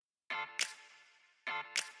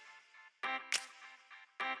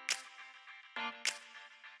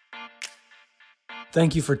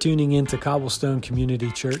Thank you for tuning in to Cobblestone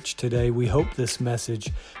Community Church today. We hope this message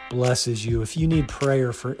blesses you. If you need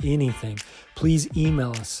prayer for anything, please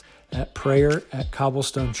email us at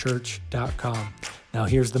prayer@cobblestonechurch.com. Now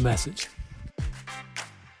here's the message.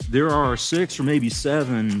 There are 6 or maybe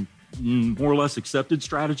 7 more or less accepted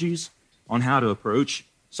strategies on how to approach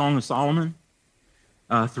Song of Solomon.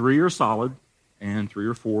 3 are solid and 3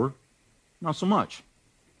 or 4, not so much.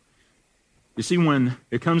 You see, when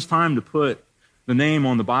it comes time to put the name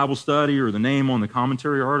on the Bible study or the name on the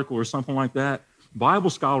commentary article or something like that, Bible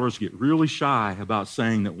scholars get really shy about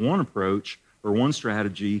saying that one approach or one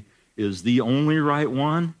strategy is the only right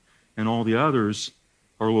one and all the others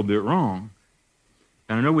are a little bit wrong.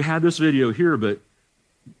 And I know we had this video here, but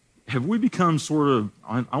have we become sort of,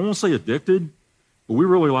 I won't say addicted, but we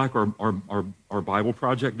really like our Bible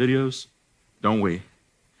Project videos, don't we?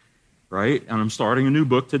 Right? And I'm starting a new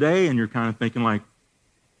book today, and you're kind of thinking like,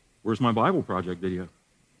 where's my Bible Project video?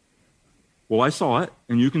 Well, I saw it,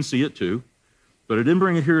 and you can see it too, but I didn't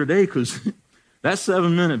bring it here today because that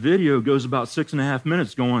 7-minute video goes about 6.5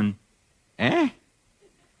 minutes going, I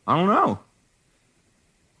don't know.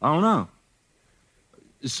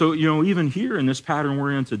 So, even here in this pattern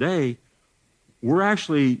we're in today, we're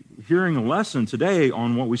actually hearing a lesson today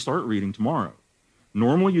on what we start reading tomorrow.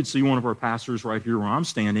 Normally, you'd see one of our pastors right here where I'm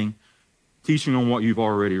standing teaching on what you've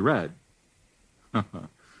already read.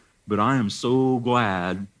 But I am so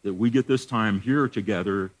glad that we get this time here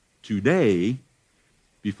together today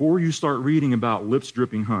before you start reading about lips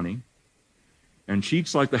dripping honey and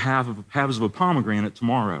cheeks like the halves of a pomegranate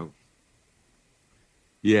tomorrow.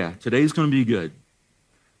 Yeah, today's going to be good.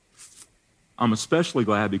 I'm especially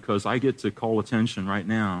glad because I get to call attention right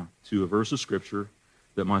now to a verse of Scripture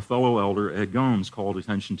that my fellow elder, Ed Gomes, called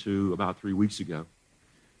attention to about 3 weeks ago.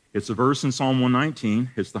 It's a verse in Psalm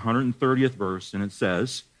 119. It's the 130th verse, and it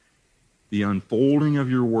says, "The unfolding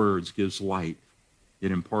of your words gives light.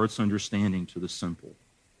 It imparts understanding to the simple."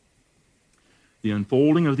 The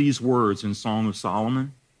unfolding of these words in Song of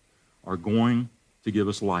Solomon are going to give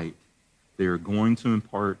us light. They are going to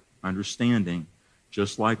impart understanding,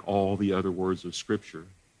 just like all the other words of Scripture.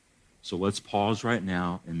 So let's pause right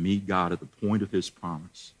now and meet God at the point of his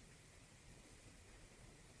promise.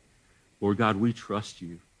 Lord God, we trust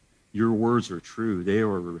you. Your words are true. They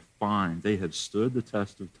are refined. They have stood the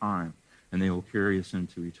test of time, and they will carry us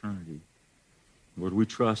into eternity. Lord, we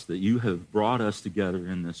trust that you have brought us together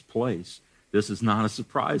in this place. This is not a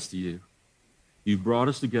surprise to you. You've brought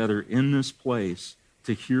us together in this place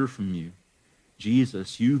to hear from you.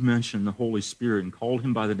 Jesus, you've mentioned the Holy Spirit and called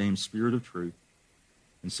him by the name Spirit of Truth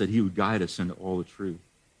and said he would guide us into all the truth.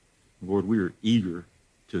 Lord, we are eager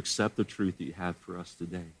to accept the truth that you have for us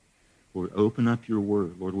today. Lord, open up your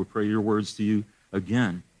word. Lord, we pray your words to you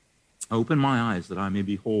again. Open my eyes that I may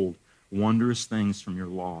behold wondrous things from your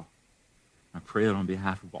law. I pray that on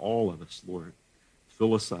behalf of all of us, Lord,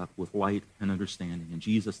 fill us up with light and understanding. In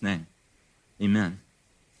Jesus' name, amen.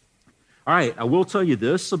 All right, I will tell you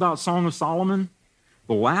this about Song of Solomon.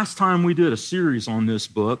 The last time we did a series on this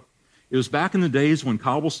book, it was back in the days when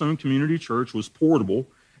Cobblestone Community Church was portable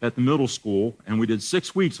at the middle school, and we did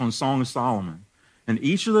 6 weeks on Song of Solomon. And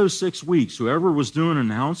each of those 6 weeks, whoever was doing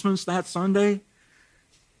announcements that Sunday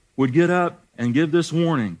would get up and give this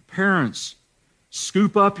warning. Parents,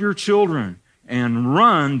 scoop up your children and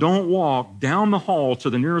run, don't walk, down the hall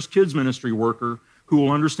to the nearest kids ministry worker who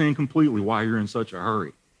will understand completely why you're in such a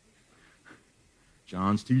hurry.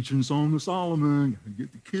 John's teaching Song of Solomon.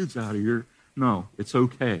 Get the kids out of here. No, it's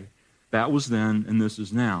okay. That was then, and this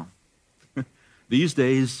is now. These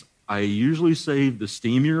days, I usually save the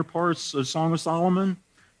steamier parts of Song of Solomon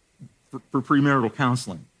for premarital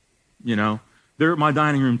counseling. They're at my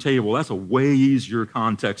dining room table. That's a way easier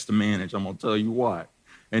context to manage, I'm going to tell you what.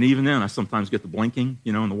 And even then, I sometimes get the blinking,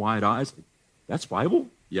 and the wide eyes. That's Bible?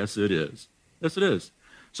 Yes, it is. Yes, it is.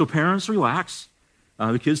 So parents, relax.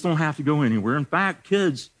 The kids don't have to go anywhere. In fact,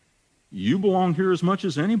 kids, you belong here as much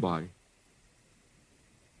as anybody.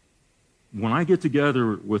 When I get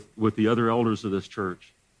together with the other elders of this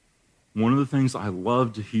church, one of the things I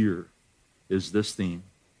love to hear is this theme.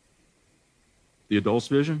 The adult's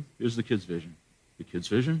vision is the kid's vision. The kid's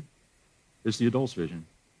vision is the adult's vision.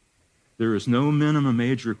 There is no minimum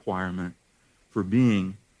age requirement for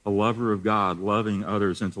being a lover of God, loving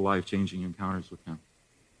others into life-changing encounters with him.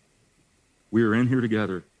 We are in here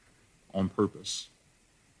together on purpose.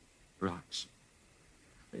 Relax.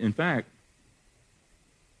 In fact,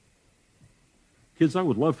 kids, I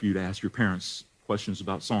would love for you to ask your parents questions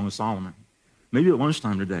about Song of Solomon. Maybe at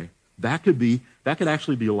lunchtime today. That could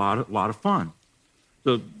actually be a lot of fun.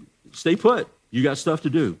 So stay put. You got stuff to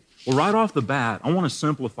do. Well, right off the bat, I want to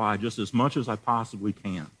simplify just as much as I possibly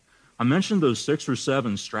can. I mentioned those 6 or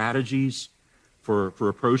 7 strategies for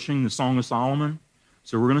approaching the Song of Solomon.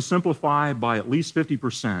 So we're going to simplify by at least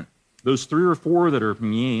 50%. Those 3 or 4 that are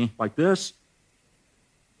like this,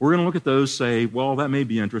 we're going to look at those, say, well, that may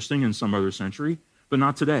be interesting in some other century, but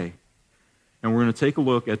not today. And we're going to take a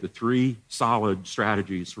look at the 3 solid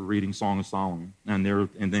strategies for reading Song of Solomon, and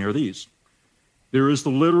they are these. There is the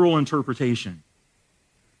literal interpretation,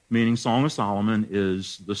 meaning Song of Solomon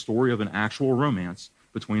is the story of an actual romance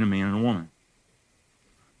between a man and a woman.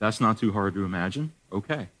 That's not too hard to imagine.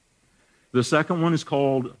 Okay. The second one is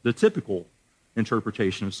called the typical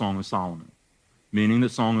interpretation of Song of Solomon, meaning that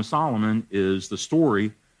Song of Solomon is the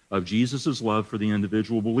story of Jesus' love for the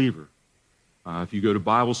individual believer. If you go to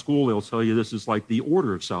Bible school, they'll tell you this is like the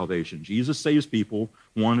order of salvation. Jesus saves people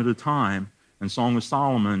one at a time, and Song of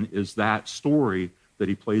Solomon is that story that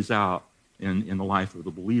he plays out in the life of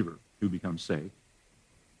the believer who becomes saved.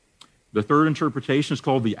 The third interpretation is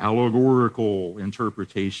called the allegorical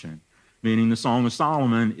interpretation, meaning the Song of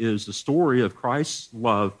Solomon is the story of Christ's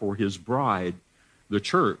love for his bride, the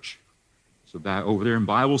church. So back over there in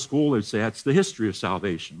Bible school, they'd say that's the history of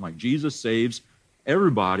salvation. Like Jesus saves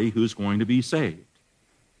everybody who's going to be saved.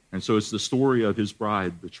 And so it's the story of his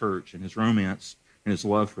bride, the church, and his romance and his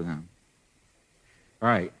love for them. All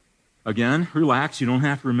right. Again, relax. You don't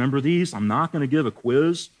have to remember these. I'm not going to give a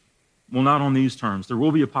quiz. Well, not on these terms. There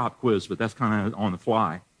will be a pop quiz, but that's kind of on the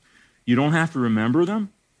fly. You don't have to remember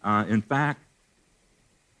them. In fact,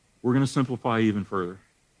 we're going to simplify even further.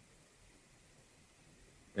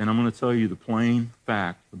 And I'm going to tell you the plain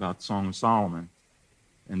fact about the Song of Solomon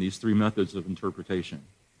and these 3 methods of interpretation.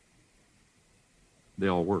 They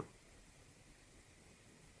all work.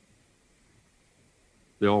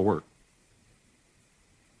 They all work.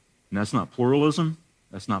 And that's not pluralism.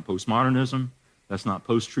 That's not postmodernism. That's not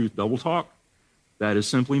post-truth double talk. That is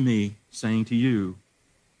simply me saying to you,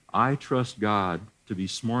 I trust God to be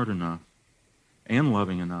smart enough and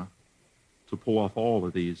loving enough to pull off all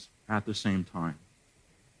of these at the same time.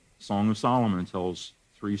 Song of Solomon tells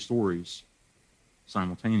 3 stories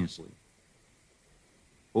simultaneously.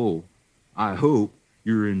 Oh, I hope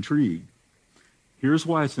you're intrigued. Here's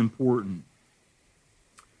why it's important.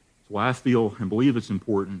 It's why I feel and believe it's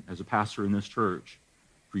important as a pastor in this church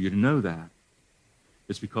for you to know that.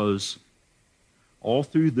 It's because all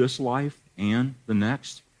through this life and the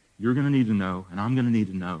next, you're going to need to know, and I'm going to need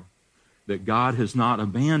to know, that God has not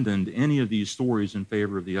abandoned any of these stories in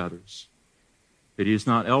favor of the others. That he has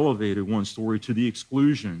not elevated one story to the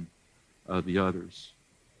exclusion of the others.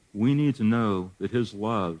 We need to know that his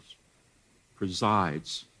love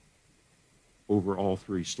presides over all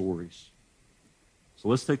 3 stories. So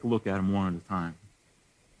let's take a look at them one at a time.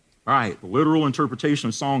 All right, the literal interpretation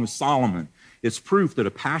of Song of Solomon. It's proof that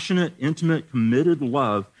a passionate, intimate, committed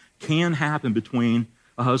love can happen between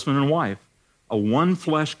a husband and a wife, a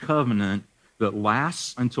one-flesh covenant that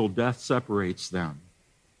lasts until death separates them.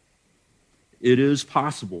 It is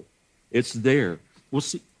possible. It's there. We'll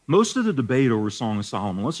see. Most of the debate over Song of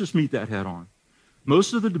Solomon, let's just meet that head on.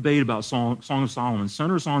 Most of the debate about Song of Solomon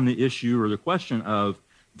centers on the issue or the question of,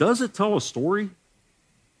 does it tell a story?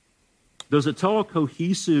 Does it tell a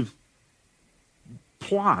cohesive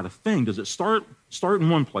plot, a thing? Does it start in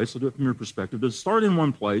one place? I'll do it from your perspective. Does it start in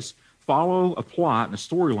one place, follow a plot and a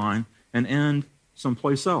storyline, and end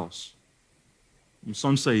someplace else? And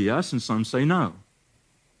some say yes, and some say no.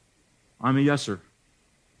 I'm a yeser.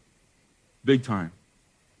 Big time.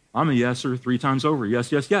 I'm a yeser 3 times over.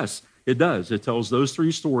 Yes, yes, yes. It does. It tells those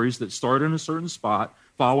 3 stories that start in a certain spot,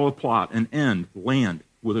 follow a plot, and end, land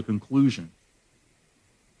with a conclusion.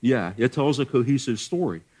 Yeah, it tells a cohesive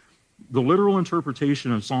story. The literal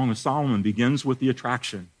interpretation of Song of Solomon begins with the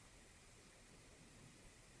attraction.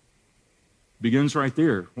 Begins right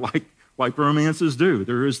there, like romances do.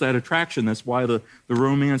 There is that attraction. That's why the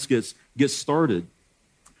romance gets started.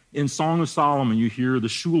 In Song of Solomon, you hear the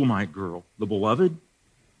Shulamite girl, the beloved.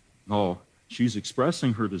 Oh, she's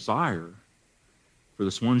expressing her desire for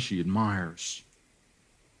this one she admires.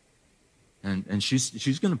 And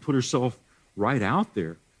she's going to put herself right out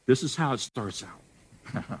there. This is how it starts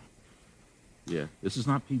out. Yeah, this is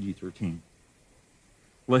not PG-13.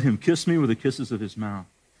 Let him kiss me with the kisses of his mouth.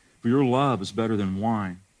 For your love is better than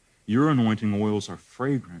wine. Your anointing oils are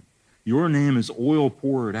fragrant. Your name is oil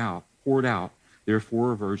poured out.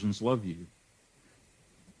 Therefore, virgins love you.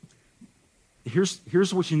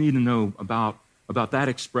 Here's what you need to know about that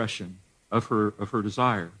expression of her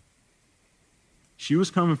desire. She was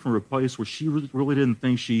coming from a place where she really didn't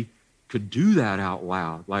think she could do that out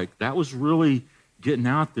loud. Like, that was really getting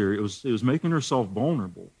out there. It was making herself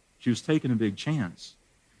vulnerable. She was taking a big chance.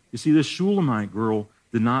 You see, this Shulamite girl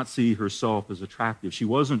did not see herself as attractive. She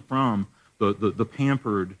wasn't from the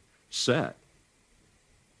pampered set.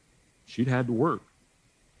 She'd had to work.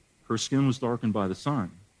 Her skin was darkened by the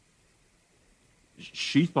sun.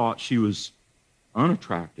 She thought she was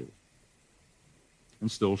unattractive.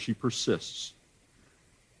 And still she persists.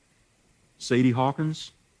 Sadie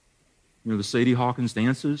Hawkins, the Sadie Hawkins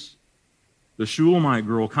dances. The Shulamite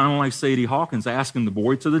girl, kind of like Sadie Hawkins, asking the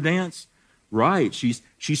boy to the dance. Right, she's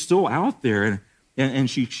still out there, and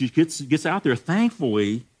she gets out there.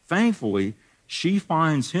 Thankfully, she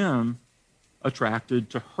finds him attracted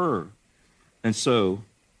to her. And so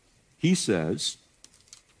he says,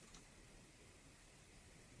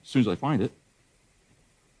 as soon as I find it,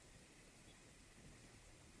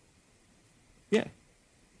 yeah.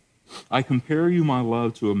 I compare you, my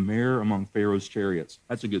love, to a mare among Pharaoh's chariots.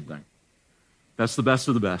 That's a good thing. That's the best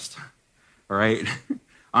of the best. All right?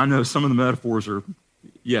 I know some of the metaphors are,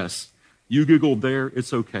 yes, you giggled there,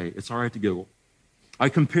 it's okay. It's all right to giggle. I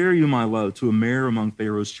compare you, my love, to a mare among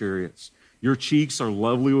Pharaoh's chariots. Your cheeks are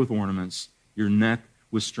lovely with ornaments, your neck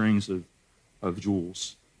with strings of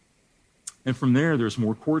jewels. And from there's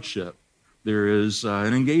more courtship. There is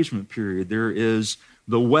an engagement period. There is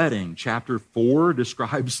the wedding. Chapter 4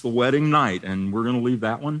 describes the wedding night, and we're going to leave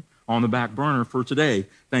that one on the back burner for today.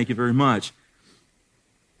 Thank you very much.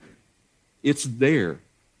 It's there.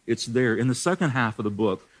 It's there. In the second half of the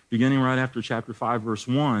book, beginning right after chapter 5, verse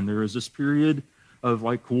 1, there is this period of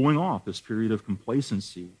cooling off, this period of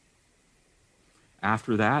complacency.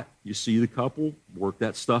 After that, you see the couple work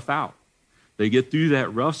that stuff out. They get through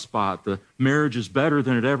that rough spot. The marriage is better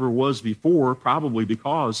than it ever was before, probably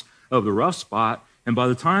because of the rough spot. And by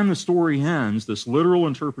the time the story ends, this literal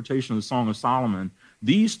interpretation of the Song of Solomon,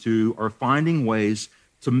 these two are finding ways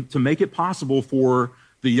to make it possible for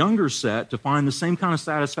the younger set to find the same kind of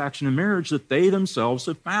satisfaction in marriage that they themselves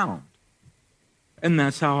have found. And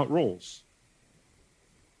that's how it rolls.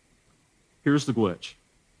 Here's the glitch.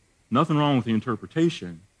 Nothing wrong with the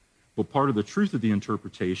interpretation, but part of the truth of the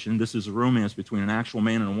interpretation, this is a romance between an actual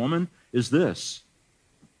man and a woman, is this.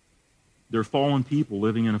 They're fallen people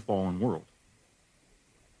living in a fallen world.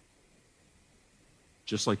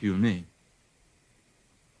 Just like you and me.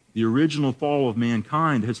 The original fall of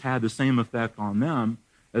mankind has had the same effect on them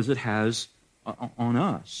as it has on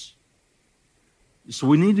us. So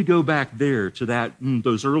we need to go back there to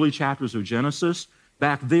those early chapters of Genesis,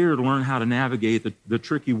 back there to learn how to navigate the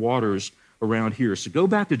tricky waters around here. So go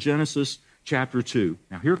back to Genesis chapter 2.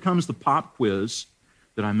 Now here comes the pop quiz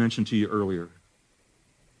that I mentioned to you earlier.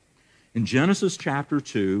 In Genesis chapter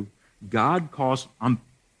 2, God caused, I'm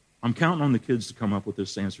counting on the kids to come up with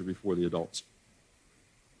this answer before the adults.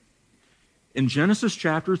 In Genesis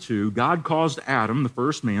chapter 2, God caused Adam, the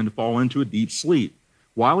first man, to fall into a deep sleep.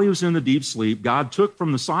 While he was in the deep sleep, God took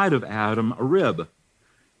from the side of Adam a rib.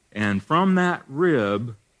 And from that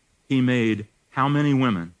rib, he made how many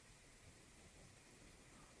women?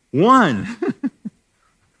 One.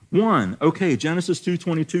 One. Okay, Genesis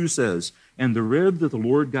 2:22 says, and the rib that the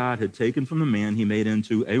Lord God had taken from the man, he made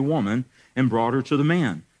into a woman and brought her to the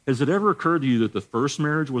man. Has it ever occurred to you that the first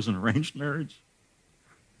marriage was an arranged marriage?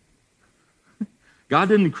 God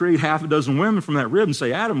didn't create half a dozen women from that rib and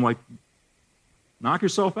say, Adam, knock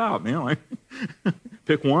yourself out, man.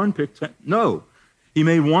 Pick one, pick 10. No. He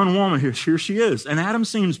made one woman. Here she is. And Adam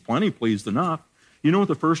seems plenty pleased enough. You know what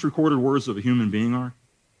the first recorded words of a human being are?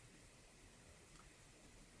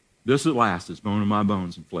 This at last is bone of my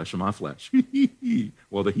bones and flesh of my flesh.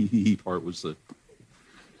 Well, the he part was the,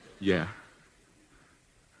 yeah.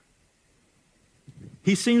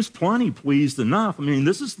 He seems plenty pleased enough. I mean,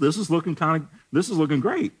 this is looking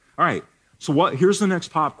great. All right. So here's the next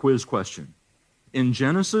pop quiz question. In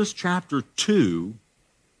Genesis chapter 2,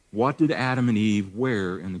 what did Adam and Eve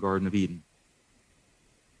wear in the Garden of Eden?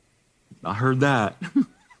 I heard that.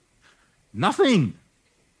 Nothing.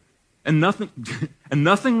 And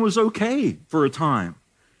nothing was okay for a time.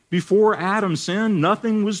 Before Adam sinned,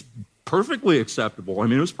 nothing was perfectly acceptable. I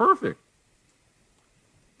mean, it was perfect.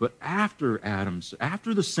 But after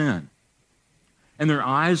the sin, and their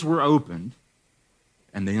eyes were opened,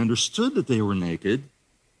 and they understood that they were naked,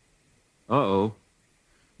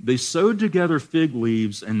 they sewed together fig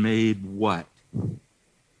leaves and made what?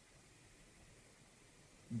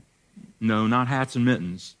 No, not hats and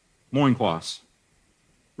mittens. Loincloths.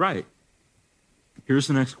 Right. Here's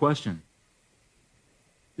the next question.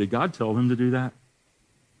 Did God tell them to do that?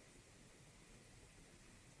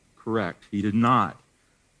 Correct. He did not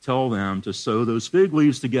tell them to sew those fig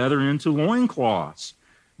leaves together into loincloths.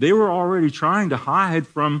 They were already trying to hide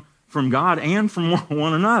from God and from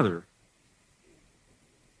one another.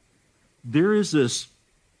 There is this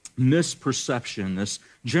misperception, this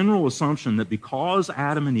general assumption that because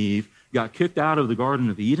Adam and Eve got kicked out of the Garden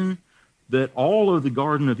of Eden, that all of the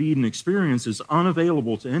Garden of Eden experience is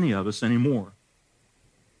unavailable to any of us anymore.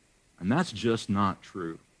 And that's just not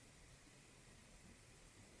true.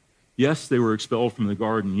 Yes, they were expelled from the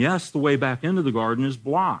garden. Yes, the way back into the garden is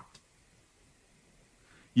blocked.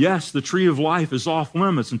 Yes, the tree of life is off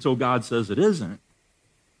limits until God says it isn't.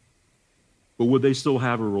 But would they still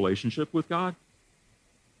have a relationship with God?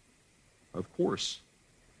 Of course.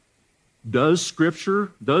 Does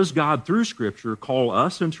God through Scripture call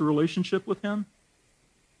us into relationship with Him?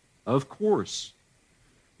 Of course.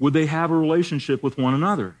 Would they have a relationship with one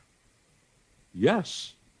another?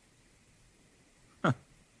 Yes. All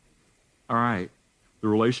right. The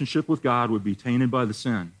relationship with God would be tainted by the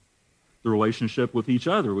sin. The relationship with each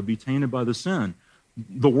other would be tainted by the sin.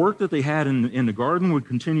 The work that they had in the garden would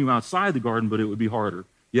continue outside the garden, but it would be harder.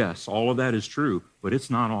 Yes, all of that is true, but it's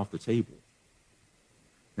not off the table.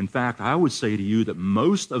 In fact, I would say to you that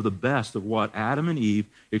most of the best of what Adam and Eve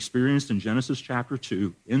experienced in Genesis chapter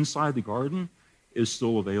 2 inside the garden is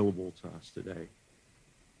still available to us today.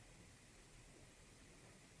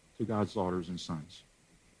 To God's daughters and sons.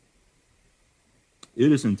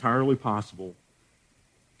 It is entirely possible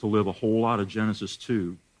to live a whole lot of Genesis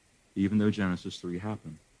 2, even though Genesis 3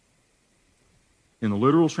 happened. In the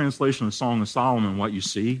literal translation of the Song of Solomon, what you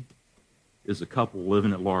see is a couple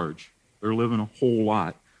living at large. They're living a whole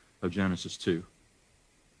lot of Genesis 2.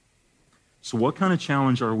 So what kind of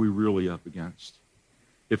challenge are we really up against?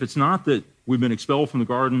 If it's not that we've been expelled from the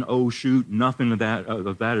garden, oh shoot, nothing of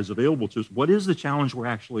that is available to us, what is the challenge we're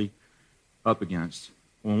actually up against?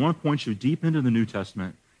 Well, I want to point you deep into the New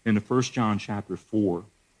Testament, into 1 John chapter 4,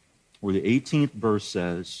 where the 18th verse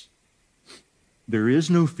says, "There is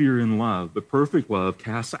no fear in love, but perfect love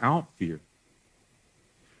casts out fear."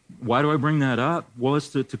 Why do I bring that up? Well, it's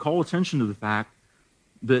to call attention to the fact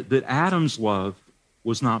that Adam's love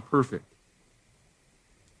was not perfect.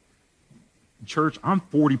 Church, I'm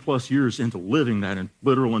 40 plus years into living that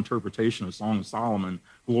literal interpretation of Song of Solomon,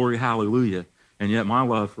 glory, hallelujah, and yet my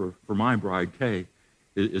love for my bride, Kay,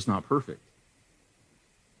 is not perfect.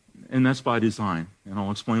 And that's by design, and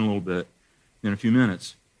I'll explain a little bit in a few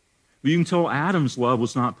minutes. But you can tell Adam's love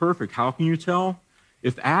was not perfect. How can you tell?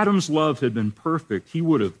 If Adam's love had been perfect, he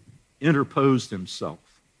would have interposed himself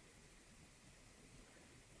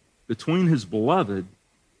between his beloved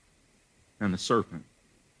and the serpent.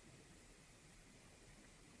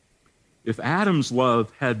 If Adam's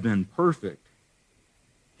love had been perfect,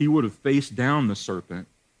 he would have faced down the serpent,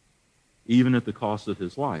 even at the cost of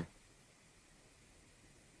his life.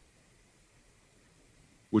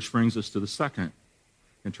 Which brings us to the second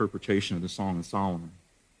interpretation of the Song of Solomon,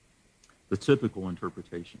 the typical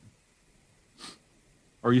interpretation.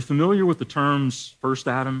 Are you familiar with the terms first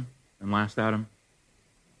Adam and last Adam?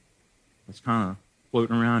 That's kind of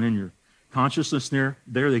floating around in your consciousness there.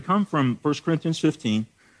 They come from 1 Corinthians 15,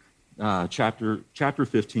 chapter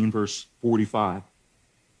 15, verse 45.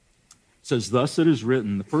 It says, "Thus it is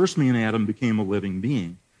written, the first man Adam became a living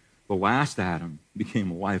being. The last Adam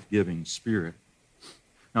became a life-giving spirit."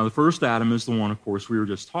 Now, the first Adam is the one, of course, we were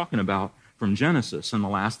just talking about from Genesis. And the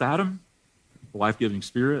last Adam, the life-giving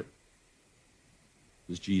spirit,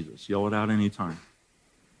 is Jesus. Yell it out anytime.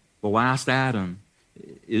 The last Adam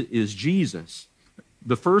is Jesus.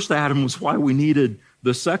 The first Adam was why we needed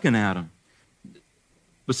the second Adam.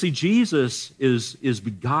 But see, Jesus is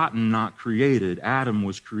begotten, not created. Adam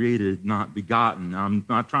was created, not begotten. Now, I'm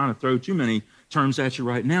not trying to throw too many terms at you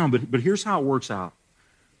right now, but here's how it works out.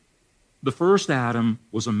 The first Adam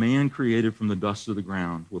was a man created from the dust of the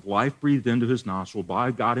ground, with life breathed into his nostril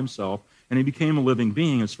by God himself, and he became a living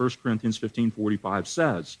being, as 1 Corinthians 15:45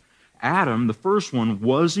 says. Adam, the first one,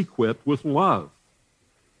 was equipped with love,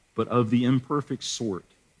 but of the imperfect sort.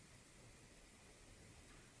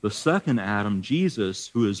 The second Adam, Jesus,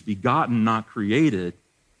 who is begotten, not created,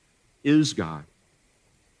 is God.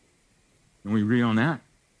 Can we agree on that?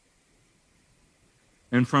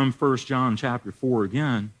 And from 1 John chapter 4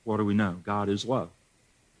 again, what do we know? God is love.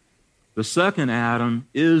 The second Adam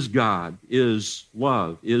is God, is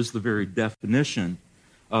love, is the very definition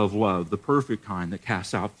of love, the perfect kind that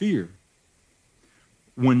casts out fear.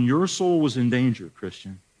 When your soul was in danger,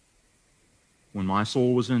 Christian, when my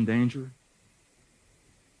soul was in danger,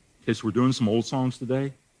 in case we're doing some old songs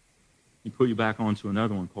today, we put you back onto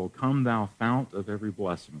another one called "Come Thou Fount of Every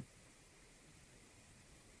Blessing."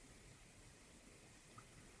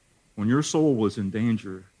 When your soul was in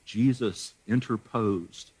danger, Jesus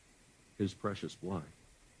interposed his precious blood.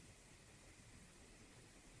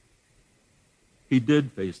 He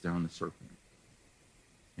did face down the serpent,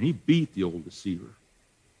 and he beat the old deceiver.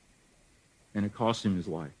 and it cost him his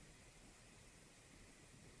life.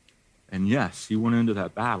 And yes, he went into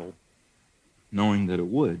that battle knowing that it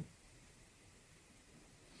would.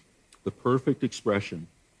 The perfect expression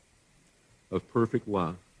of perfect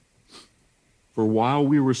love. For while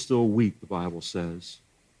we were still weak, the Bible says,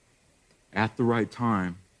 at the right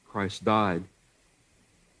time, Christ died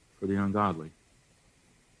for the ungodly.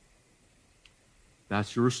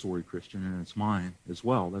 That's your story, Christian, and it's mine as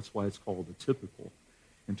well. That's why it's called the typical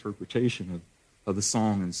interpretation of the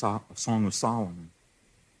Song of Solomon.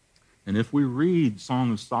 And if we read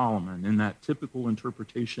Song of Solomon in that typical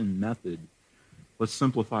interpretation method, let's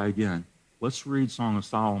simplify again. Let's read Song of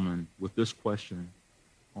Solomon with this question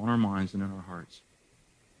on our minds and in our hearts.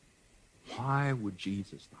 Why would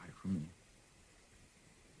Jesus die for me?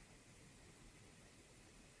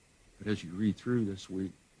 But as you read through this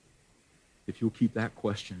week, if you'll keep that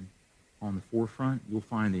question on the forefront, you'll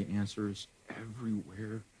find the answers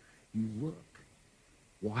everywhere you look.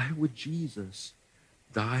 Why would Jesus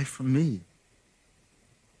die for me?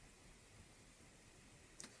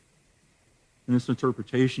 In this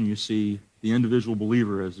interpretation, you see the individual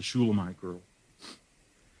believer as the Shulamite girl,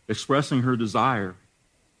 expressing her desire.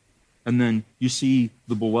 And then you see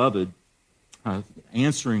the beloved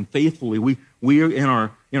answering faithfully. We are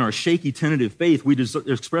in our shaky, tentative faith, we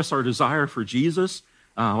express our desire for Jesus.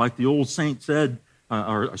 Like the old saint said,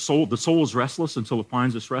 the soul is restless until it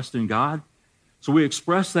finds its rest in God. So we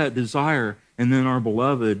express that desire, and then our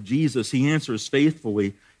beloved Jesus, he answers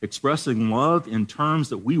faithfully, expressing love in terms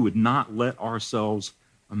that we would not let ourselves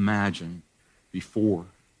imagine before.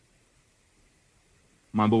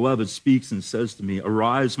 My beloved speaks and says to me,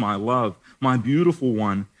 "Arise, my love, my beautiful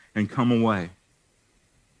one, and come away."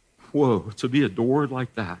 Whoa, to be adored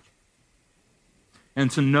like that. And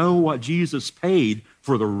to know what Jesus paid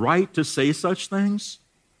for the right to say such things?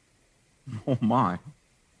 Oh my.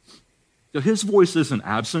 So his voice isn't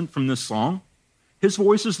absent from this song. His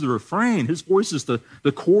voice is the refrain. His voice is the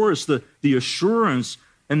chorus, the assurance,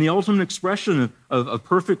 and the ultimate expression of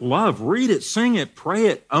perfect love. Read it, sing it, pray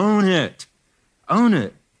it, own it. Own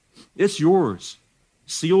it. It's yours,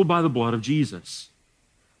 sealed by the blood of Jesus.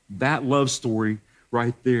 That love story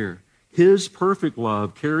right there. His perfect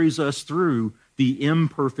love carries us through the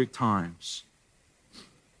imperfect times.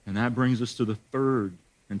 And that brings us to the third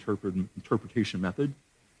interpretation method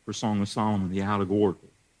for Song of Solomon, the allegorical.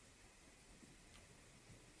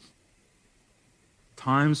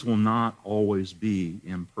 Times will not always be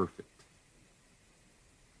imperfect.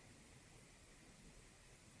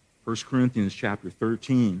 1 Corinthians chapter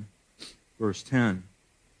 13, verse 10,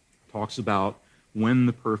 talks about when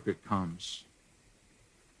the perfect comes.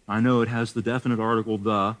 I know it has the definite article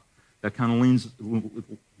 "the" that kind of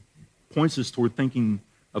points us toward thinking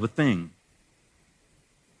of a thing.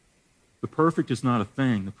 The perfect is not a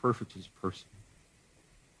thing. The perfect is a person.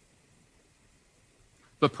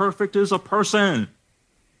 The perfect is a person.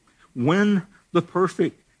 When the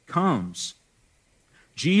perfect comes,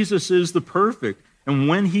 Jesus is the perfect. And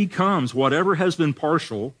when he comes, whatever has been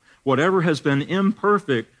partial, whatever has been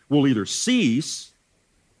imperfect will either cease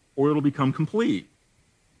or it'll become complete.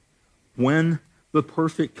 When the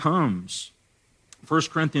perfect comes. 1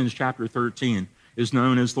 Corinthians chapter 13 is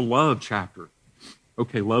known as the love chapter.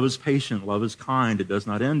 Okay, love is patient, love is kind, it does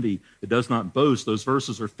not envy, it does not boast. Those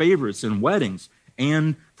verses are favorites in weddings,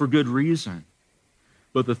 and for good reason.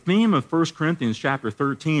 But the theme of 1 Corinthians chapter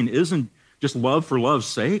 13 isn't just love for love's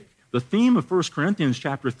sake. The theme of 1 Corinthians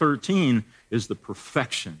chapter 13 is the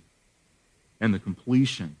perfection and the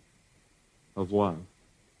completion of love.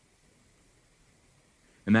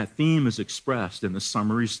 And that theme is expressed in the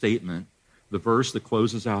summary statement, the verse that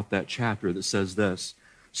closes out that chapter that says this: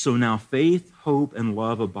 "So now faith, hope, and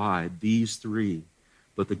love abide, these three,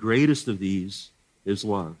 but the greatest of these is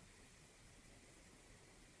love."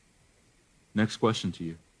 Next question to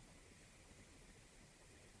you.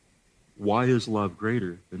 Why is love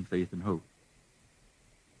greater than faith and hope?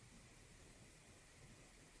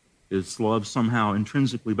 Is love somehow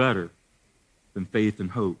intrinsically better than faith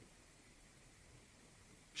and hope?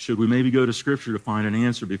 Should we maybe go to Scripture to find an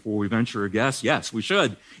answer before we venture a guess? Yes, we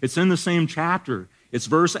should. It's in the same chapter. It's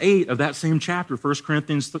verse 8 of that same chapter, 1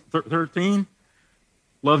 Corinthians 13.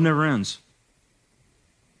 Love never ends.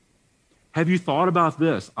 Have you thought about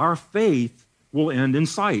this? Our faith will end in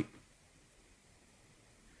sight.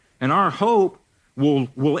 And our hope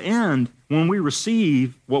will end when we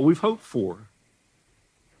receive what we've hoped for.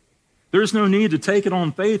 There's no need to take it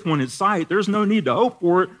on faith when it's sight. There's no need to hope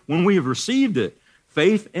for it when we have received it.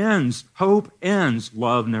 Faith ends, hope ends,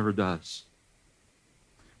 love never does.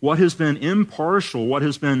 What has been impartial, what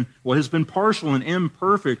has been partial and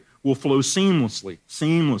imperfect will flow seamlessly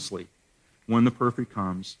when the perfect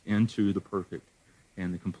comes, into the perfect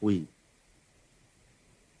and the complete.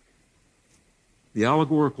 The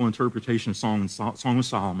allegorical interpretation of Song of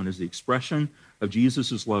Solomon is the expression of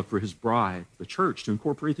Jesus' love for his bride, the church, to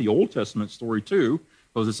incorporate the Old Testament story too,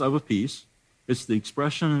 because it's of a piece. It's the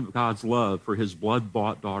expression of God's love for his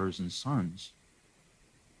blood-bought daughters and sons.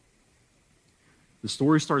 The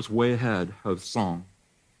story starts way ahead of the song.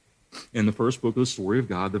 In the first book of the story of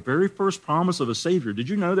God, the very first promise of a Savior. Did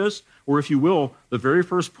you know this? Or if you will, the very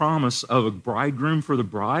first promise of a bridegroom for the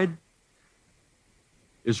bride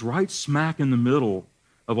is right smack in the middle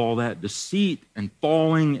of all that deceit and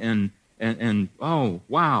falling and oh,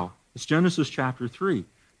 wow. It's Genesis chapter 3.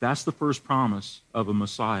 That's the first promise of a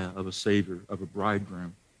Messiah, of a Savior, of a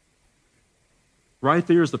bridegroom. Right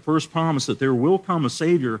there is the first promise that there will come a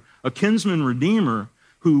Savior, a kinsman redeemer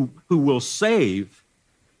who will save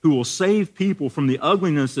people from the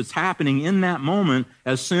ugliness that's happening in that moment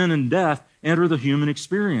as sin and death enter the human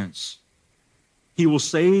experience. He will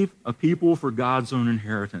save a people for God's own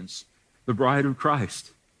inheritance, the bride of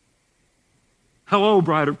Christ. Hello,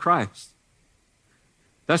 bride of Christ.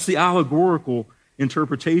 That's the allegorical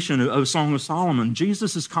interpretation of Song of Solomon.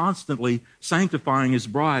 Jesus is constantly sanctifying his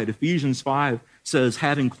bride. Ephesians 5 says,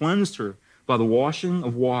 having cleansed her by the washing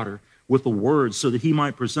of water with the word, so that he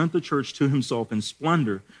might present the church to himself in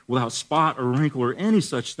splendor, without spot or wrinkle or any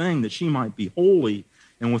such thing, that she might be holy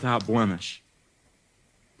and without blemish.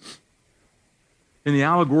 In the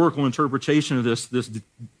allegorical interpretation of this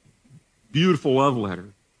beautiful love letter,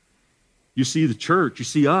 you see the church, you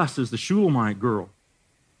see us as the Shulamite girl,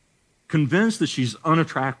 convinced that she's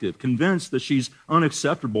unattractive, convinced that she's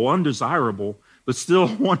unacceptable, undesirable, but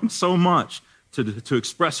still wanting so much to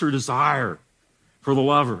express her desire for the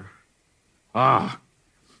lover.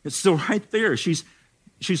 It's still right there. She's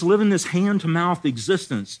living this hand-to-mouth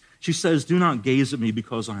existence. She says, do not gaze at me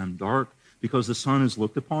because I am dark, because the sun has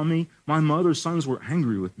looked upon me. My mother's sons were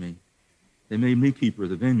angry with me. They made me keeper of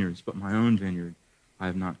the vineyards, but my own vineyard I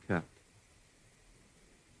have not kept.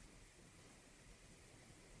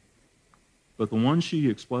 But the one she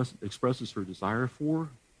expresses her desire for,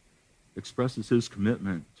 expresses his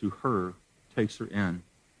commitment to her, takes her in,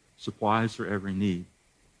 supplies her every need.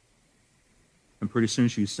 And pretty soon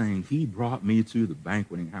she's saying, he brought me to the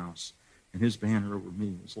banqueting house, and his banner over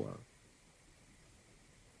me was love.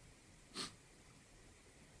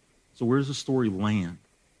 So where does the story land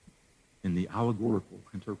in the allegorical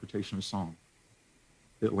interpretation of song?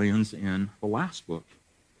 It lands in the last book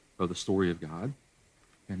of the story of God,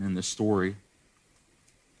 and in the story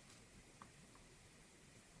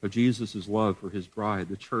of Jesus' love for his bride,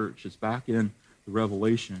 the church. It's back in the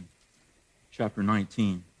Revelation chapter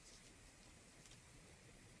 19.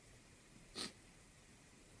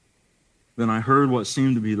 Then I heard what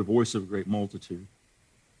seemed to be the voice of a great multitude,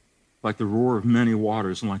 like the roar of many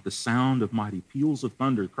waters, and like the sound of mighty peals of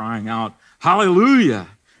thunder, crying out, Hallelujah!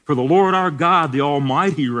 For the Lord our God, the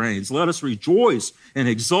Almighty, reigns. Let us rejoice and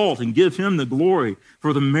exult and give him the glory.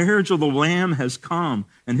 For the marriage of the Lamb has come,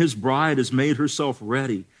 and his bride has made herself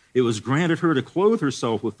ready. It was granted her to clothe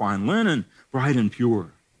herself with fine linen, bright and pure.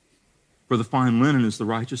 For the fine linen is the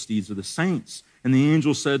righteous deeds of the saints. And the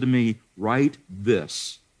angel said to me, write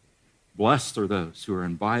this, blessed are those who are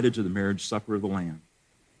invited to the marriage supper of the Lamb.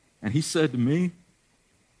 And he said to me,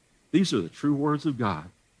 these are the true words of God.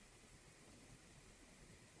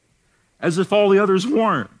 As if all the others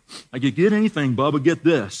weren't. Like, you get anything, Bubba, get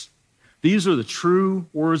this. These are the true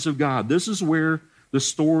words of God. This is where the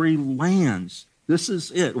story lands. This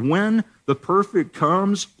is it. When the perfect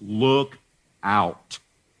comes, look out.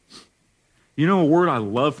 You know a word I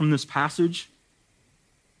love from this passage?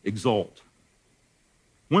 Exalt.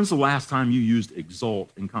 When's the last time you used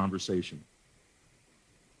exalt in conversation?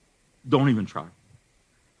 Don't even try.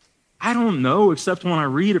 I don't know, except when I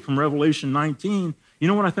read it from Revelation 19. You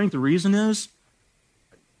know what I think the reason is?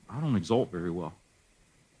 I don't exalt very well.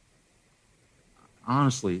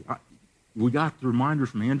 Honestly, we got the reminder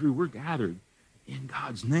from Andrew, we're gathered in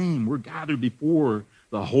God's name. We're gathered before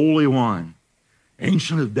the Holy One,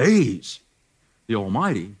 Ancient of Days, the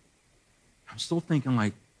Almighty. I'm still thinking,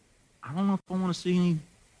 like, I don't know if I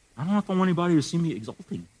want anybody to see me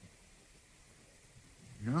exalting.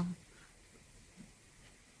 You know?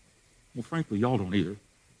 Well, frankly, y'all don't either.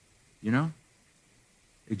 You know?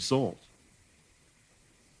 Exalt.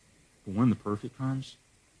 But when the perfect comes,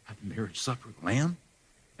 at the marriage supper of the Lamb,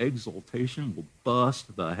 exaltation will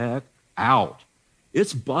bust the heck out.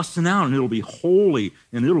 It's busting out, and it'll be holy,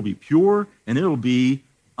 and it'll be pure, and it'll be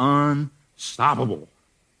unstoppable.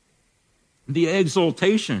 The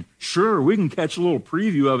exaltation, sure, we can catch a little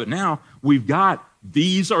preview of it now. We've got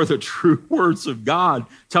These are the true words of God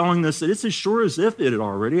telling us that it's as sure as if it had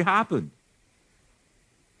already happened.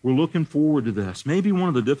 We're looking forward to this. Maybe one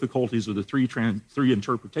of the difficulties of the three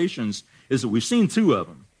interpretations is that we've seen two of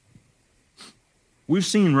them. We've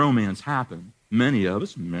seen romance happen. Many of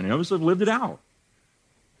us have lived it out.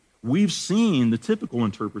 We've seen the typical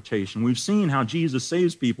interpretation. We've seen how Jesus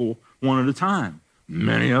saves people one at a time.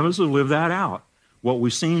 Many of us have lived that out. What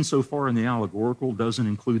we've seen so far in the allegorical doesn't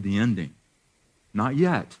include the ending. Not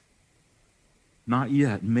yet. Not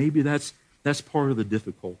yet. Maybe that's part of the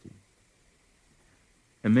difficulty.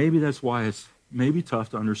 And maybe that's why it's maybe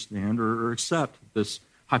tough to understand or accept this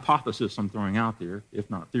hypothesis I'm throwing out there,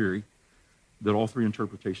 if not theory, that all three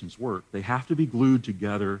interpretations work. They have to be glued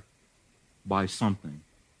together by something.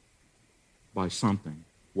 By something.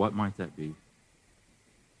 What might that be?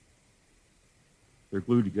 They're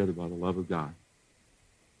glued together by the love of God.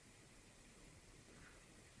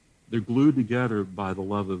 They're glued together by the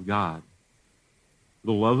love of God.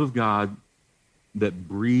 The love of God that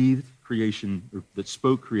breathed creation, or that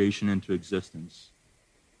spoke creation into existence,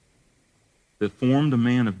 that formed a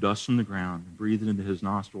man of dust from the ground and breathed into his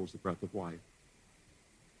nostrils the breath of life.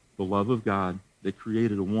 The love of God that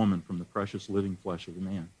created a woman from the precious living flesh of a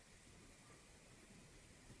man.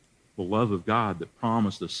 The love of God that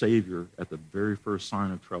promised a Savior at the very first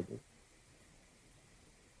sign of trouble.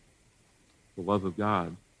 The love of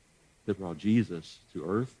God that brought Jesus to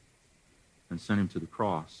earth and sent him to the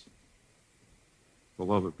cross. The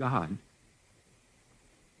love of God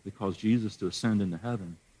that caused Jesus to ascend into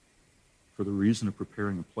heaven for the reason of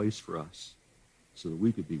preparing a place for us so that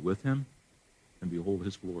we could be with him and behold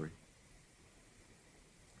his glory.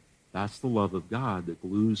 That's the love of God that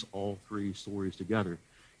glues all three stories together.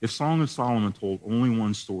 If Song of Solomon told only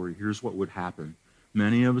one story, here's what would happen.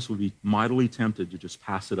 Many of us would be mightily tempted to just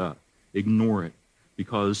pass it up, ignore it,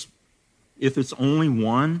 because if it's only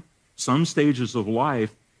one, some stages of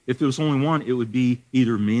life, if it was only one, it would be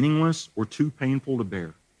either meaningless or too painful to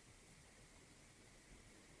bear.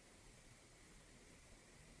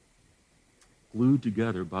 Glued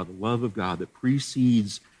together by the love of God that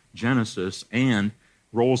precedes Genesis and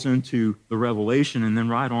rolls into the Revelation and then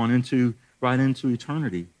right into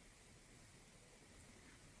eternity.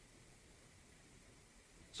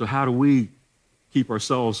 So how do we keep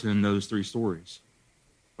ourselves in those three stories?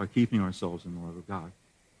 By keeping ourselves in the love of God.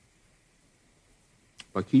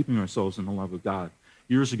 By keeping ourselves in the love of God.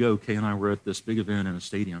 Years ago, Kay and I were at this big event in a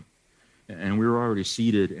stadium, and we were already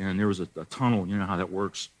seated, and there was a tunnel. You know how that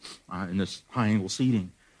works in this high-angle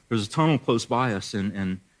seating. There's a tunnel close by us,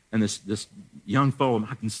 and this young fellow,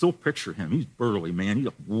 I can still picture him. He's burly, man. He's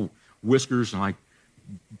got whiskers and like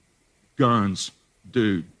guns.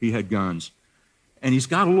 Dude, he had guns. And he's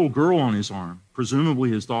got a little girl on his arm, presumably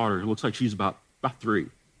his daughter. It looks like she's about 3.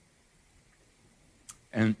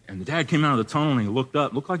 And the dad came out of the tunnel and he looked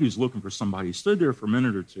up, looked like he was looking for somebody. He stood there for a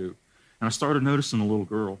minute or two, and I started noticing the little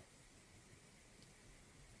girl.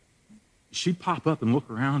 She'd pop up and look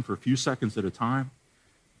around for a few seconds at a time,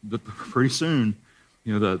 but pretty soon,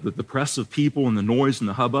 you know, the press of people and the noise and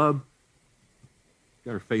the hubbub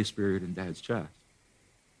got her face buried in Dad's chest.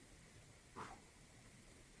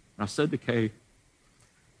 And I said to Kay,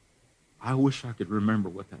 I wish I could remember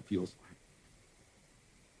what that feels like.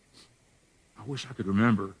 I wish I could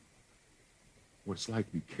remember what it's like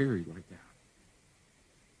to be carried like that.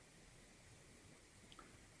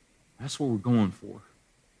 That's what we're going for.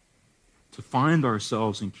 To find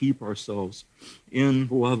ourselves and keep ourselves in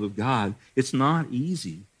the love of God. It's not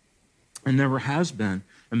easy. It never has been.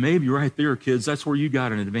 And maybe right there, kids, that's where you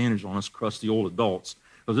got an advantage on us crusty old adults.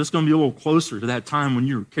 Because it's going to be a little closer to that time when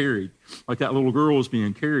you were carried, like that little girl was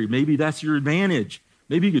being carried. Maybe that's your advantage.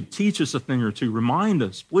 Maybe you could teach us a thing or two. Remind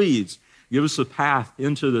us, please. Give us a path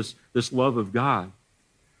into this love of God.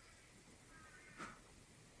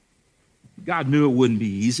 God knew it wouldn't be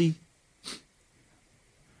easy.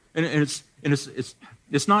 And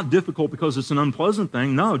it's not difficult because it's an unpleasant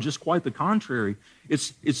thing. No, just quite the contrary.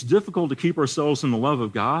 It's difficult to keep ourselves in the love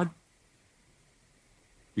of God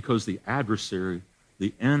because the adversary,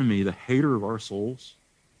 the enemy, the hater of our souls,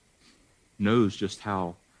 knows just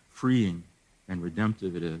how freeing and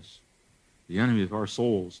redemptive it is. The enemy of our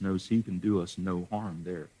souls knows he can do us no harm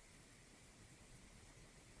there.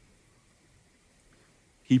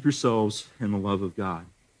 Keep yourselves in the love of God.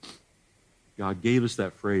 God gave us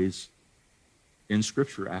that phrase in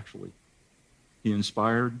Scripture, actually. He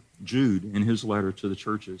inspired Jude in his letter to the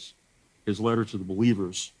churches, his letter to the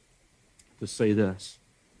believers, to say this.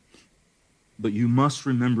 But you must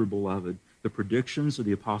remember, beloved, the predictions of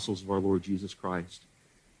the apostles of our Lord Jesus Christ.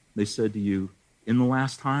 They said to you, in the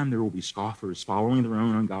last time there will be scoffers following their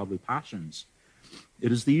own ungodly passions.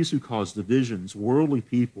 It is these who cause divisions, worldly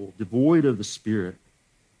people, devoid of the Spirit.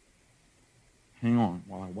 Hang on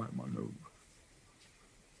while I wipe my nose.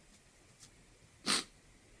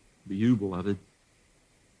 But you, beloved,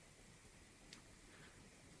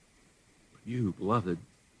 can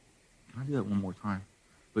I do that one more time?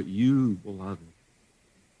 But you, beloved,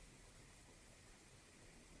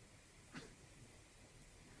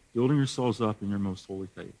 building yourselves up in your most holy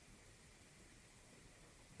faith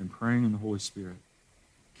and praying in the Holy Spirit,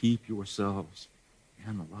 keep yourselves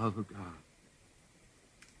in the love of God,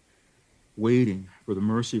 waiting for the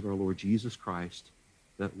mercy of our Lord Jesus Christ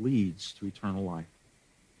that leads to eternal life.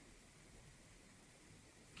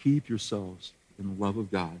 Keep yourselves in the love of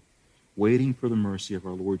God, waiting for the mercy of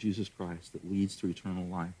our Lord Jesus Christ that leads to eternal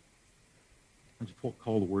life. I just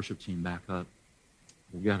call the worship team back up.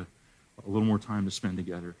 We've got a little more time to spend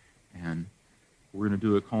together, and we're going to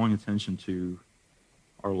do it calling attention to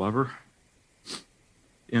our lover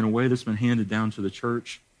in a way that's been handed down to the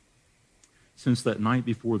church since that night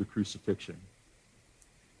before the crucifixion.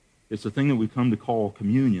 It's a thing that we come to call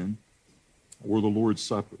communion or the Lord's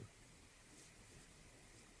Supper.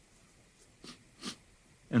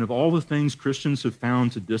 And of all the things Christians have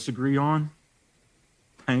found to disagree on,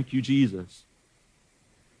 thank you, Jesus,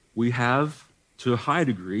 we have, to a high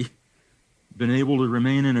degree, been able to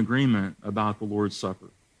remain in agreement about the Lord's Supper.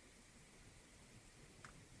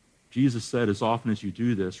 Jesus said, as often as you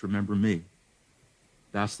do this, remember me.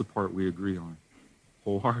 That's the part we agree on,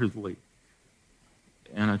 wholeheartedly.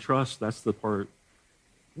 And I trust that's the part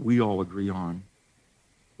we all agree on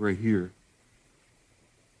right here.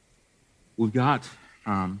 We've got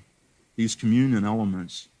these communion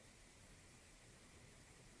elements.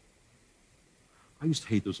 I used to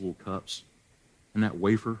hate those little cups and that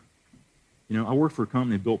wafer. You know, I worked for a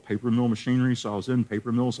company that built paper mill machinery, so I was in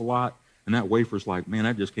paper mills a lot, and that wafer's like, man,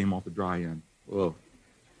 that just came off the dry end. Whoa.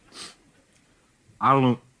 I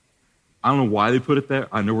don't know why they put it there.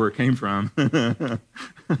 I know where it came from. I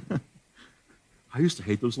used to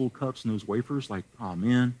hate those little cups and those wafers. Like, oh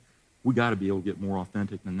man, we got to be able to get more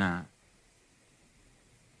authentic than that.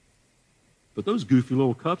 But those goofy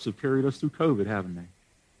little cups have carried us through COVID, haven't they?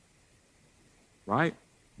 Right?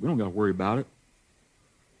 We don't got to worry about it.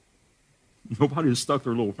 Nobody has stuck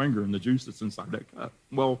their little finger in the juice that's inside that cup.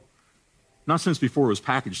 Well, not since before it was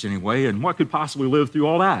packaged anyway, and what could possibly live through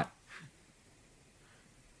all that?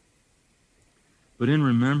 But in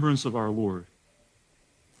remembrance of our Lord,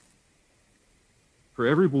 for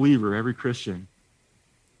every believer, every Christian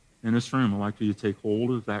in this room, I'd like you to take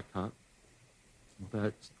hold of that cup, with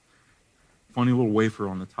that funny little wafer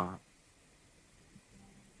on the top.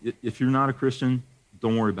 If you're not a Christian,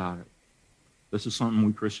 don't worry about it. This is something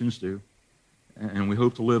we Christians do. And we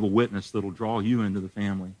hope to live a witness that will draw you into the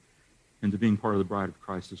family, into being part of the bride of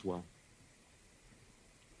Christ as well.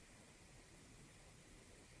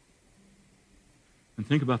 And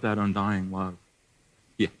think about that undying love.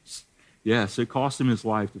 Yes, it cost him his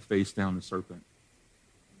life to face down the serpent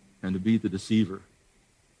and to beat the deceiver.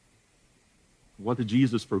 What did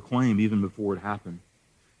Jesus proclaim even before it happened?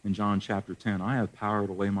 In John chapter 10, I have power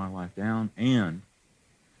to lay my life down, and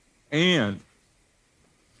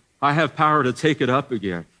I have power to take it up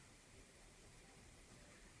again.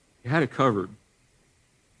 He had it covered.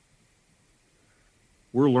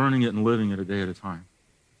 We're learning it and living it a day at a time.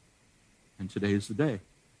 And today is the day.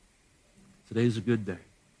 Today is a good day.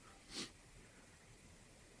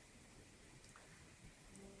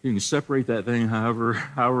 You can separate that thing however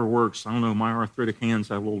it works. I don't know, my arthritic hands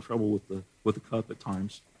have a little trouble with the cup at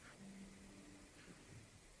times.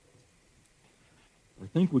 I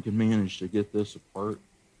think we can manage to get this apart.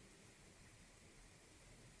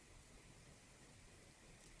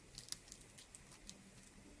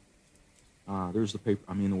 There's the paper,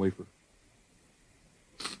 the wafer.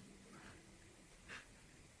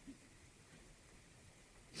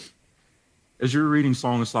 As you're reading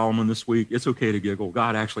Song of Solomon this week, it's okay to giggle.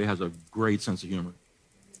 God actually has a great sense of humor.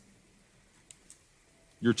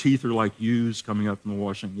 Your teeth are like ewes coming up from the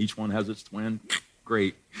washing. Each one has its twin.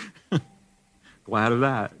 Great. Glad of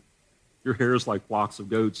that. Your hair is like flocks of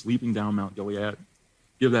goats leaping down Mount Gilead.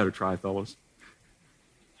 Give that a try, fellas.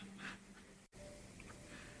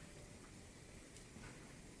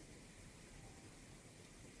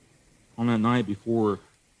 On that night before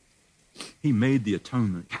he made the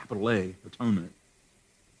atonement, capital A, atonement,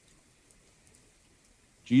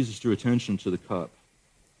 Jesus drew attention to the cup.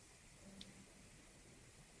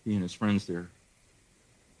 He and his friends there.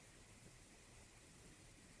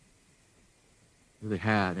 They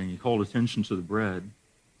had, and he called attention to the bread.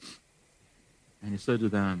 And he said to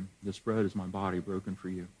them, this bread is my body broken for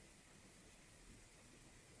you.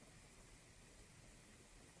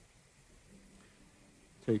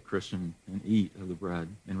 Take, Christian, and eat of the bread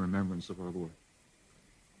in remembrance of our Lord.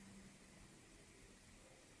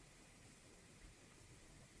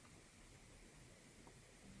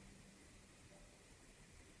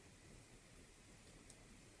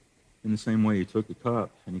 In the same way, he took the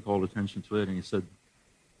cup and he called attention to it and he said,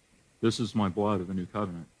 "This is my blood of the new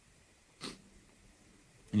covenant."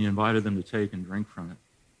 And he invited them to take and drink from it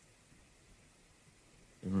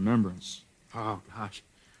in remembrance. Oh, gosh.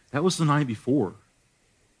 That was the night before.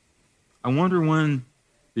 I wonder when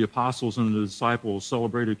the apostles and the disciples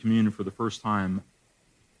celebrated communion for the first time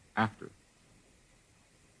after.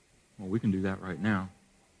 Well, we can do that right now.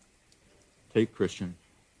 Take, Christian,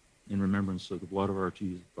 in remembrance of the blood of our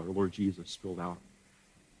Lord Jesus spilled out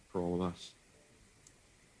for all of us.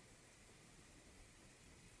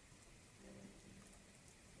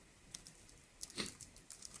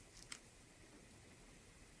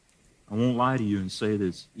 I won't lie to you and say that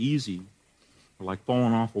it's easy, or like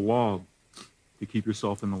falling off a log, to keep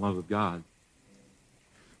yourself in the love of God.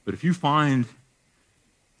 But if you find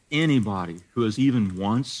anybody who has even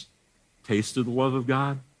once tasted the love of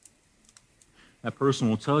God, that person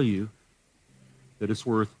will tell you that it's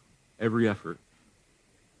worth every effort.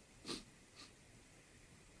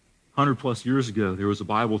 100+ years ago, there was a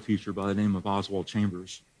Bible teacher by the name of Oswald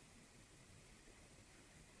Chambers.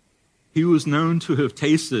 He was known to have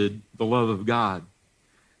tasted the love of God,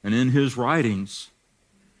 and in his writings,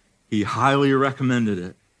 he highly recommended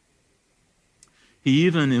it. He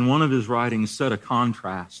even, in one of his writings, set a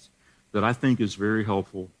contrast that I think is very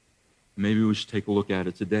helpful. Maybe we should take a look at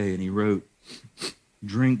it today. And he wrote,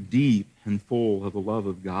 "Drink deep and full of the love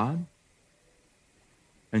of God,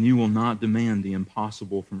 and you will not demand the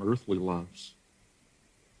impossible from earthly loves.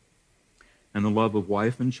 And the love of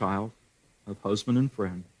wife and child, of husband and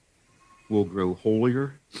friend, will grow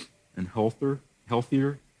holier and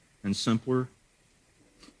healthier and simpler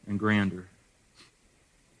and grander."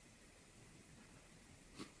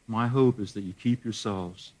 My hope is that you keep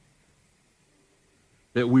yourselves,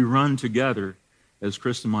 that we run together, as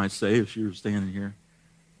Krista might say if she were standing here,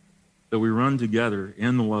 that we run together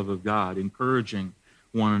in the love of God, encouraging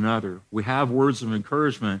one another. We have words of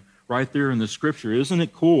encouragement right there in the Scripture. Isn't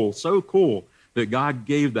it cool, so cool, that God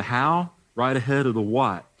gave the how right ahead of the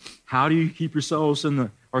what? How do you keep ourselves in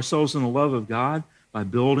the love of God? By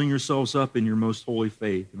building yourselves up in your most holy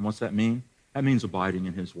faith. And what's that mean? That means abiding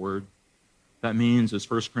in his word. That means, as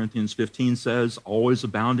 1 Corinthians 15 says, always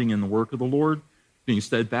abounding in the work of the Lord, being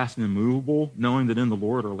steadfast and immovable, knowing that in the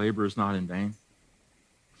Lord our labor is not in vain.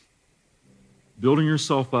 Building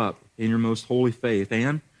yourself up in your most holy faith,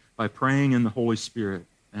 and by praying in the Holy Spirit.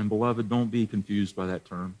 And beloved, don't be confused by that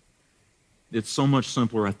term. It's so much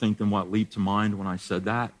simpler, I think, than what leaped to mind when I said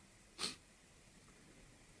that.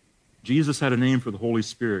 Jesus had a name for the Holy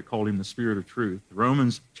Spirit, called him the Spirit of Truth.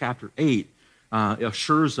 Romans chapter 8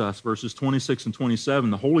 assures us, verses 26 and 27,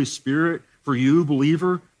 the Holy Spirit, for you,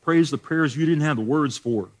 believer, prays the prayers you didn't have the words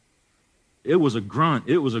for. It was a grunt,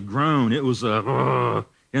 it was a groan, it was a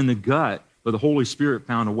in the gut, but the Holy Spirit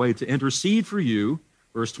found a way to intercede for you,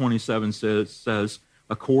 verse 27 says,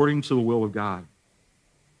 according to the will of God.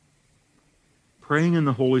 Praying in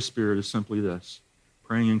the Holy Spirit is simply this: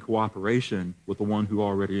 praying in cooperation with the one who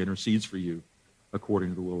already intercedes for you according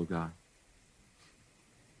to the will of God.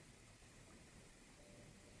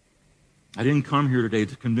 I didn't come here today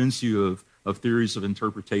to convince you of theories of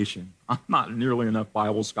interpretation. I'm not nearly enough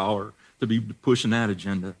Bible scholar to be pushing that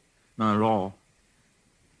agenda. Not at all.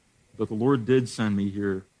 But the Lord did send me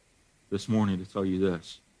here this morning to tell you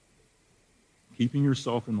this. Keeping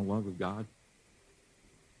yourself in the love of God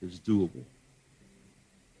is doable.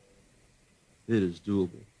 It is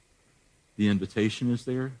doable. The invitation is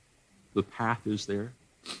there. The path is there.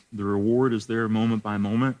 The reward is there moment by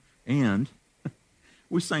moment. And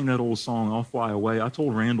we sang that old song, I'll Fly Away. I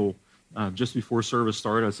told Randall just before service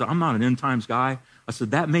started, I said, I'm not an end times guy. I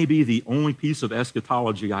said, that may be the only piece of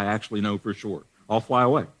eschatology I actually know for sure. I'll fly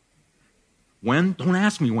away. When? Don't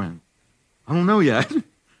ask me when. I don't know yet.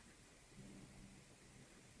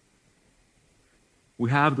 We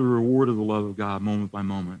have the reward of the love of God moment by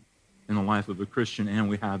moment in the life of a Christian, and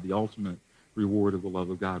we have the ultimate reward of the love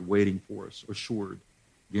of God waiting for us, assured,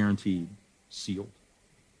 guaranteed, sealed.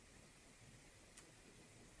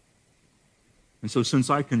 And so since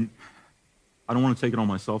I don't want to take it on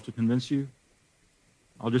myself to convince you,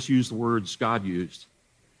 I'll just use the words God used.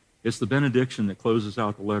 It's the benediction that closes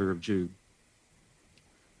out the letter of Jude.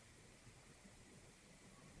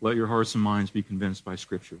 Let your hearts and minds be convinced by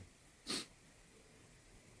Scripture.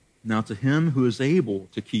 Now to him who is able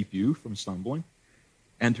to keep you from stumbling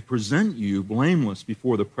and to present you blameless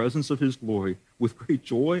before the presence of his glory with great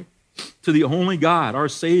joy To the only God, our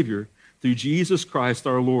Savior, through Jesus Christ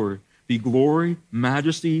our Lord, be glory,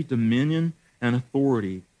 majesty, dominion, and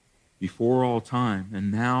authority before all time,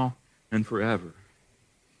 and now and forever.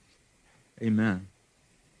 Amen.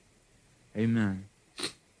 Amen.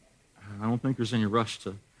 I don't think there's any rush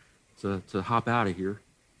to hop out of here.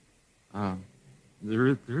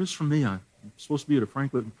 There is for me. I'm supposed to be at a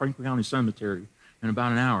Franklin County Cemetery in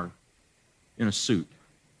about an hour in a suit.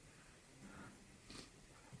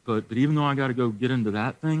 But even though I got to go get into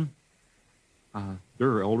that thing, there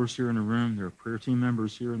are elders here in the room. There are prayer team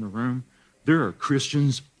members here in the room. There are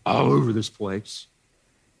Christians all over this place.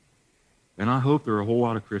 And I hope there are a whole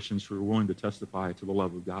lot of Christians who are willing to testify to the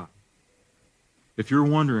love of God. If you're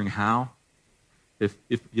wondering how,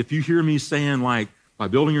 if you hear me saying, like, by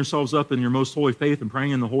building yourselves up in your most holy faith and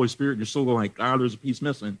praying in the Holy Spirit, and you're still going like, there's a piece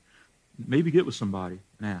missing, maybe get with somebody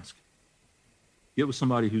and ask. Get with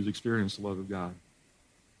somebody who's experienced the love of God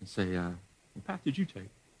and say, what path did you take?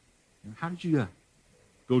 How did you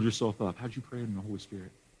build yourself up? How did you pray in the Holy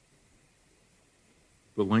Spirit?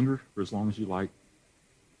 But linger for as long as you like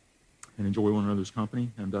and enjoy one another's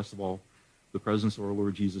company, and best of all, the presence of our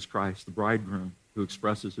Lord Jesus Christ, the bridegroom who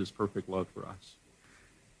expresses his perfect love for us.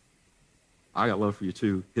 I got love for you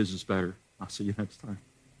too. His is better. I'll see you next time.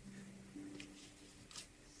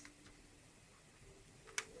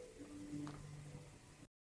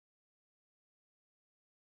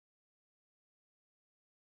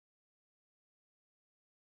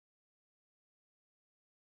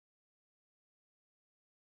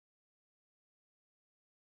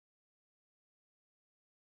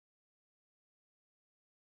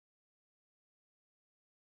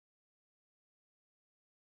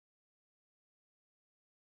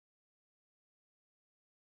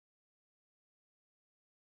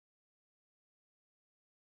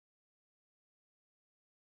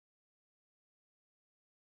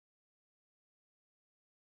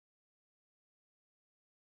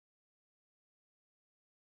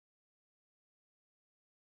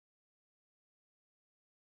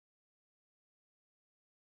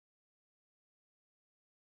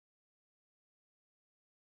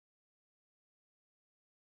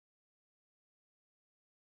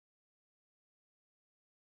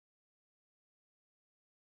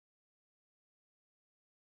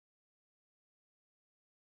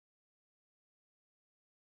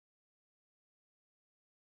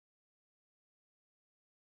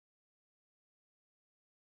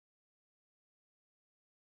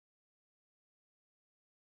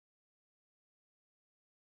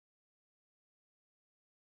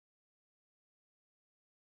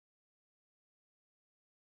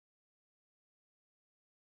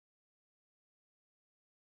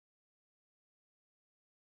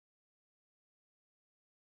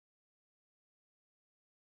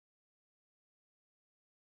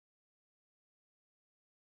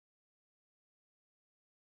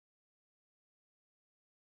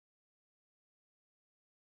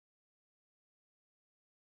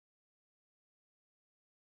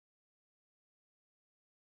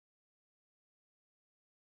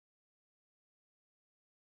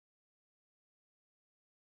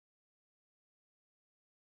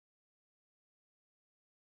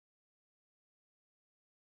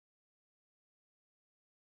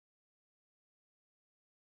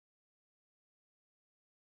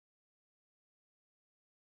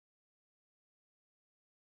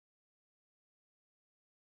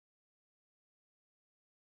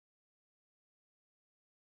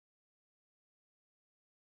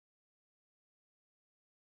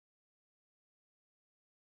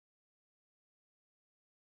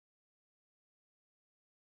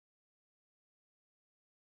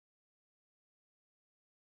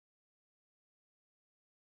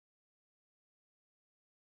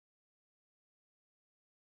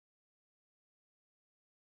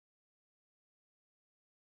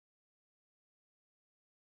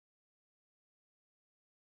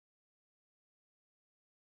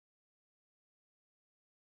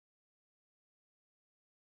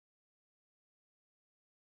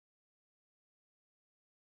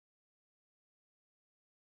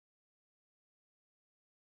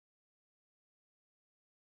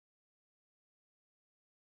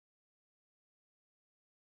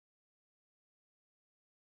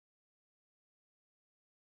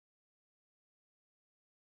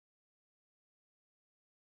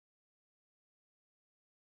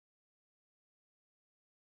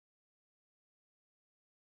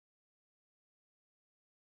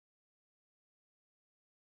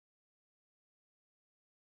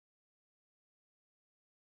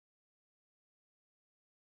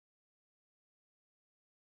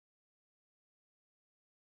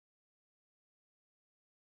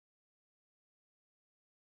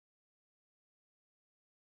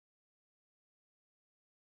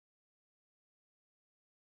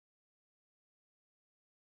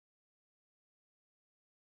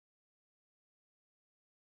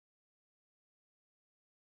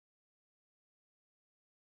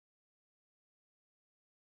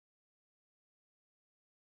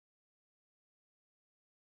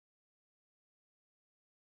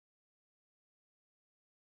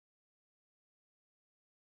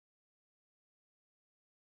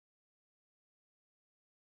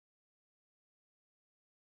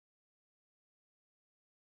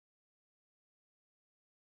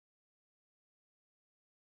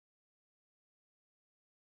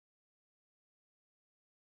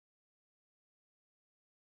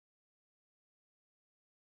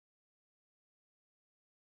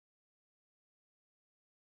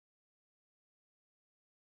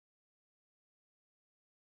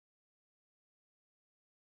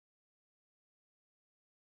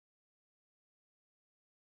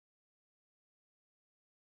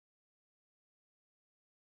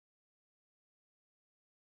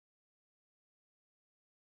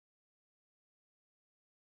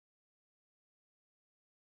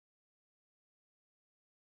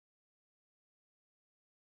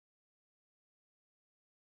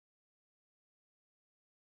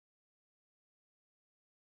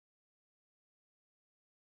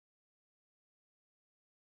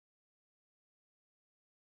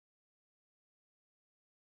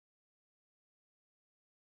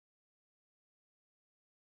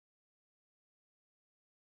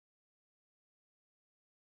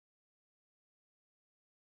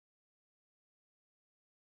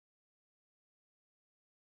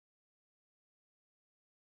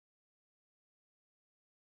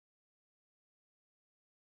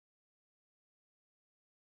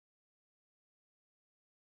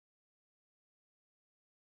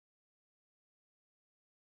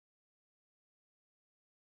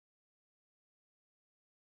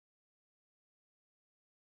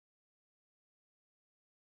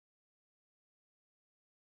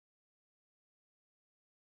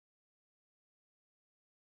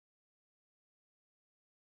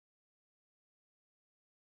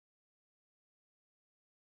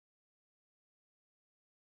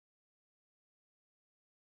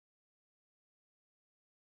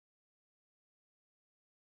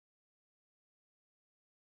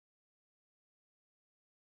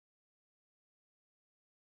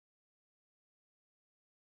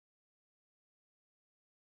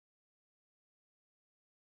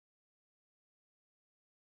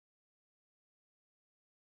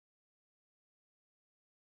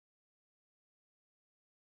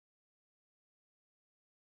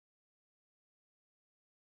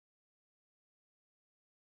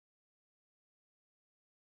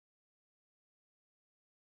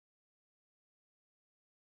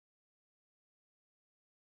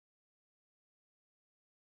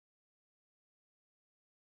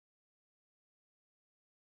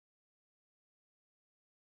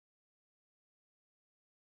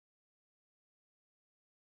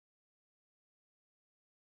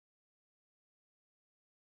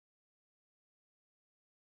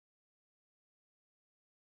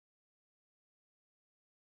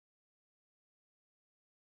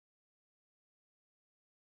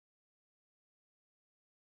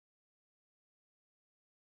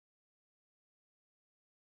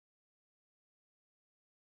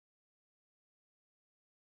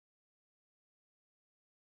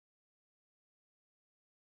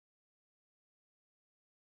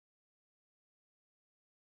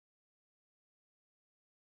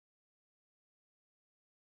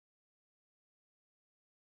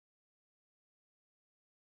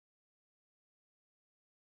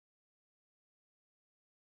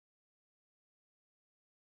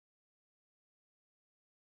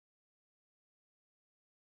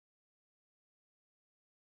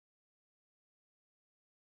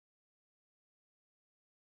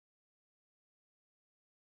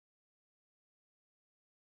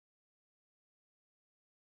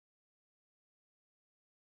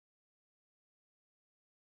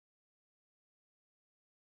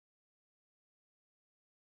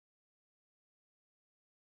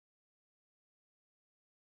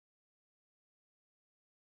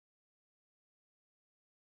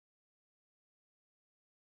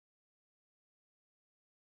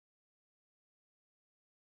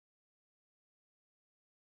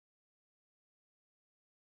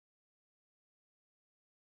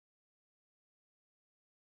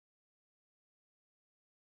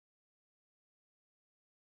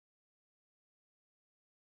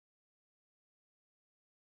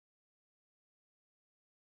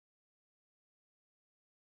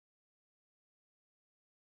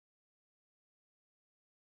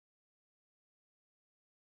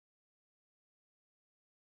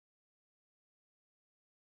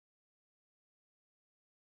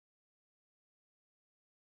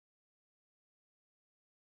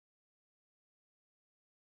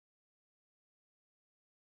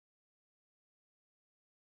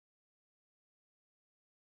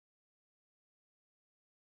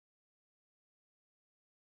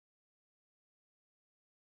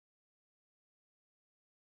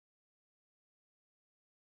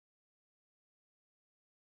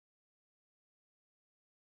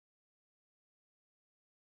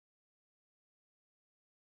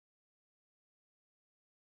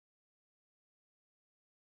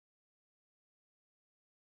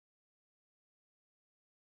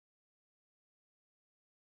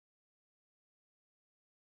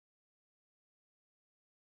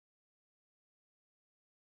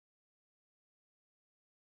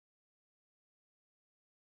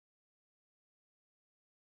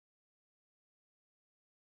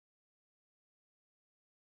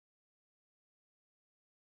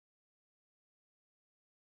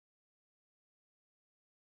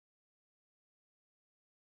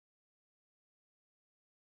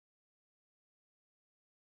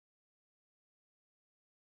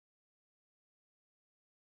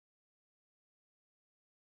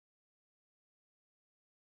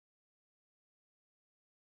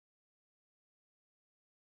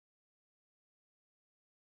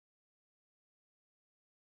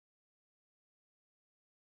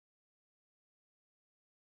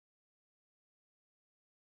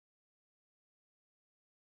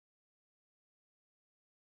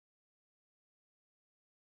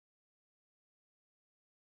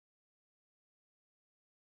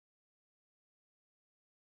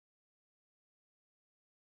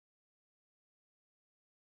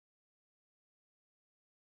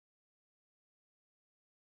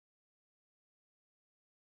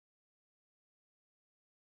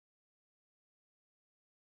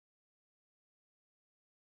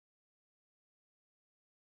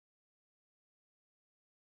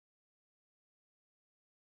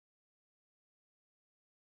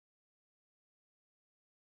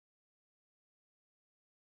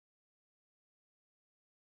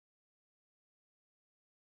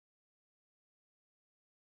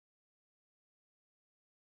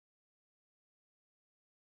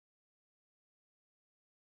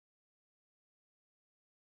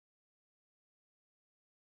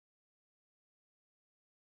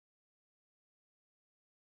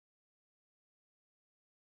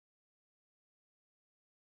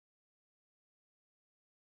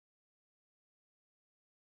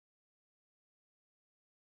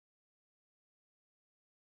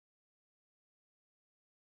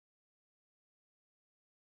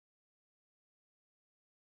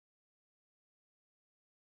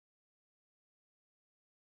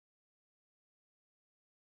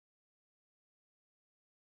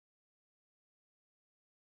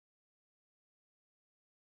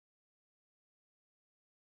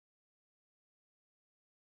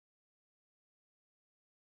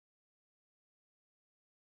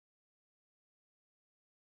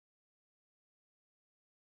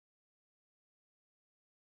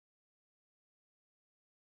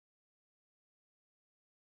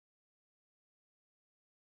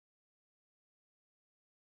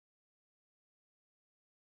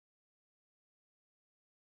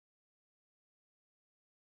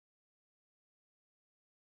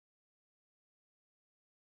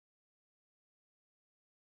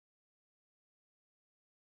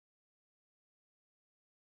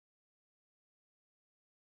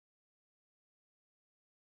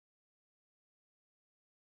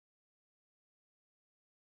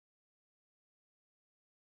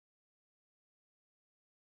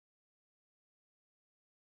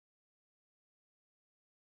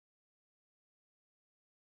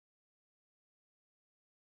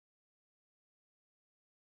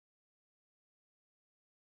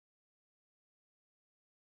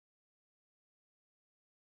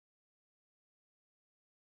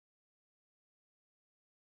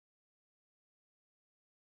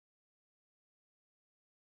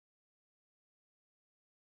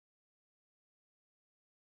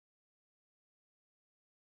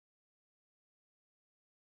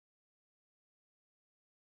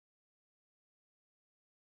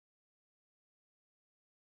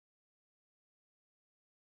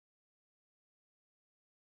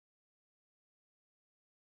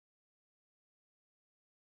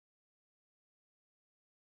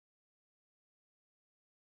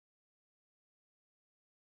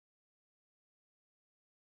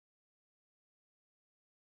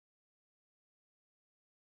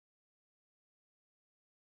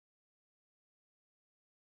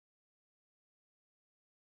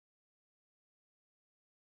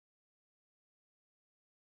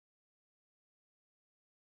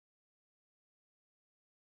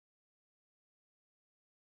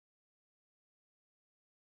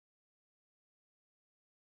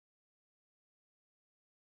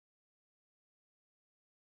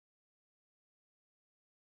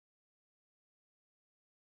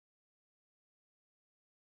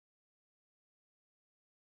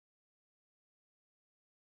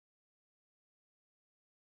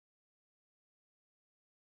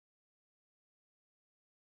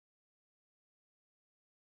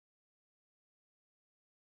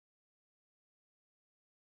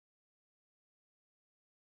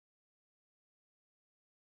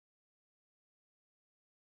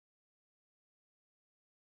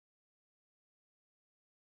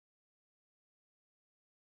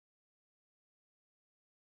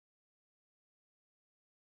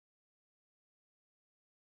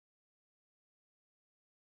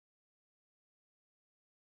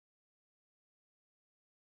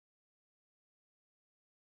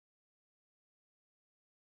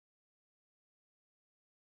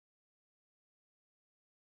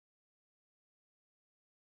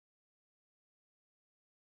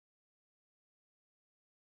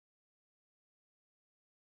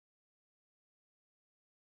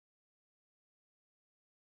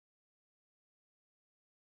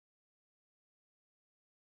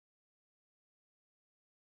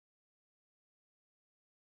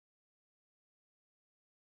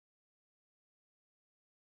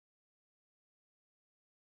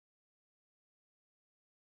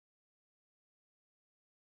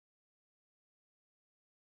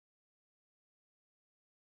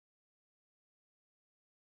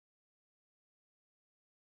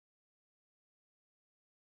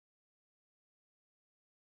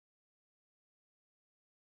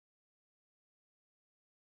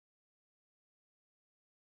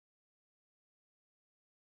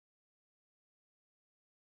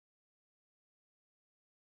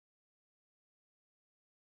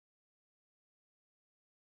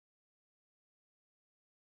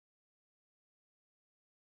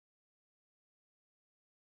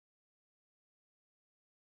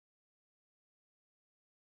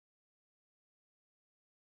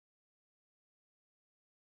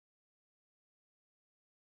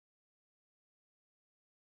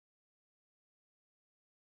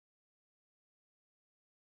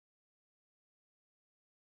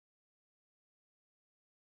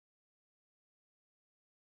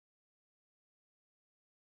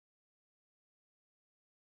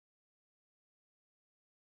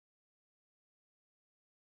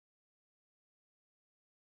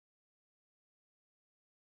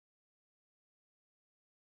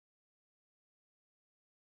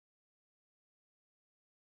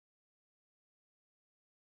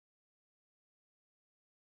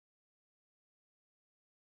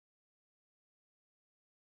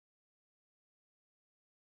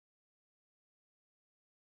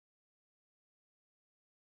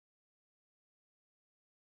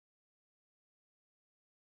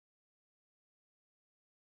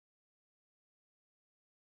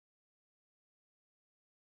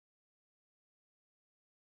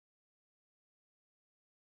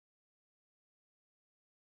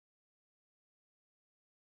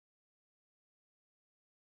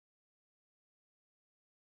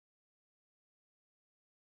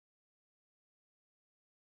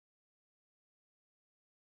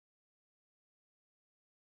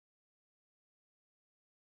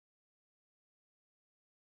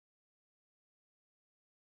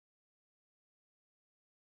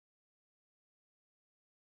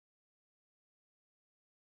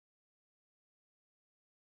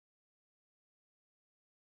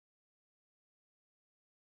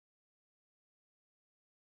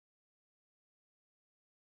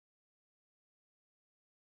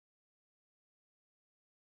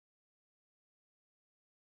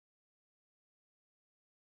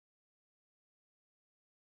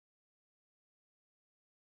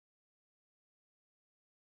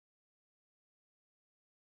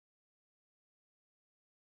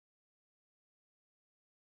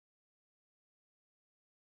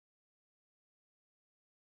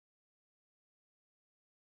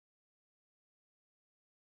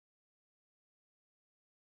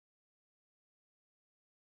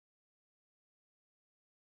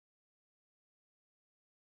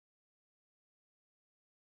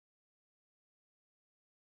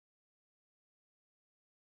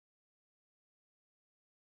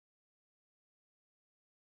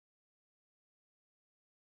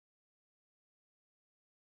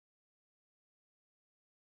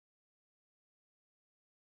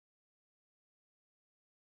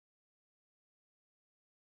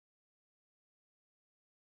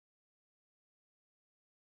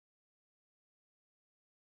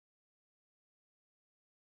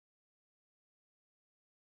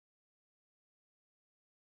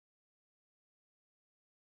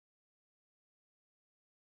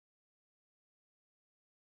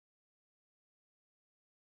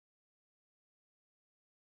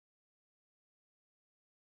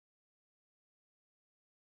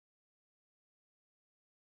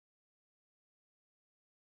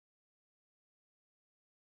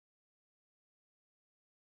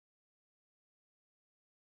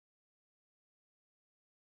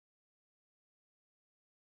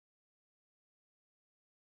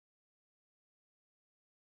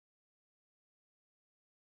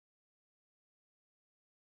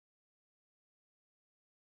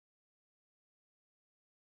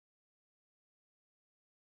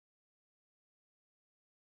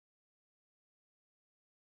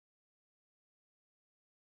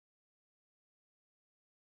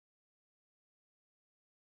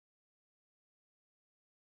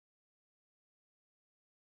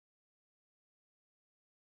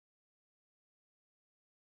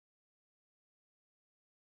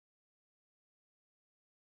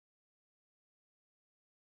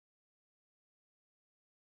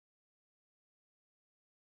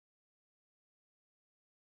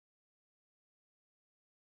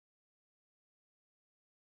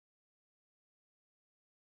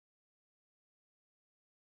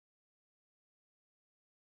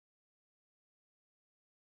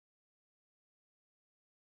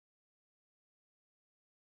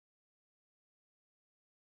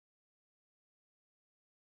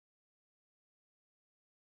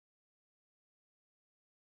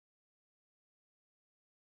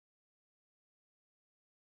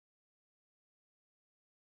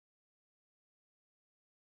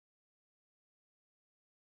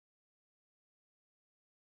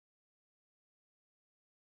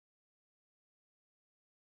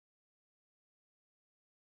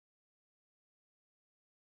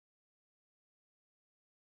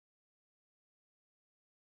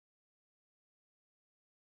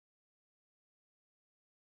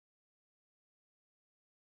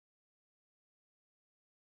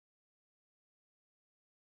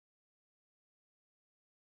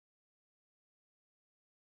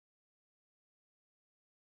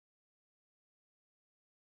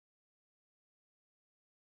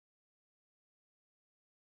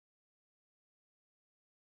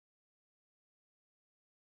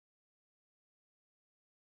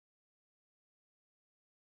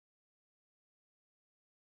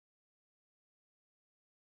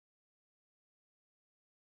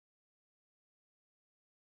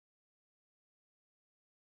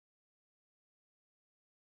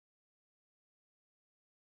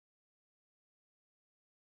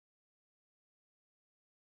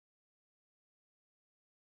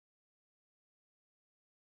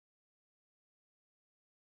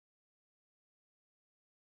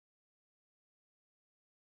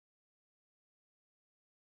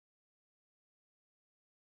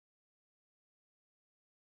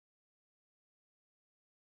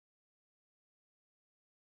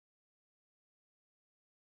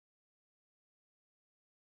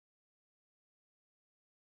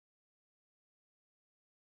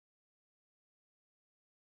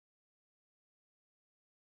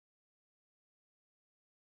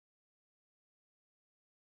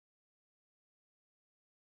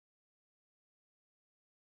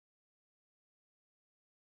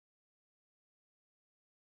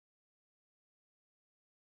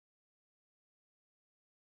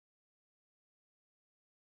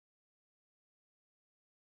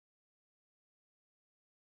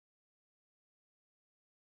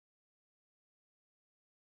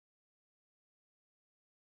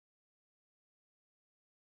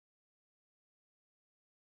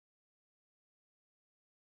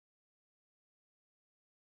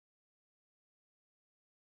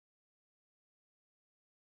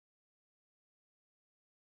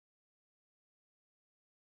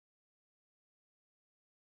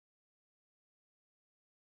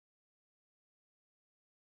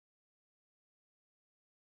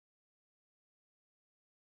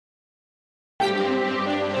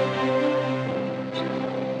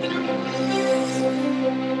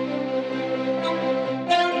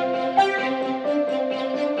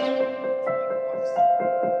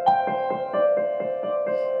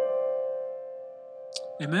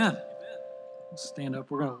 Amen. Stand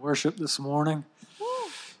up. We're going to worship this morning.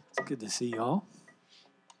 It's good to see y'all.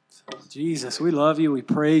 So, Jesus, we love you. We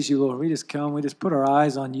praise you, Lord. We just come. We just put our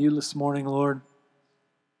eyes on you this morning, Lord.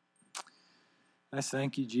 I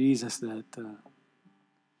thank you, Jesus, that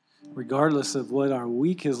regardless of what our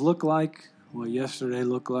week has looked like, what yesterday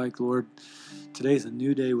looked like, Lord, today's a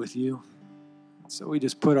new day with you. So we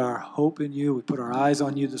just put our hope in you. We put our eyes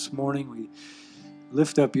on you this morning. We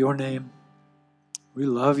lift up your name. We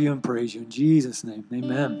love you and praise you in Jesus' name.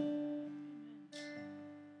 Amen.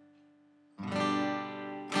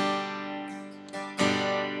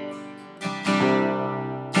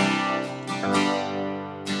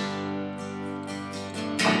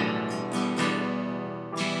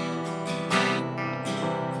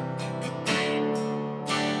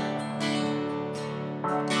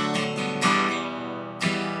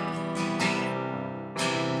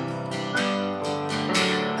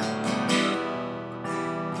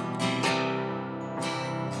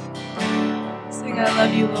 I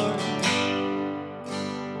love you, Lord.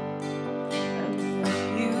 I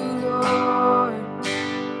love you, Lord.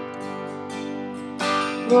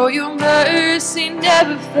 For your mercy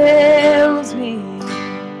never fails me.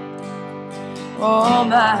 All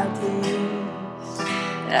my days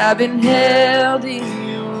I've been held in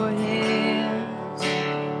your hands.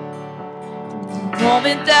 From the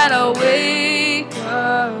moment that I wake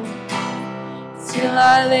up till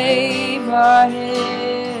I lay my head,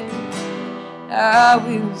 I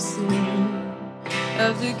will sing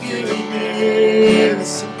of the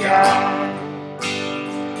goodness of God.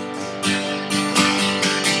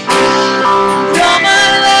 All my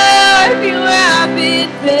life you have been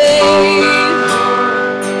faithful.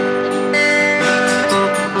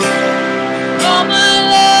 All my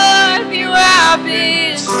life you have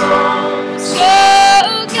been so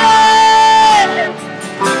good.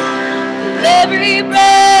 With every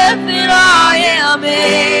breath that I am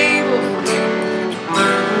able,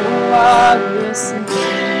 I will sing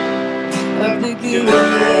of the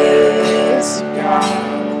goodness of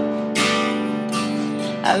God.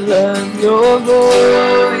 I love your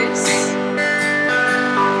voice.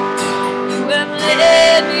 You have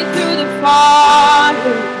led me through the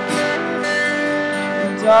fire, the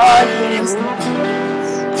darkest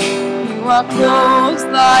nights. You are close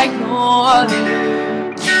like no other.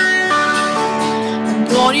 I've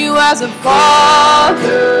known you as a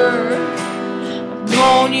father,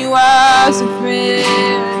 known you as a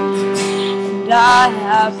friend, and I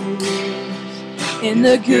have lived in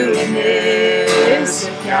the goodness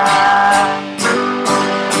of God.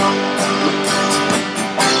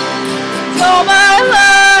 All my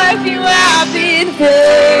life you have been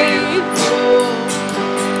faithful.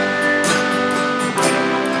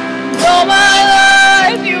 All my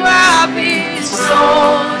life you have been so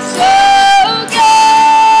good.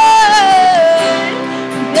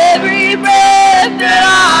 With every breath that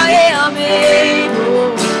I am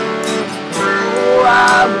able, oh,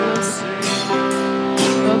 I will sing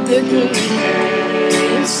of the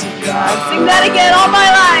goodness of God. Sing that again. All my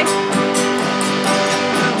life.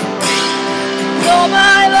 All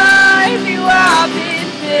my life you have been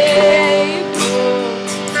faithful.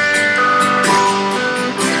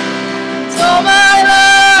 All my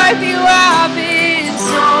life you have been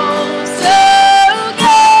so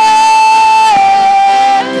good.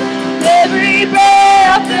 Every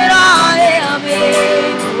breath that I am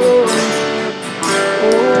able,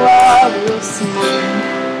 oh, I will sing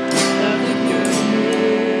of the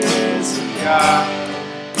goodness of God.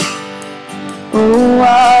 Oh,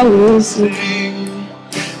 I will sing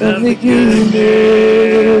of the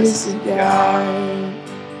goodness of God.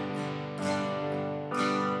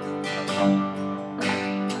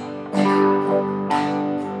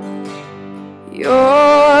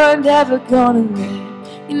 You're never gonna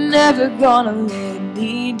you're never gonna let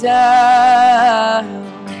me down.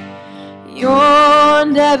 You're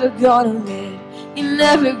never gonna you're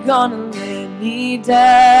never gonna let me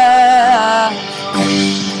down.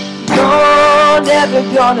 You're never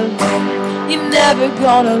gonna you're never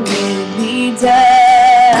gonna let me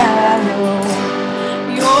down.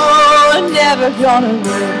 You're never gonna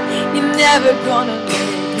you're never gonna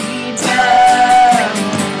let me down.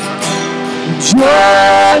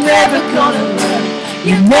 You're never gonna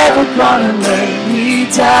you're never gonna let me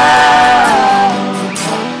down.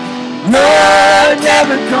 You're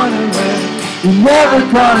never gonna you're never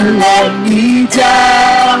gonna let me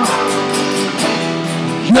down.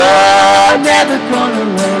 You're never gonna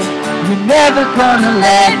you're never gonna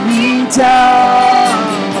let me down.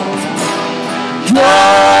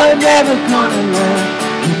 You're never gonna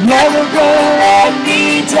you're never gonna let me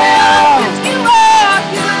down. 'Cause you are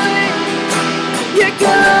good. You're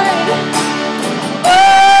good.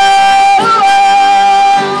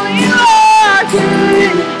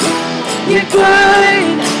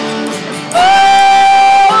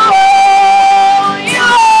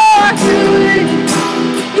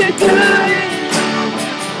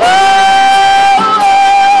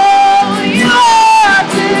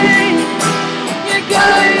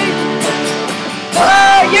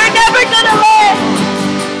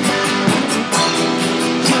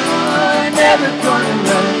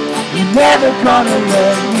 never gonna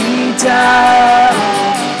let me down.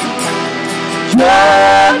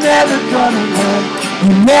 You're never gonna let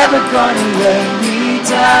me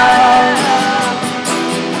down.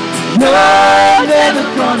 You're never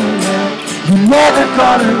gonna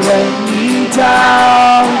let me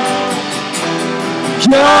down.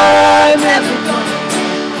 You're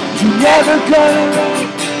never gonna let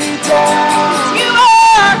me down. You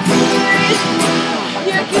are good.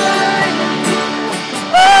 You're good.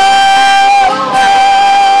 Oh,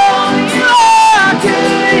 you are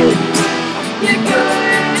good. You're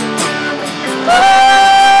good. Oh,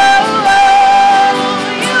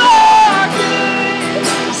 you are good.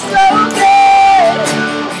 So good.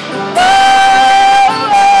 Oh,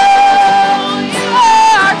 you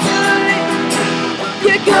are good.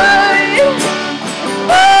 You're good.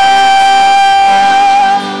 Oh,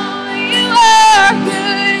 you are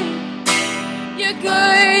good. You're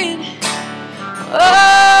good. Oh,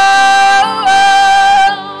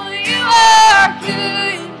 you are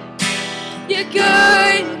good. You're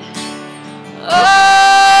good. Oh,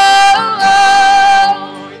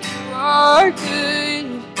 you are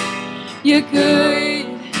good. You're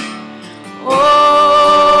good.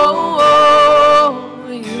 Oh,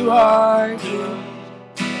 you are good.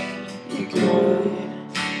 You're good.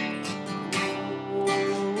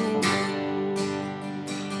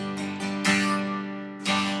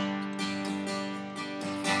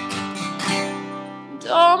 And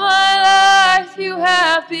all my life you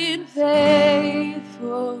have been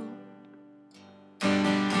faithful.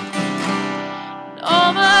 And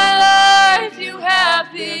all my life you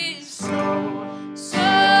have been so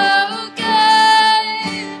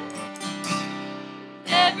good.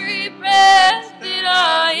 Every breath that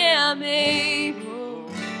I am able,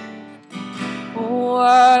 oh,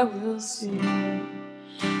 I will sing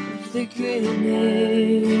of the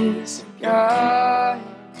goodness of God.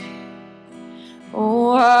 Oh,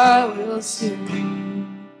 I will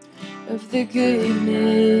sing of the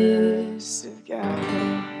goodness of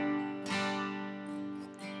God.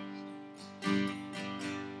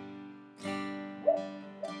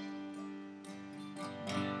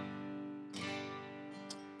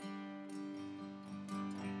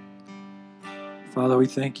 Father, we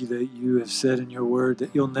thank you that you have said in your word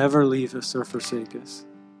that you'll never leave us or forsake us.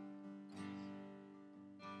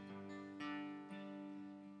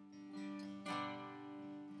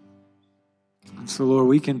 And so, Lord,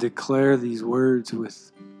 we can declare these words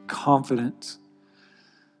with confidence,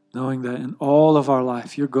 knowing that in all of our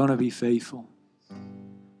life, you're going to be faithful.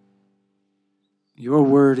 Your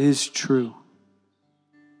word is true.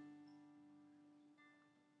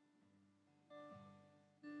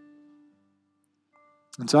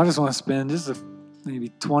 And so I just want to spend just maybe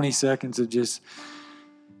 20 seconds of just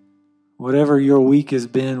whatever your week has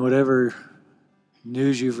been, whatever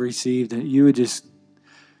news you've received, that you would just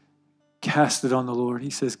cast it on the Lord.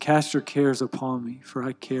 He says, cast your cares upon me, for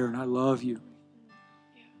I care and I love you.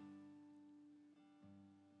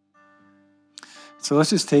 So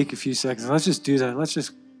let's just take a few seconds. Let's just do that. Let's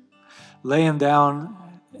just lay him down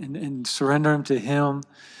and surrender him to him,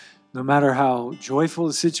 no matter how joyful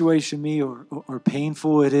the situation may or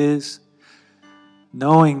painful it is,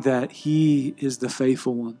 knowing that he is the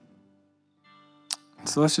faithful one.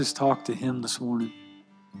 So let's just talk to him this morning.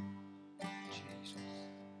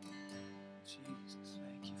 Jesus,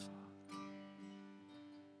 thank you, Father.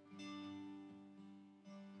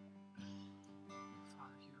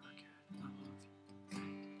 Father, you are good. I love you.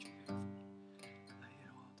 Thank you, Jesus. Lay it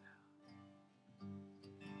all down.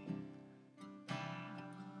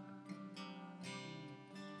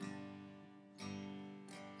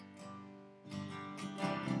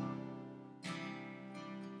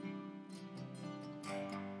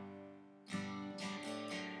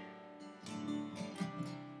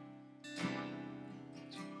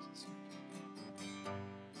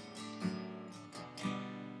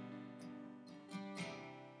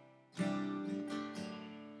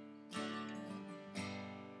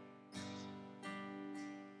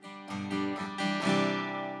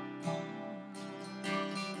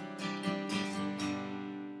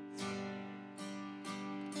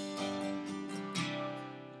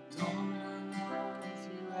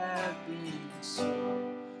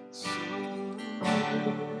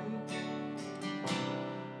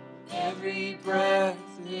 Every breath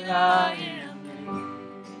that I am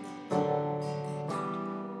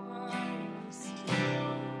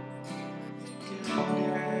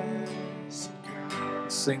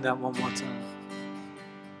Let's sing that one more time.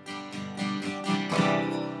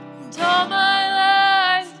 And all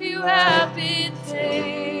my life you have been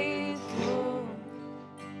faithful.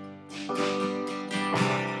 And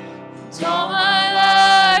all my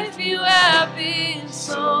life you have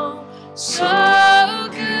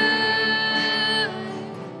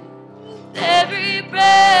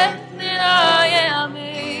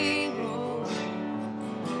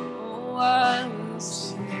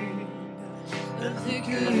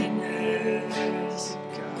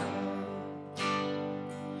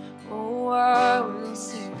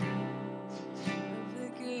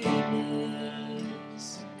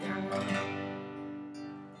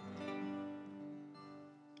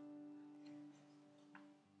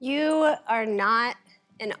are not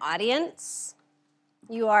an audience,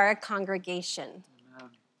 you are a congregation,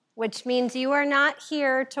 which means you are not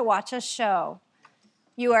here to watch a show.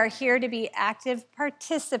 You are here to be active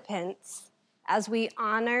participants as we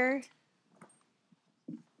honor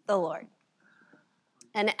the Lord.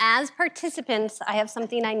 And as participants, I have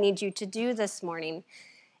something I need you to do this morning,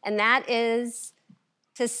 and that is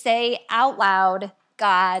to say out loud,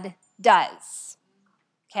 God does.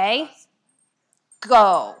 Okay?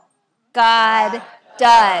 Go. God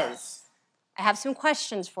does. I have some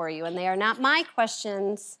questions for you, and they are not my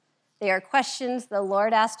questions. They are questions the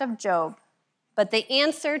Lord asked of Job. But the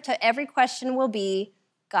answer to every question will be,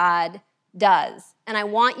 God does. And I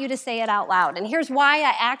want you to say it out loud. And here's why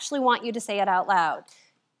I actually want you to say it out loud.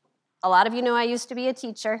 A lot of you know I used to be a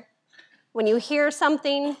teacher. When you hear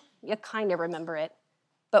something, you kind of remember it.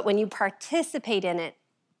 But when you participate in it,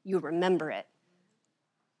 you remember it.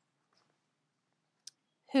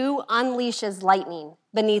 Who unleashes lightning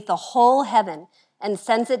beneath the whole heaven and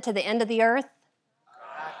sends it to the end of the earth?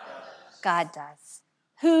 God does.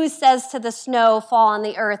 Who says to the snow, fall on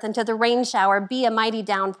the earth, and to the rain shower, be a mighty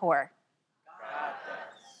downpour? God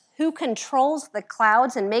does. Who controls the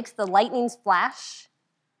clouds and makes the lightnings flash?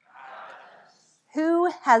 God does.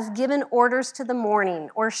 Who has given orders to the morning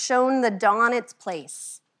or shown the dawn its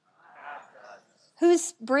place? God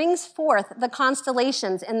does. Who brings forth the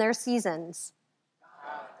constellations in their seasons?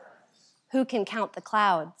 God does. Who can count the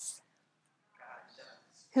clouds? God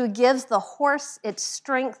does. Who gives the horse its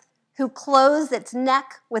strength? Who clothes its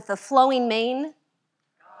neck with the flowing mane? God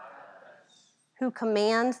does. Who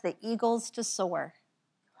commands the eagles to soar?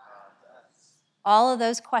 God does. All of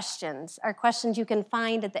those questions are questions you can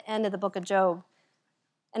find at the end of the book of Job.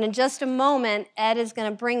 And in just a moment, Ed is going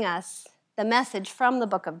to bring us the message from the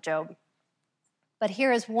book of Job. But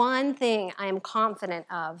here is one thing I am confident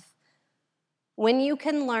of. When you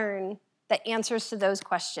can learn the answers to those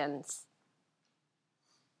questions,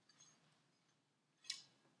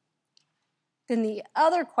 then the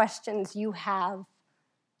other questions you have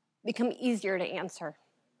become easier to answer.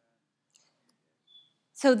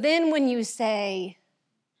 So then when you say,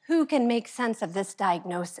 who can make sense of this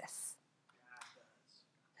diagnosis?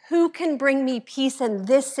 Who can bring me peace in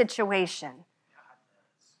this situation?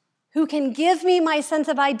 Who can give me my sense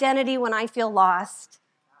of identity when I feel lost?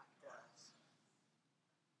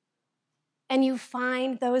 And you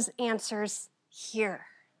find those answers here.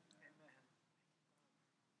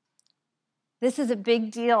 This is a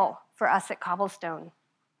big deal for us at Cobblestone.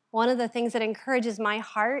 One of the things that encourages my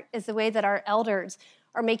heart is the way that our elders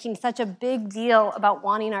are making such a big deal about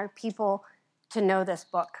wanting our people to know this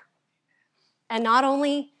book. And not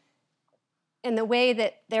only in the way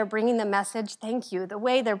that they're bringing the message, thank you, the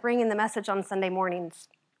way they're bringing the message on Sunday mornings,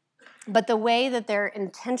 but the way that they're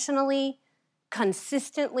intentionally,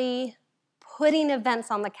 consistently putting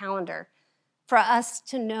events on the calendar for us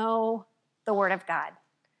to know the Word of God.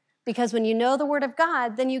 Because when you know the Word of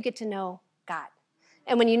God, then you get to know God.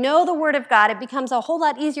 And when you know the Word of God, it becomes a whole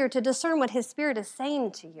lot easier to discern what His Spirit is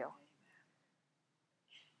saying to you.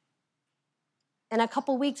 In a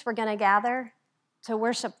couple weeks, we're going to gather to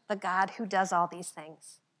worship the God who does all these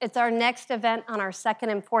things. It's our next event on our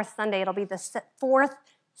second and fourth Sunday. It'll be the fourth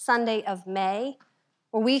Sunday of May,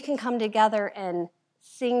 where we can come together and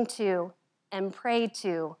sing to and pray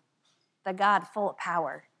to the God full of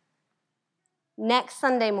power. Next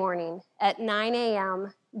Sunday morning at 9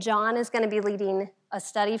 a.m., John is going to be leading a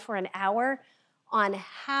study for an hour on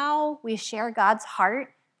how we share God's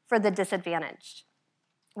heart for the disadvantaged.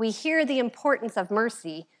 We hear the importance of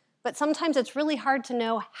mercy, but sometimes it's really hard to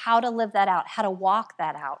know how to live that out, how to walk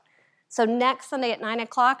that out. So next Sunday at 9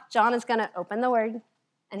 o'clock, John is going to open the Word,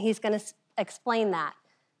 and he's going to explain that.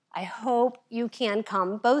 I hope you can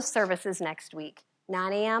come both services next week.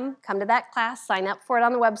 9 a.m., come to that class, sign up for it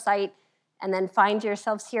on the website, and then find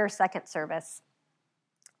yourselves here second service.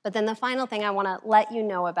 But then the final thing I want to let you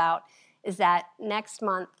know about is that next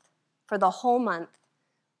month, for the whole month,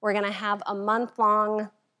 we're going to have a month-long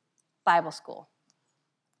Bible school.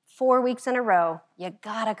 4 weeks in a row. You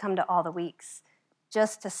got to come to all the weeks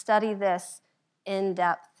just to study this in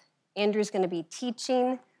depth. Andrew's going to be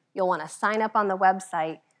teaching. You'll want to sign up on the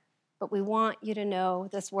website. But we want you to know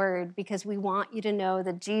this word because we want you to know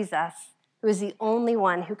that Jesus, who is the only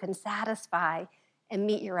one who can satisfy and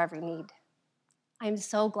meet your every need. I'm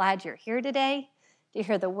so glad you're here today to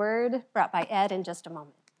hear the word brought by Ed in just a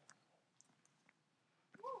moment.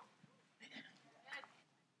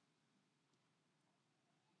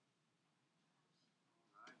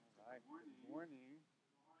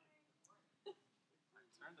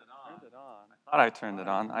 I thought I turned it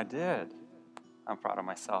on. I did. I'm proud of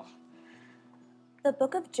myself. The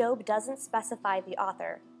book of Job doesn't specify the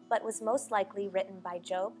author, but was most likely written by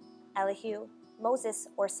Job, Elihu, Moses,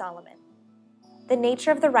 or Solomon. The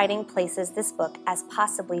nature of the writing places this book as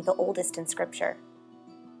possibly the oldest in Scripture.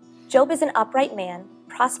 Job is an upright man,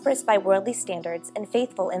 prosperous by worldly standards and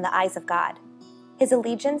faithful in the eyes of God. His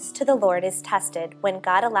allegiance to the Lord is tested when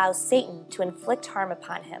God allows Satan to inflict harm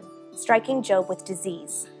upon him, striking Job with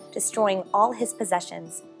disease, destroying all his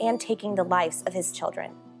possessions, and taking the lives of his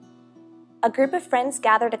children. A group of friends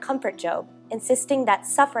gather to comfort Job, insisting that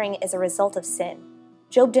suffering is a result of sin.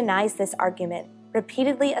 Job denies this argument,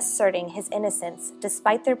 repeatedly asserting his innocence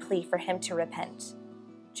despite their plea for him to repent.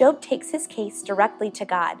 Job takes his case directly to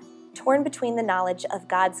God, torn between the knowledge of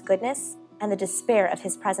God's goodness and the despair of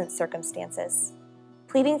his present circumstances.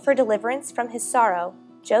 Pleading for deliverance from his sorrow,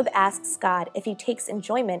 Job asks God if he takes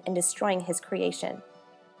enjoyment in destroying his creation.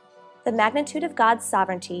 The magnitude of God's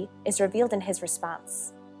sovereignty is revealed in his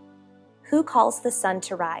response. Who calls the sun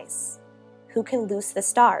to rise? Who can loose the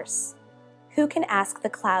stars? Who can ask the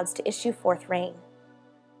clouds to issue forth rain?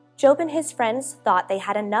 Job and his friends thought they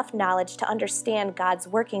had enough knowledge to understand God's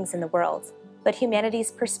workings in the world, but humanity's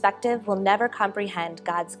perspective will never comprehend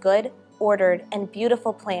God's good, ordered, and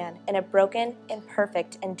beautiful plan in a broken,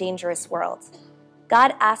 imperfect, and dangerous world.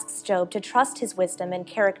 God asks Job to trust his wisdom and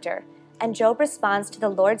character, and Job responds to the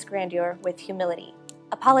Lord's grandeur with humility,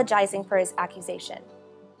 apologizing for his accusation.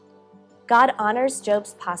 God honors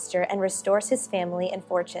Job's posture and restores his family and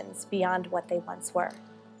fortunes beyond what they once were.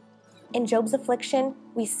 In Job's affliction,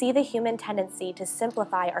 we see the human tendency to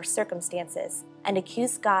simplify our circumstances and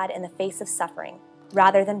accuse God in the face of suffering,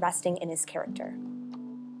 rather than resting in his character.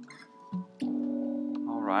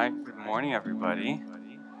 All right, good morning, everybody.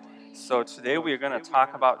 So today we are going to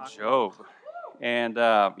talk about Job. And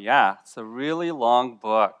it's a really long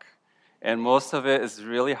book, and most of it is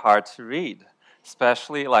really hard to read.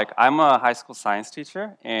 Especially, I'm a high school science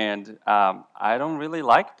teacher, and I don't really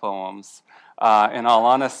like poems, in all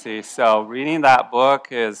honesty. So reading that book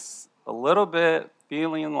is a little bit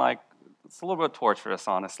feeling like it's a little bit torturous,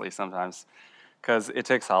 honestly, sometimes, because it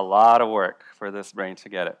takes a lot of work for this brain to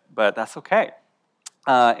get it. But that's okay.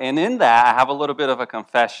 And in that, I have a little bit of a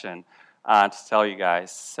confession to tell you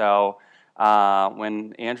guys. So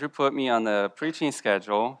when Andrew put me on the preaching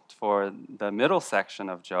schedule for the middle section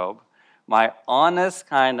of Job, my honest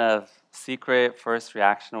kind of secret first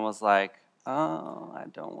reaction was like, oh, I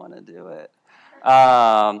don't want to do it.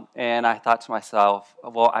 And I thought to myself,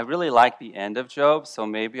 well, I really like the end of Job, so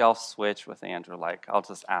maybe I'll switch with Andrew. I'll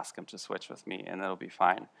just ask him to switch with me, and it'll be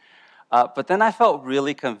fine. But then I felt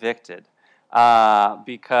really convicted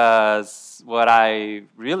because what I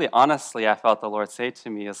really, honestly, I felt the Lord say to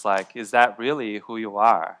me is that really who you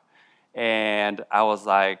are? And I was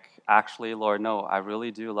like, actually, Lord, no, I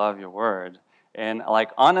really do love your word. And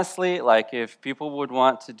honestly, if people would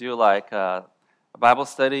want to do a Bible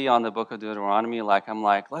study on the book of Deuteronomy, I'm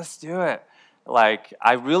like, let's do it.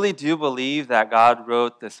 I really do believe that God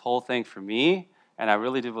wrote this whole thing for me, and I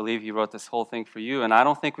really do believe he wrote this whole thing for you, and I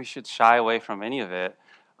don't think we should shy away from any of it.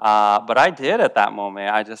 But I did at that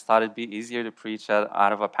moment. I just thought it'd be easier to preach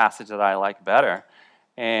out of a passage that I like better.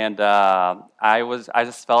 And I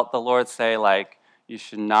just felt the Lord say, you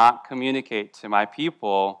should not communicate to my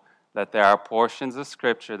people that there are portions of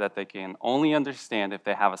Scripture that they can only understand if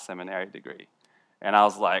they have a seminary degree. And I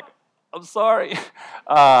was like, I'm sorry.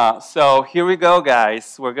 So here we go,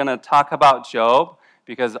 guys. We're going to talk about Job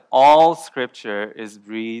because all Scripture is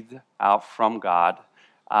breathed out from God.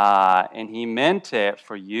 And he meant it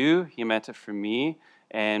for you. He meant it for me.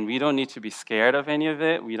 And we don't need to be scared of any of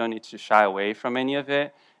it. We don't need to shy away from any of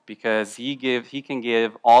it because he can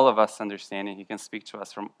give all of us understanding. He can speak to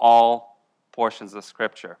us from all portions of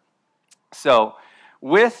Scripture. So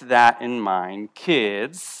with that in mind,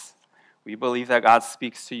 kids, we believe that God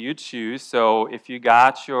speaks to you too. So if you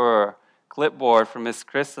got your clipboard from Miss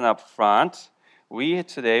Kristen up front,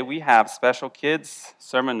 today we have special kids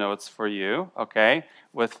sermon notes for you, okay,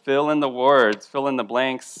 with fill in the words, fill in the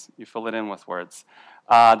blanks, you fill it in with words.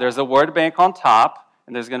 There's a word bank on top,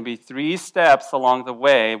 and there's going to be 3 steps along the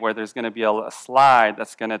way where there's going to be a slide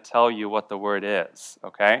that's going to tell you what the word is,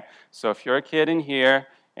 okay? So if you're a kid in here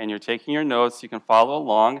and you're taking your notes, you can follow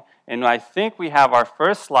along. And I think we have our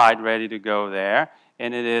first slide ready to go there,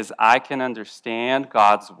 and it is, I can understand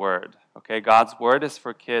God's word, okay? God's word is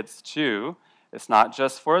for kids too. It's not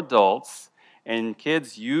just for adults. And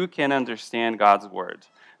kids, you can understand God's word.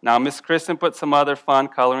 Now, Miss Kristen put some other fun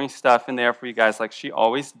coloring stuff in there for you guys like she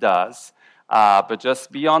always does. But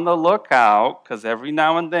just be on the lookout because every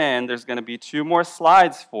now and then there's going to be 2 more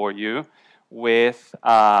slides for you with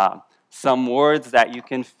some words that you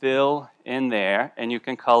can fill in there, and you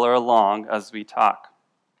can color along as we talk.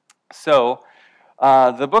 So,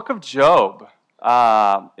 the book of Job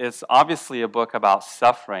is obviously a book about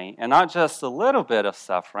suffering, and not just a little bit of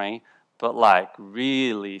suffering, but like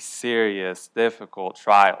really serious, difficult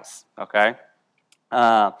trials, okay?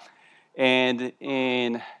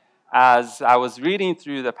 And as I was reading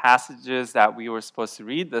through the passages that we were supposed to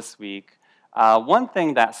read this week, one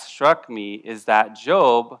thing that struck me is that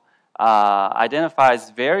Job identifies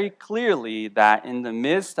very clearly that in the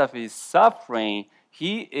midst of his suffering,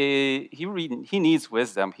 he needs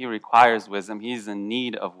wisdom. He requires wisdom. He's in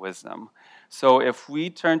need of wisdom. So if we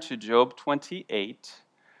turn to Job 28,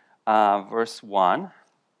 verse 1.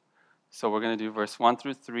 So we're going to do verse 1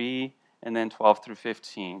 through 3, and then 12 through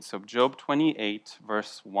 15. So Job 28,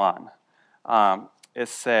 verse 1. It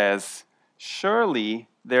says, "Surely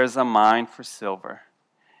there's a mine for silver,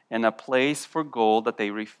 and a place for gold that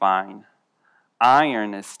they refine.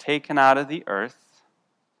 Iron is taken out of the earth,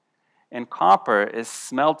 and copper is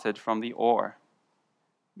smelted from the ore.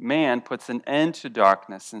 Man puts an end to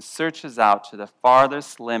darkness and searches out to the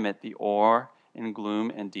farthest limit the ore in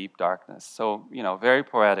gloom and deep darkness." So, very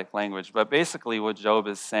poetic language. But basically what Job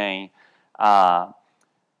is saying, men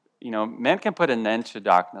can put an end to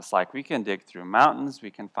darkness. Like, we can dig through mountains,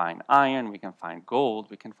 we can find iron, we can find gold,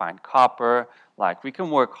 we can find copper. Like, we can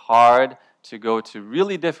work hard to go to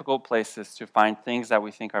really difficult places to find things that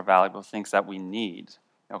we think are valuable, things that we need,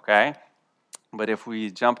 okay? But if we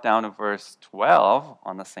jump down to verse 12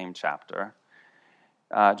 on the same chapter,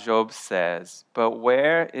 Job says, "But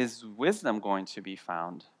where is wisdom going to be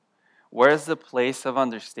found? Where is the place of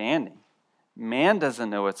understanding? Man doesn't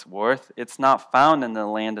know its worth. It's not found in the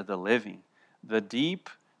land of the living. The deep,"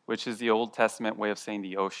 which is the Old Testament way of saying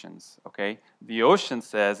the oceans, okay? "The ocean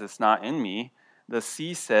says it's not in me. The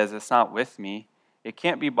sea says it's not with me. It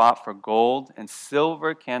can't be bought for gold, and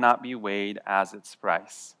silver cannot be weighed as its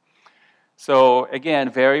price." So again,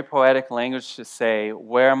 very poetic language to say,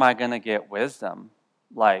 where am I going to get wisdom?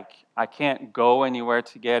 Like, I can't go anywhere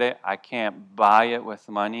to get it. I can't buy it with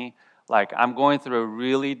money. Like, I'm going through a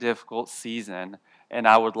really difficult season, and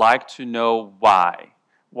I would like to know why.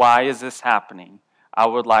 Why is this happening? I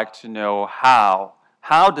would like to know how.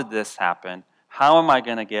 How did this happen? How am I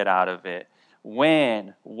going to get out of it?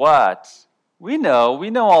 When? What? We know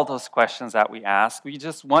all those questions that we ask. We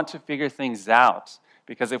just want to figure things out.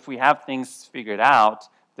 Because if we have things figured out,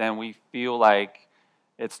 then we feel like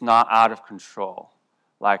it's not out of control.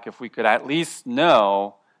 Like, if we could at least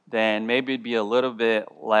know, then maybe it'd be a little bit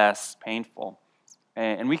less painful.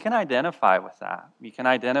 And we can identify with that. We can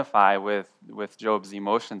identify with Job's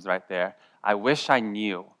emotions right there. I wish I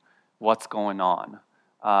knew what's going on.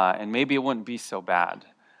 And maybe it wouldn't be so bad.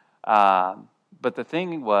 But the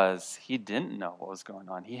thing was, he didn't know what was going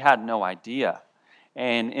on. He had no idea.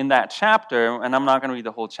 And in that chapter, and I'm not going to read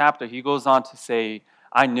the whole chapter, he goes on to say,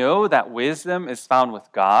 I know that wisdom is found with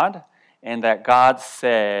God, and that God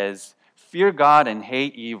says, fear God and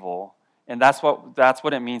hate evil. And that's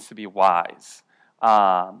what it means to be wise,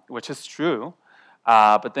 which is true.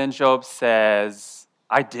 But then Job says,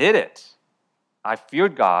 I did it. I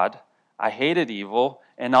feared God, I hated evil,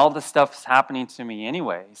 and all this stuff's happening to me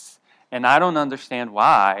anyways. And I don't understand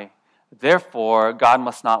why. Therefore, God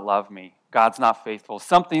must not love me. God's not faithful.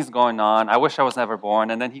 Something's going on. I wish I was never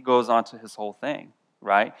born. And then he goes on to his whole thing,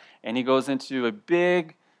 right? And he goes into a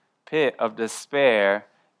big pit of despair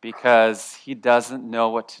because he doesn't know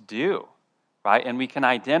what to do, right? And we can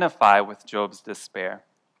identify with Job's despair.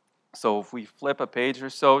 So if we flip a page or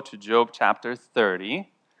so to Job chapter 30.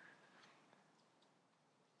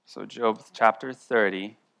 So Job chapter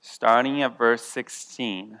 30, starting at verse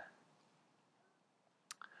 16.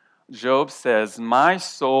 Job says, my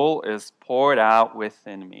soul is poured out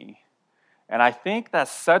within me. And I think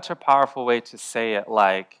that's such a powerful way to say it.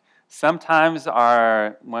 Like, sometimes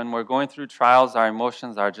when we're going through trials, our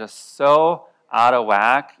emotions are just so out of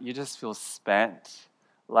whack, you just feel spent.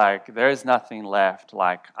 Like, there's nothing left.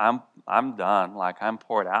 Like, I'm done. Like, I'm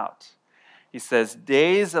poured out. He says,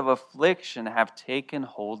 days of affliction have taken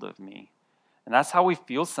hold of me. And that's how we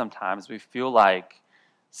feel sometimes. We feel like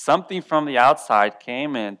something from the outside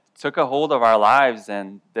came and took a hold of our lives,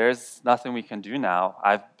 and there's nothing we can do now.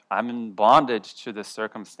 I'm in bondage to this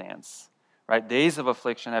circumstance, right? Days of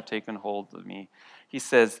affliction have taken hold of me. He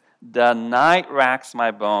says, the night racks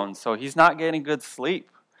my bones. So he's not getting good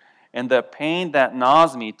sleep. And the pain that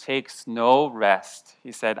gnaws me takes no rest.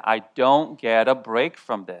 He said, I don't get a break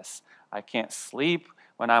from this. I can't sleep.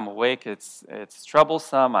 When I'm awake, it's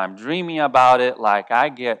troublesome. I'm dreaming about it. Like, I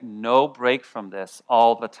get no break from this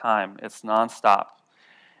all the time. It's nonstop.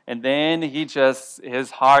 And then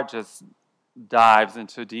his heart just dives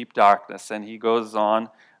into deep darkness. And he goes on,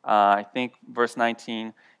 I think verse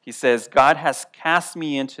 19, he says, God has cast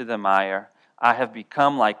me into the mire. I have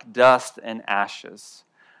become like dust and ashes.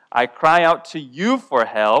 I cry out to you for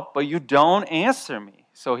help, but you don't answer me.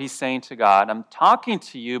 So he's saying to God, I'm talking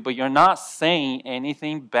to you, but you're not saying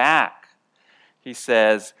anything back. He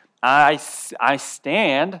says, I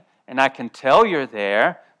stand and I can tell you're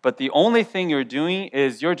there, but the only thing you're doing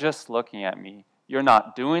is you're just looking at me. You're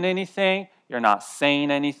not doing anything. You're not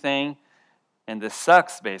saying anything. And this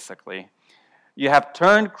sucks, basically. You have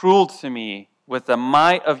turned cruel to me. With the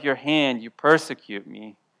might of your hand, you persecute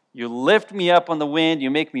me. You lift me up on the wind.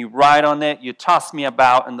 You make me ride on it. You toss me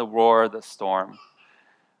about in the roar of the storm.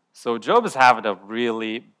 So Job is having a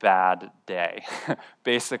really bad day,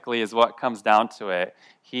 basically, is what comes down to it.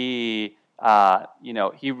 He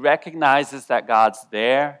recognizes that God's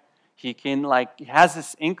there. He has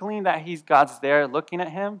this inkling that God's there looking at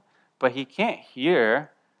him, but he can't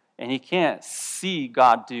hear and he can't see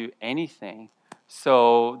God do anything.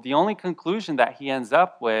 So the only conclusion that he ends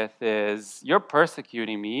up with is, you're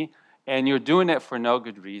persecuting me and you're doing it for no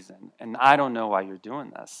good reason. And I don't know why you're doing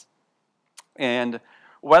this. And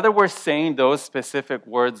whether we're saying those specific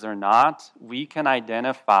words or not, we can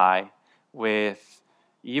identify with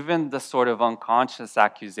even the sort of unconscious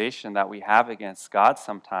accusation that we have against God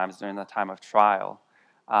sometimes during the time of trial,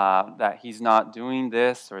 that he's not doing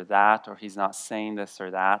this or that, or he's not saying this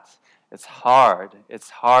or that. It's hard. It's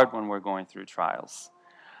hard when we're going through trials.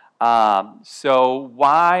 So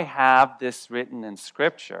why have this written in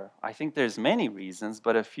Scripture? I think there's many reasons,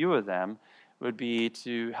 but a few of them would be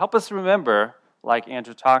to help us remember, like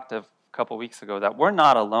Andrew talked a couple weeks ago, that we're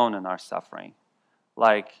not alone in our suffering.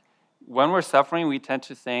 Like, when we're suffering, we tend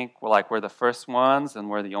to think we're the first ones and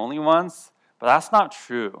we're the only ones, but that's not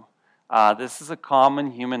true. This is a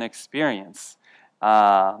common human experience.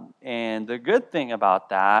 And the good thing about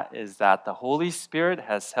that is that the Holy Spirit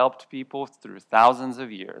has helped people through thousands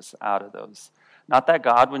of years out of those. Not that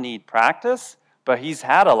God would need practice, but he's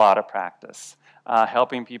had a lot of practice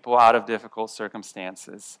helping people out of difficult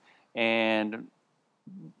circumstances. And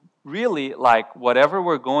really, whatever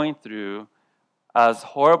we're going through, as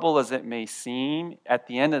horrible as it may seem, at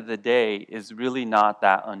the end of the day is really not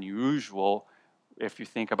that unusual if you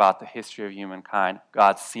think about the history of humankind.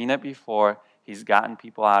 God's seen it before. He's gotten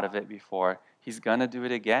people out of it before. He's going to do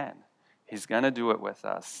it again. He's going to do it with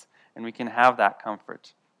us. And we can have that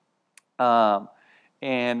comfort.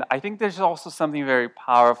 And I think there's also something very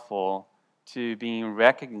powerful to being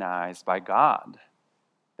recognized by God,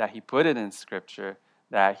 that he put it in Scripture,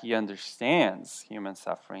 that he understands human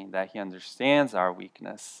suffering, that he understands our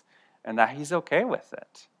weakness, and that he's okay with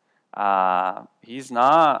it. He's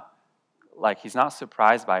not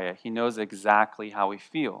surprised by it. He knows exactly how we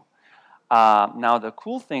feel. Now, the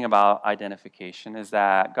cool thing about identification is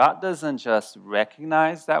that God doesn't just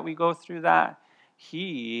recognize that we go through that.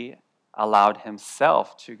 He allowed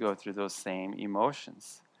himself to go through those same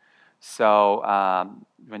emotions. So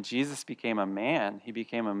when Jesus became a man, he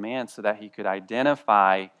became a man so that he could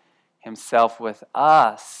identify himself with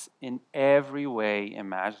us in every way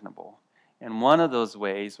imaginable. And one of those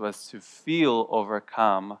ways was to feel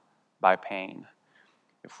overcome by pain.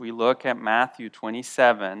 If we look at Matthew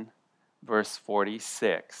 27, verse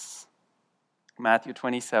 46. Matthew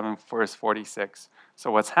 27, verse 46. So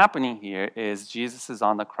what's happening here is Jesus is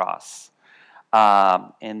on the cross.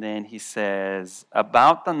 And then he says,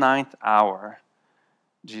 about the 9th hour,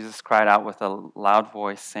 Jesus cried out with a loud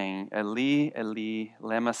voice saying, Eli, Eli,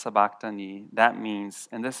 lema sabachthani. That means,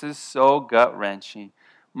 and this is so gut-wrenching,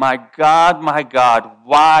 my God,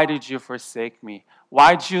 why did you forsake me?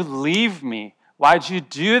 Why'd you leave me? Why'd you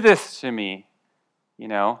do this to me? You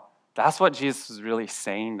know, that's what Jesus was really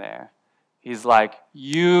saying there. He's like,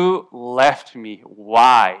 you left me.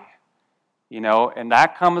 Why? You know, and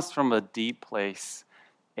that comes from a deep place.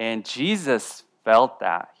 And Jesus felt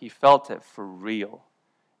that. He felt it for real.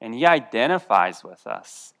 And he identifies with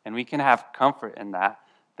us. And we can have comfort in that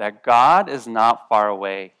God is not far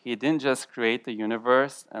away. He didn't just create the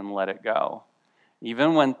universe and let it go.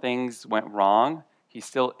 Even when things went wrong, he's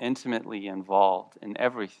still intimately involved in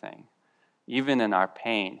everything. Even in our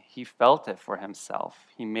pain, he felt it for himself.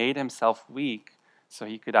 He made himself weak so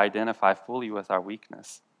he could identify fully with our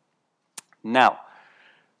weakness. Now,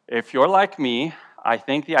 if you're like me, I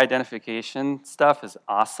think the identification stuff is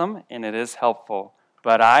awesome and it is helpful,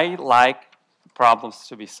 but I like problems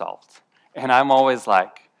to be solved. And I'm always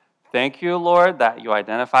like, thank you, Lord, that you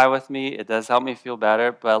identify with me. It does help me feel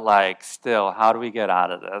better, but still, how do we get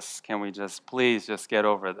out of this? Can we please get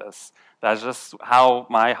over this? That's just how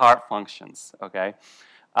my heart functions, okay?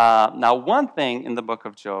 Now, one thing in the book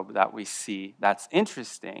of Job that we see that's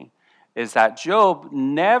interesting is that Job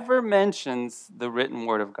never mentions the written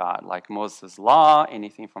word of God, like Moses' law,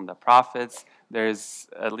 anything from the prophets. There's,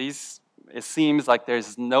 at least it seems like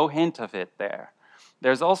there's no hint of it there.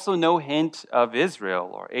 There's also no hint of Israel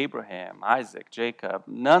or Abraham, Isaac, Jacob.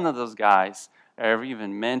 None of those guys are ever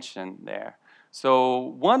even mentioned there. So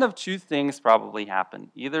one of two things probably happened.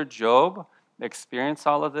 Either Job experienced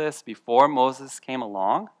all of this before Moses came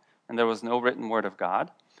along and there was no written word of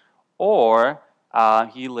God, or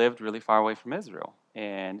he lived really far away from Israel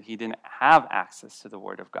and he didn't have access to the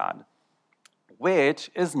word of God, which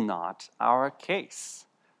is not our case,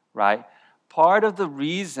 right? Part of the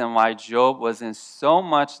reason why Job was in so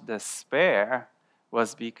much despair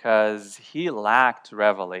was because he lacked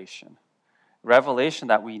revelation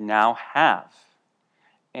that we now have.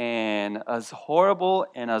 And as horrible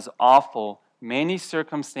and as awful many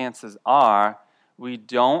circumstances are, we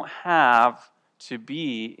don't have to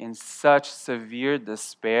be in such severe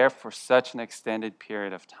despair for such an extended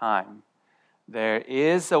period of time. There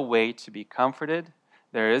is a way to be comforted.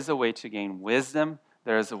 There is a way to gain wisdom.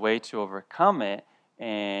 There is a way to overcome it.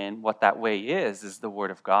 And what that way is the Word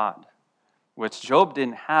of God, which Job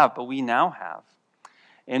didn't have, but we now have.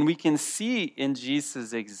 And we can see in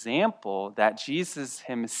Jesus' example that Jesus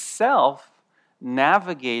himself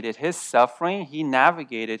navigated his suffering. He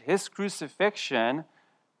navigated his crucifixion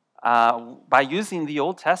by using the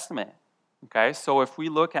Old Testament. Okay, so if we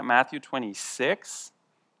look at Matthew 26,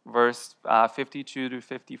 verse 52 to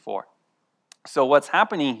 54. So what's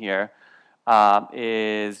happening here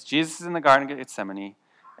is Jesus is in the Garden of Gethsemane,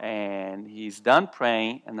 and he's done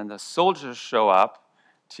praying, and then the soldiers show up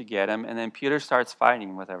to get him, and then Peter starts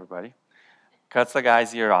fighting with everybody, cuts the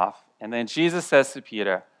guy's ear off, and then Jesus says to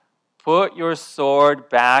Peter, "Put your sword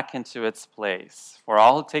back into its place, for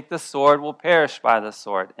all who take the sword will perish by the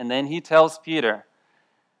sword." And then he tells Peter,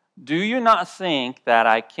 "Do you not think that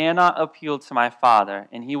I cannot appeal to my Father,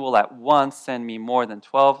 and he will at once send me more than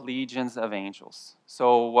 12 legions of angels?"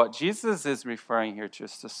 So what Jesus is referring here to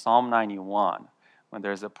is to Psalm 91, when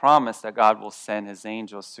there's a promise that God will send his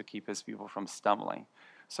angels to keep his people from stumbling.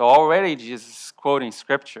 So already Jesus is quoting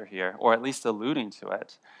scripture here, or at least alluding to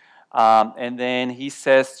it. And then he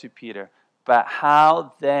says to Peter, "But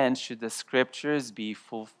how then should the scriptures be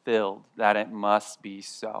fulfilled, that it must be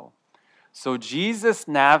so?" So Jesus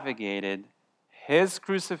navigated his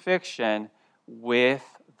crucifixion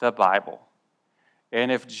with the Bible.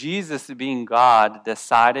 And if Jesus, being God,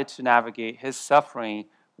 decided to navigate his suffering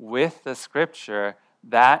with the scripture,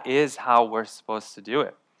 that is how we're supposed to do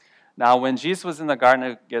it. Now, when Jesus was in the Garden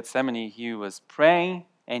of Gethsemane, he was praying,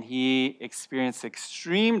 and he experienced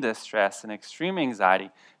extreme distress and extreme anxiety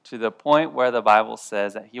to the point where the Bible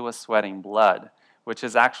says that he was sweating blood, which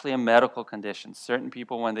is actually a medical condition. Certain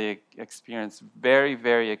people, when they experience very,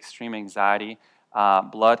 very extreme anxiety,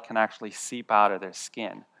 blood can actually seep out of their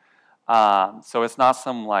skin. So it's not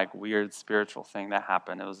some like weird spiritual thing that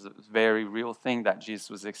happened. It was a very real thing that Jesus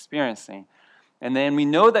was experiencing. And then we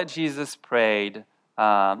know that Jesus prayed,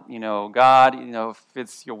 "God, if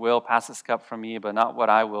it's your will, pass this cup from me, but not what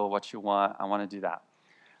I will, what you want. I want to do that."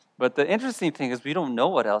 But the interesting thing is we don't know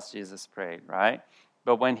what else Jesus prayed, right?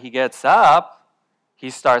 But when he gets up, he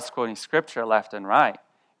starts quoting scripture left and right.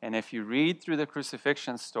 And if you read through the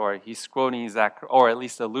crucifixion story, he's quoting, or at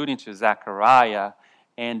least alluding to Zechariah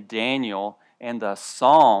and Daniel and the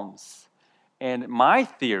Psalms. And my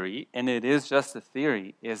theory, and it is just a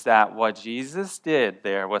theory, is that what Jesus did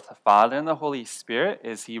there with the Father and the Holy Spirit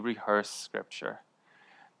is he rehearsed scripture.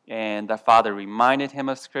 And the Father reminded him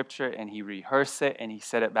of scripture, and he rehearsed it, and he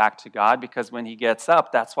said it back to God, because when he gets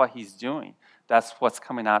up, that's what he's doing. That's what's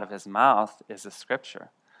coming out of his mouth is the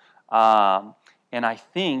scripture. And I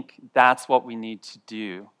think that's what we need to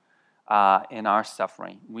do in our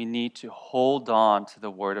suffering. We need to hold on to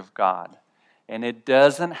the Word of God. And it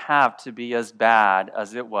doesn't have to be as bad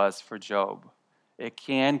as it was for Job. It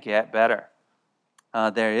can get better.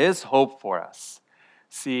 There is hope for us.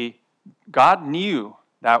 See, God knew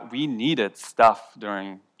that we needed stuff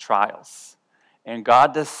during trials. And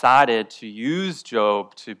God decided to use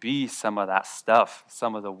Job to be some of that stuff,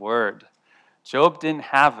 some of the Word. Job didn't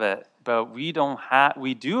have it, but we do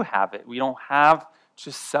have it. We don't have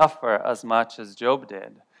to suffer as much as Job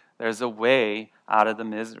did. There's a way out of the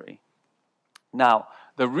misery. Now,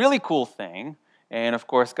 the really cool thing, and of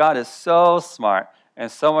course God is so smart and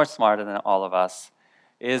so much smarter than all of us,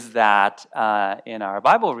 is that in our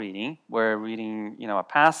Bible reading, we're reading a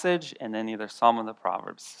passage and then either Psalm or the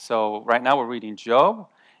Proverbs. So right now we're reading Job,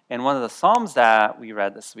 and one of the Psalms that we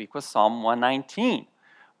read this week was Psalm 119,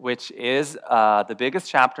 which is the biggest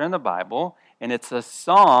chapter in the Bible, and it's a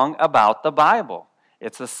song about the Bible.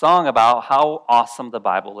 It's a song about how awesome the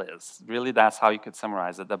Bible is. Really, that's how you could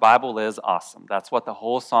summarize it. The Bible is awesome. That's what the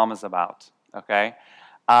whole psalm is about, okay?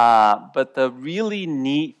 But the really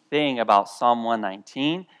neat thing about Psalm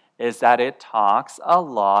 119 is that it talks a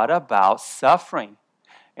lot about suffering.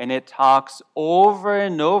 And it talks over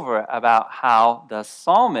and over about how the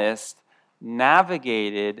psalmist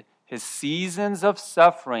navigated his seasons of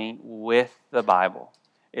suffering with the Bible.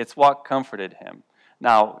 It's what comforted him.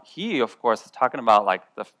 Now, he, of course, is talking about like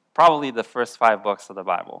probably the first 5 books of the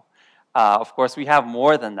Bible. Of course, we have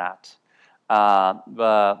more than that.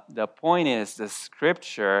 But the point is, the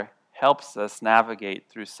Scripture helps us navigate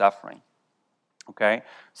through suffering. Okay?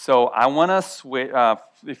 So I want to switch,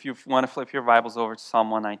 if you want to flip your Bibles over to Psalm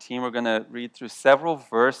 119, we're going to read through several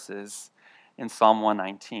verses in Psalm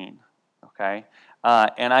 119. Okay?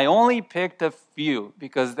 And I only picked a few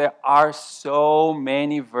because there are so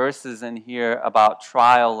many verses in here about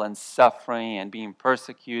trial and suffering and being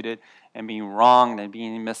persecuted and being wronged and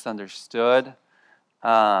being misunderstood.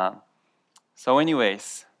 So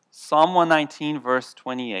anyways, Psalm 119, verse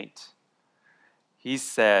 28. He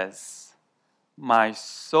says, "My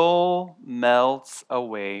soul melts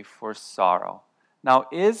away for sorrow." Now,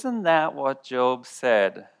 isn't that what Job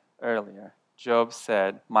said earlier? Job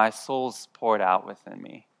said, "My soul's poured out within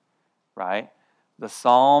me," right? The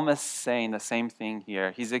psalm is saying the same thing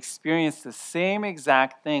here. He's experienced the same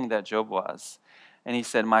exact thing that Job was. And he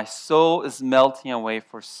said, "My soul is melting away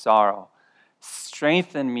for sorrow.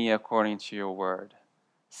 Strengthen me according to your word."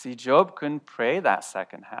 See, Job couldn't pray that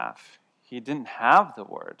second half. He didn't have the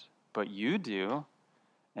word, but you do,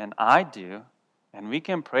 and I do, and we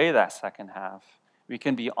can pray that second half. We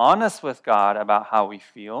can be honest with God about how we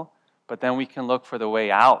feel, but then we can look for the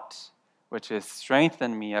way out, which is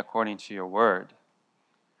strengthen me according to your word.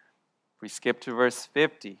 We skip to verse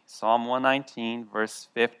 50, Psalm 119, verse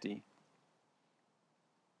 50.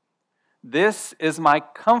 "This is my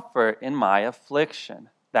comfort in my affliction,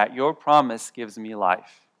 that your promise gives me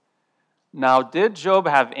life." Now, did Job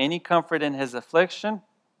have any comfort in his affliction?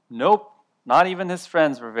 Nope. Not even his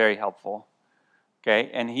friends were very helpful. Okay,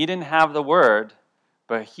 and he didn't have the word.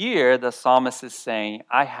 But here, the psalmist is saying,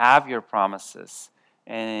 I have your promises.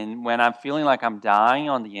 And when I'm feeling like I'm dying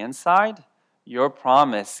on the inside, your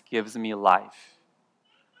promise gives me life.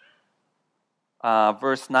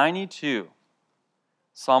 Verse 92.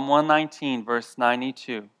 Psalm 119, verse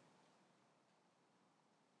 92.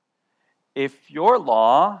 "If your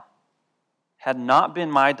law had not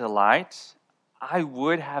been my delight, I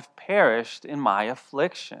would have perished in my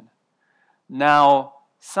affliction." Now,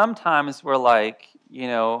 sometimes we're like,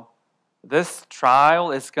 this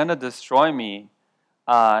trial is going to destroy me.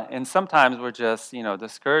 And sometimes we're just,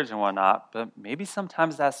 discouraged and whatnot. But maybe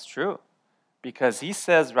sometimes that's true. Because he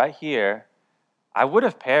says right here, I would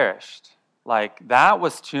have perished. Like, that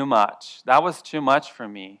was too much. That was too much for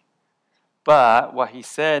me. But what he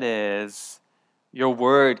said is, your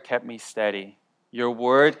word kept me steady. Your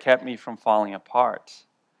word kept me from falling apart.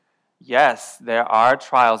 Yes, there are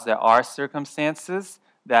trials, there are circumstances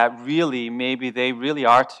that maybe they really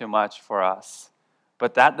are too much for us.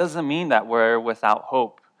 But that doesn't mean that we're without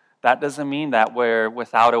hope. That doesn't mean that we're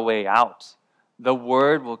without a way out. The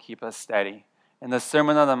word will keep us steady. In the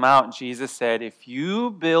Sermon on the Mount, Jesus said, if you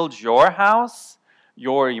build your house,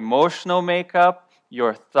 your emotional makeup,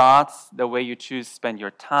 your thoughts, the way you choose to spend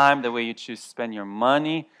your time, the way you choose to spend your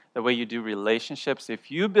money, the way you do relationships, if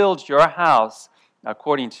you build your house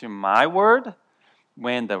according to my word,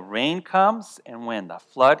 when the rain comes and when the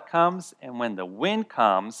flood comes and when the wind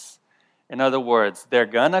comes, in other words, they're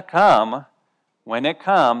going to come. When it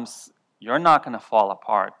comes, you're not going to fall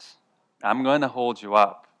apart. I'm going to hold you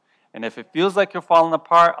up. And if it feels like you're falling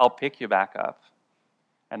apart, I'll pick you back up.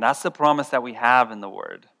 And that's the promise that we have in the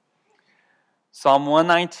Word. Psalm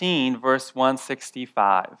 119, verse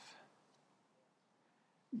 165.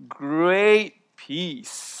 Great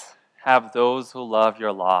peace have those who love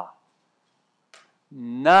your law.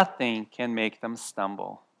 Nothing can make them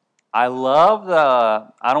stumble. I love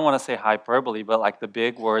I don't want to say hyperbole, but like the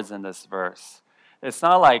big words in this verse. It's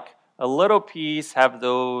not like a little peace have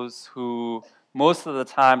those who, most of the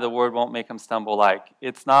time the word won't make them stumble. Like,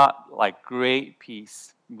 it's not like great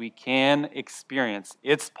peace. We can experience,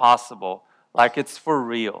 it's possible, like it's for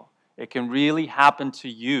real. It can really happen to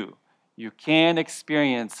you. You can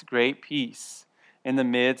experience great peace in the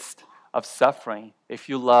midst of suffering if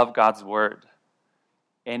you love God's word.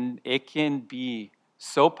 And it can be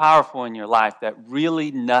so powerful in your life that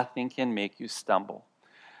really nothing can make you stumble.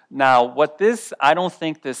 Now, I don't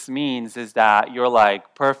think this means is that you're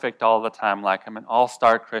like perfect all the time, like I'm an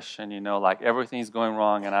all-star Christian, like everything's going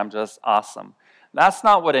wrong and I'm just awesome. That's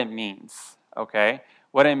not what it means, okay?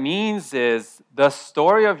 What it means is the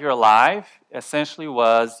story of your life essentially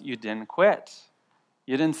was you didn't quit.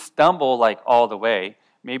 You didn't stumble like all the way.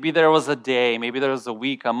 Maybe there was a day, maybe there was a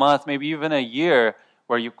week, a month, maybe even a year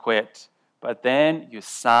where you quit. But then you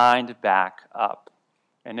signed back up.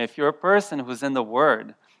 And if you're a person who's in the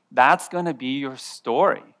Word, that's going to be your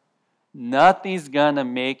story. Nothing's going to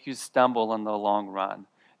make you stumble in the long run.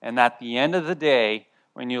 And at the end of the day,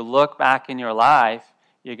 when you look back in your life,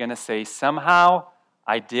 you're going to say, somehow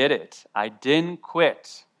I did it. I didn't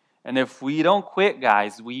quit. And if we don't quit,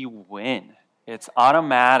 guys, we win. It's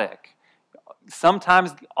automatic.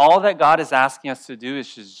 Sometimes all that God is asking us to do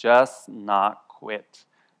is just not quit.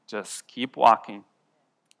 Just keep walking.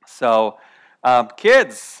 So,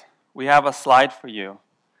 kids, we have a slide for you.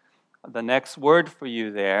 The next word for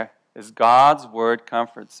you there is God's word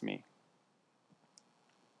comforts me.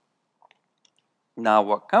 Now,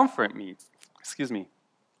 what comfort means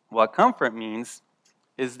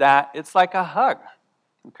is that it's like a hug.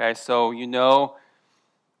 Okay, so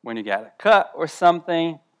when you get a cut or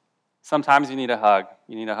something, sometimes you need a hug.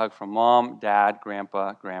 You need a hug from mom, dad,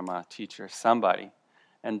 grandpa, grandma, teacher, somebody.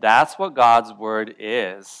 And that's what God's word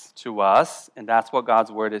is to us, and that's what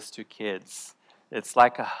God's word is to kids. It's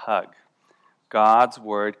like a hug. God's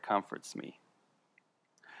word comforts me.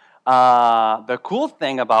 The cool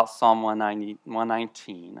thing about Psalm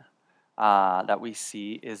 119 that we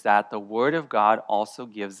see is that the word of God also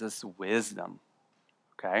gives us wisdom.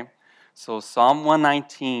 Okay? So Psalm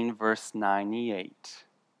 119, verse 98.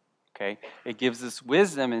 Okay? It gives us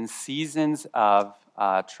wisdom in seasons of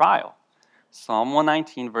trial. Psalm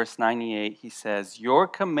 119, verse 98, he says, "Your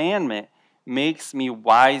commandment makes me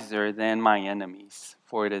wiser than my enemies,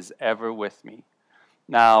 for it is ever with me."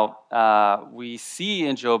 Now, we see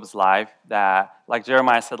in Job's life that, like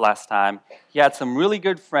Jeremiah said last time, he had some really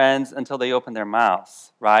good friends until they opened their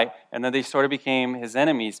mouths, right? And then they sort of became his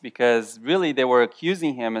enemies because really they were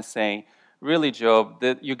accusing him and saying, really, Job,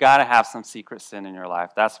 that you got to have some secret sin in your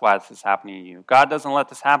life. That's why this is happening to you. God doesn't let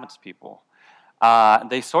this happen to people.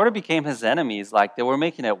 They sort of became his enemies, like they were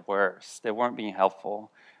making it worse. They weren't being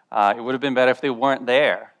helpful. It would have been better if they weren't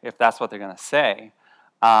there, if that's what they're going to say.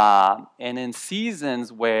 And in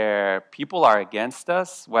seasons where people are against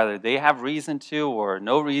us, whether they have reason to or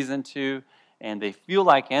no reason to, and they feel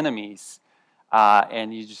like enemies,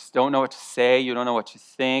 and you just don't know what to say, you don't know what to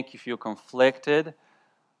think, you feel conflicted,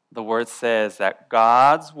 the word says that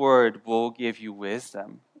God's word will give you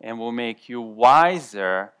wisdom and will make you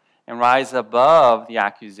wiser and rise above the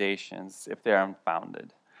accusations if they're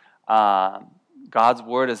unfounded. God's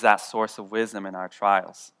word is that source of wisdom in our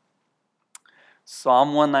trials.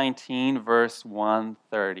 Psalm 119, verse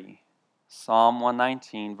 130. Psalm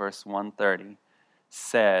 119, verse 130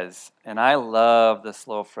 says, and I love this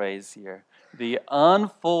little phrase here, "The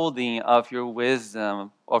unfolding of your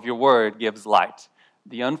wisdom, of your word, gives light."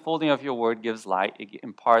 The unfolding of your word gives light. It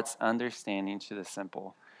imparts understanding to the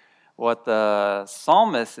simple. What the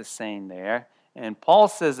psalmist is saying there, and Paul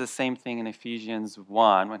says the same thing in Ephesians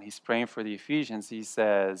 1 when he's praying for the Ephesians. He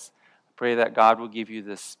says, "Pray that God will give you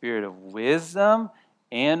the spirit of wisdom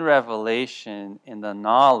and revelation in the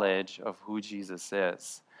knowledge of who Jesus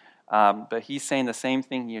is." But he's saying the same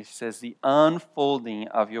thing here. He says, the unfolding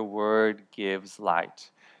of your word gives light.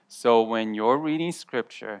 So when you're reading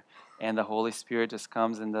Scripture and the Holy Spirit just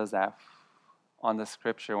comes and does that on the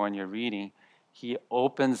Scripture when you're reading, He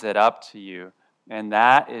opens it up to you. And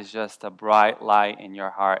that is just a bright light in your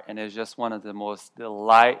heart. And it's just one of the most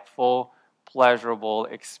delightful, pleasurable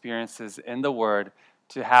experiences in the Word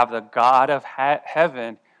to have the God of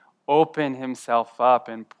heaven open Himself up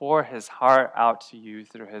and pour His heart out to you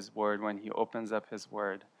through His Word when He opens up His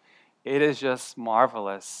Word. It is just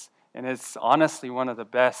marvelous. And it's honestly one of the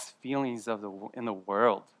best feelings in the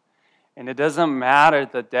world. And it doesn't matter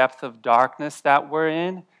the depth of darkness that we're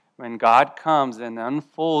in. When God comes and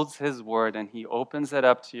unfolds His Word and He opens it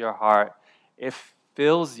up to your heart, it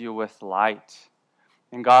fills you with light.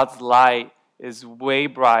 And God's light is way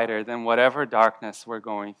brighter than whatever darkness we're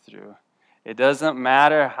going through. It doesn't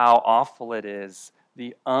matter how awful it is.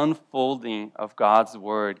 The unfolding of God's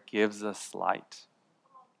Word gives us light.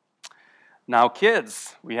 Now,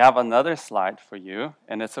 kids, we have another slide for you.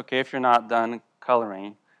 And it's okay if you're not done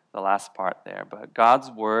coloring the last part there, but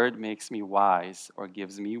God's word makes me wise or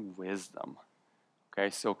gives me wisdom. Okay,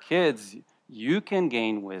 so kids, you can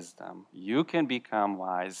gain wisdom. You can become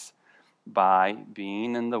wise by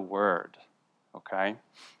being in the word. Okay?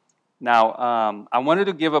 Now, I wanted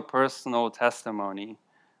to give a personal testimony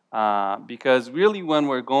Because really when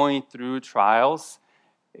we're going through trials,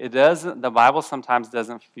 the Bible sometimes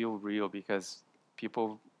doesn't feel real because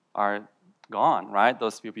people are gone, right?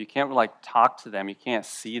 Those people, you can't like talk to them, you can't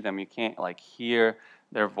see them, you can't like hear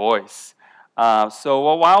their voice. So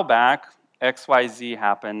a while back, XYZ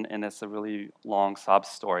happened, and it's a really long sob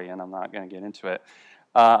story, and I'm not going to get into it.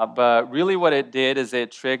 But really what it did is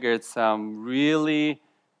it triggered some really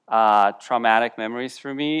traumatic memories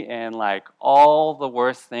for me, and like all the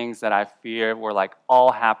worst things that I feared were like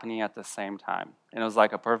all happening at the same time. And it was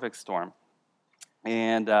like a perfect storm.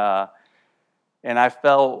 And I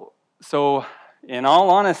felt, so in all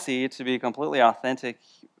honesty, to be completely authentic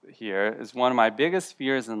here, is one of my biggest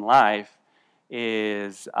fears in life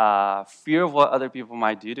is fear of what other people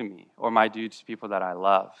might do to me or might do to people that I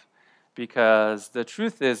love. Because the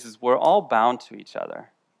truth is we're all bound to each other,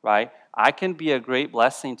 right? I can be a great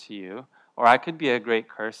blessing to you, or I could be a great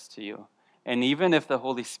curse to you. And even if the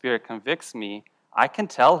Holy Spirit convicts me, I can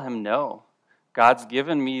tell him no. God's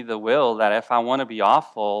given me the will that if I want to be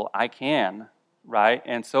awful, I can, right?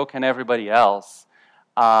 And so can everybody else.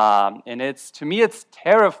 And to me, it's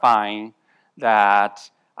terrifying that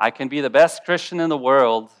I can be the best Christian in the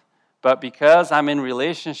world, but because I'm in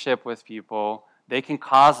relationship with people, they can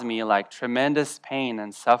cause me like tremendous pain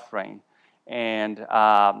and suffering. And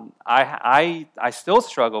I still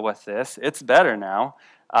struggle with this. It's better now.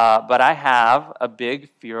 But I have a big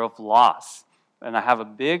fear of loss. And I have a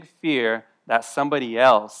big fear that somebody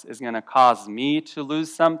else is going to cause me to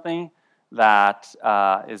lose something that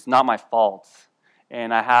is not my fault.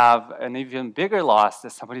 And I have an even bigger loss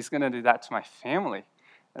that somebody's going to do that to my family.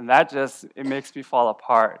 And that it makes me fall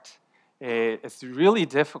apart. It's really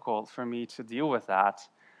difficult for me to deal with that.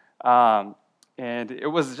 And it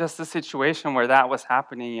was just a situation where that was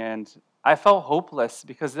happening, and I felt hopeless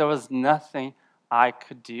because there was nothing I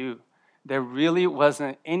could do. There really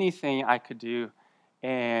wasn't anything I could do.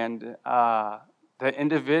 And the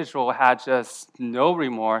individual had just no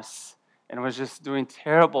remorse and was just doing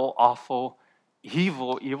terrible, awful,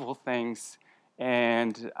 evil things.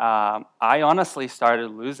 And I honestly started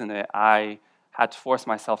losing it. I had to force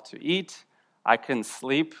myself to eat. I couldn't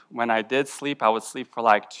sleep. When I did sleep, I would sleep for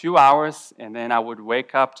like 2 hours, and then I would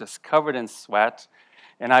wake up just covered in sweat.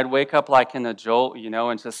 And I'd wake up like in a jolt,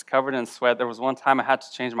 and just covered in sweat. There was one time I had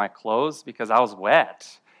to change my clothes because I was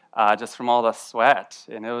wet just from all the sweat,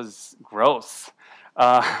 and it was gross,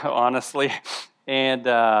 honestly. And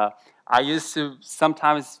I used to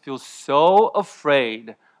sometimes feel so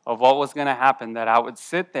afraid of what was going to happen that I would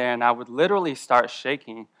sit there and I would literally start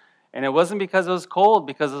shaking. And it wasn't because it was cold,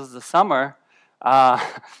 because it was the summer,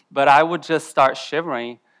 but I would just start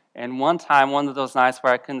shivering. And one time, one of those nights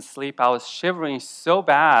where I couldn't sleep, I was shivering so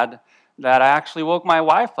bad that I actually woke my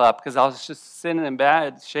wife up because I was just sitting in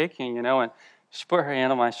bed shaking, and she put her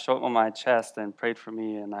hand on my chest and prayed for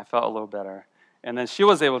me, and I felt a little better. And then she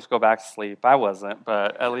was able to go back to sleep. I wasn't,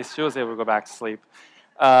 but at least she was able to go back to sleep.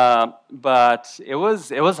 But it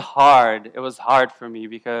was hard. It was hard for me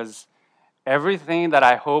because everything that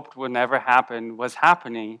I hoped would never happen was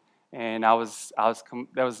happening, and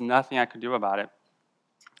there was nothing I could do about it.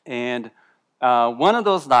 And one of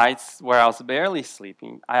those nights where I was barely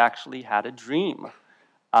sleeping, I actually had a dream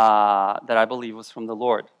that I believe was from the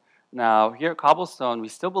Lord. Now, here at Cobblestone, we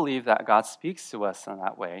still believe that God speaks to us in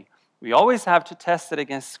that way. We always have to test it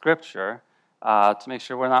against Scripture to make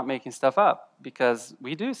sure we're not making stuff up, because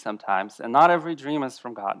we do sometimes, and not every dream is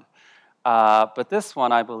from God. But this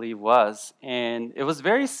one, I believe, was. And it was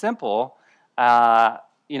very simple.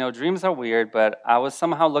 Dreams are weird, but I was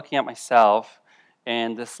somehow looking at myself,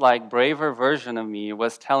 and this braver version of me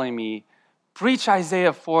was telling me, preach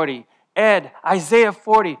Isaiah 40. Ed, Isaiah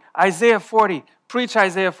 40, Isaiah 40, preach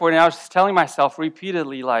Isaiah 40. And I was just telling myself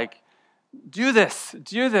repeatedly, do this,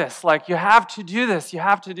 you have to do this, you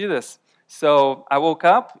have to do this. So I woke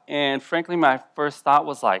up, and frankly, my first thought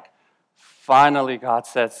was finally God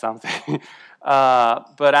said something.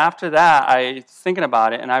 But after that, I was thinking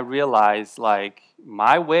about it, and I realized,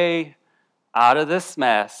 my way out of this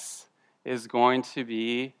mess is going to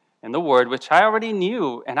be in the Word, which I already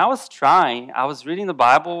knew, and I was trying. I was reading the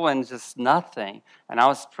Bible and just nothing, and I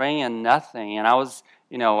was praying and nothing, and I was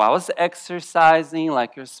exercising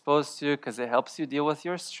like you're supposed to because it helps you deal with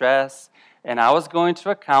your stress, and I was going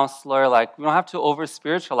to a counselor. We don't have to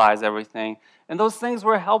over-spiritualize everything, and those things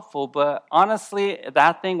were helpful, but honestly,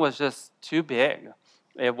 that thing was just too big.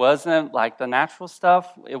 It wasn't the natural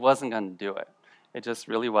stuff. It wasn't going to do it. It just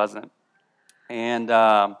really wasn't. And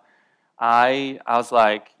I was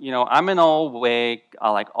I'm an all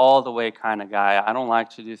the way kind of guy. I don't like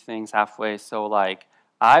to do things halfway. So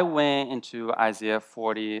I went into Isaiah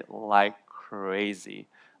 40 like crazy.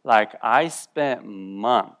 Like, I spent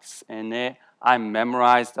months in it. I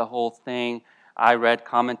memorized the whole thing. I read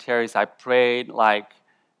commentaries. I prayed like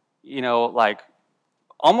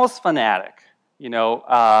almost fanatic,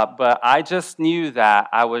 but I just knew that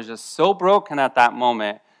I was just so broken at that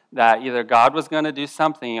moment that either God was going to do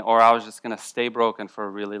something or I was just going to stay broken for a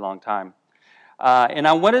really long time. And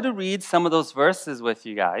I wanted to read some of those verses with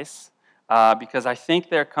you guys because I think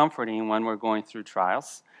they're comforting when we're going through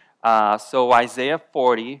trials. So Isaiah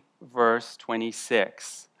 40, verse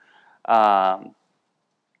 26.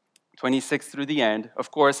 26 through the end. Of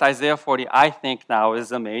course, Isaiah 40, I think now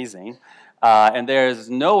is amazing. And there's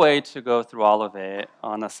no way to go through all of it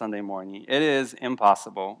on a Sunday morning. It is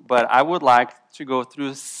impossible. But I would like to go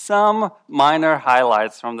through some minor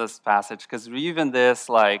highlights from this passage, because even this,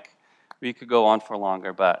 we could go on for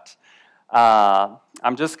longer. But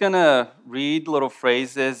I'm just going to read little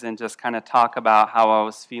phrases and just kind of talk about how I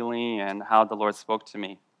was feeling and how the Lord spoke to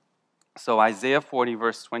me. So Isaiah 40,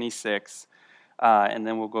 verse 26, and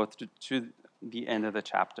then we'll go to the end of the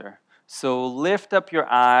chapter. So lift up your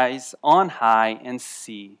eyes on high and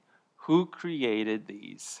see who created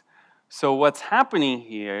these. So what's happening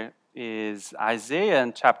here is Isaiah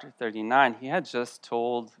in chapter 39, he had just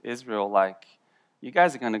told Israel, you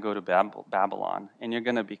guys are going to go to Babylon and you're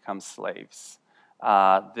going to become slaves.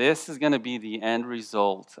 This is going to be the end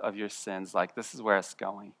result of your sins. This is where it's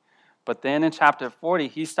going. But then in chapter 40,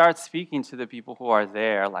 he starts speaking to the people who are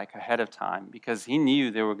there ahead of time, because he knew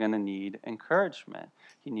they were going to need encouragement.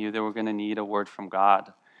 He knew they were going to need a word from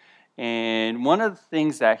God. And one of the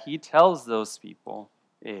things that he tells those people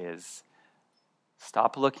is,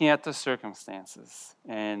 stop looking at the circumstances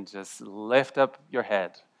and just lift up your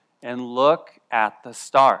head and look at the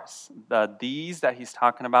stars. These that he's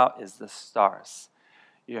talking about is the stars.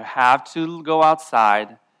 You have to go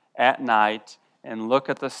outside at night and look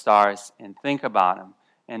at the stars and think about them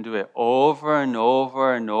and do it over and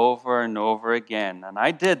over and over and over again. And I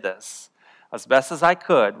did this as best as I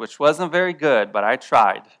could, which wasn't very good, but I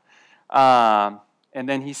tried. And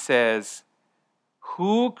then he says,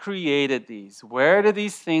 who created these? Where do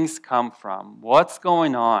these things come from? What's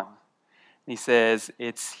going on? And he says,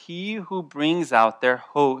 it's he who brings out their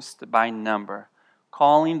host by number,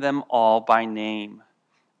 calling them all by name.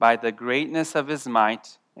 By the greatness of his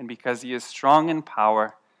might, and because he is strong in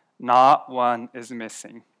power, not one is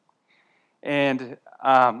missing. And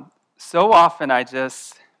so often I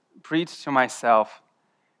just preach to myself,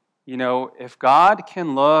 if God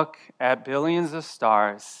can look at billions of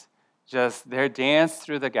stars, just their dance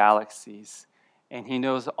through the galaxies, and he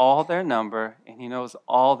knows all their number, and he knows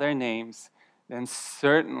all their names, then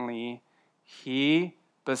certainly he,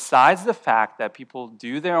 besides the fact that people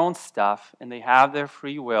do their own stuff and they have their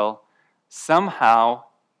free will, somehow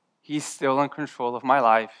he's still in control of my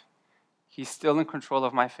life. He's still in control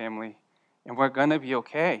of my family. And we're going to be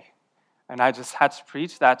okay. And I just had to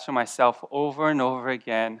preach that to myself over and over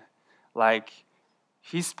again.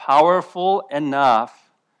 He's powerful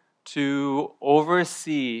enough to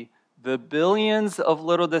oversee the billions of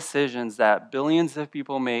little decisions that billions of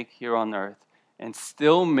people make here on earth and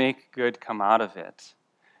still make good come out of it.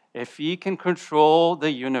 If he can control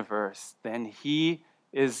the universe, then he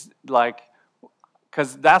is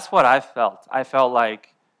because that's what I felt. I felt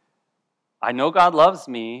like, I know God loves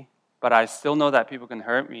me, but I still know that people can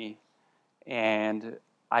hurt me. And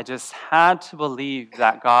I just had to believe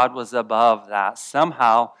that God was above that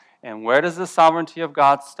somehow. And where does the sovereignty of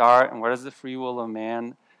God start? And where does the free will of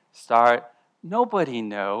man start? Nobody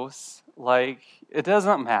knows. It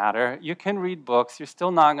doesn't matter. You can read books. You're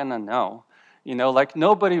still not going to know.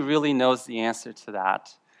 Nobody really knows the answer to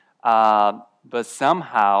that. But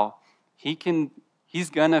somehow, He's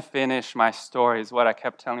going to finish my story, is what I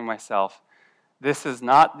kept telling myself. This is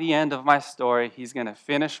not the end of my story. He's going to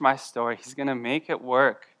finish my story. He's going to make it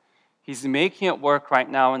work. He's making it work right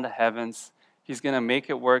now in the heavens. He's going to make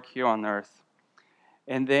it work here on earth.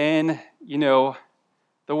 And then,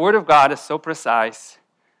 the Word of God is so precise.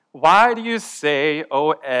 Why do you say,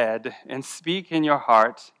 O Ed, and speak in your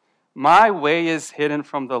heart, my way is hidden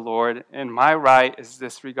from the Lord, and my right is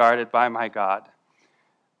disregarded by my God?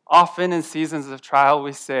 Often in seasons of trial,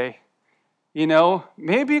 we say,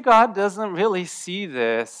 maybe God doesn't really see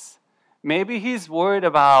this. Maybe he's worried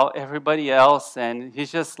about everybody else, and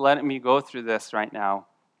he's just letting me go through this right now.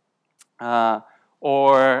 God,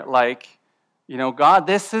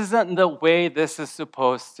 this isn't the way this is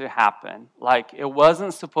supposed to happen. It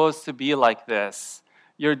wasn't supposed to be like this.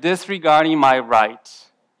 You're disregarding my right.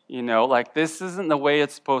 This isn't the way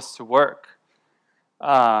it's supposed to work.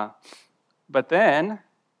 But then,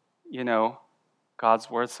 God's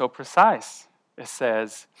word's so precise. It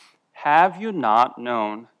says, have you not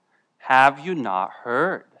known have you not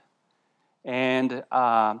heard? And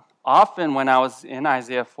often when I was in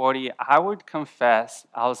Isaiah 40, I would confess,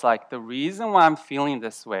 I was like, the reason why I'm feeling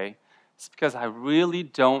this way is because I really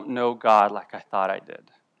don't know God like I thought I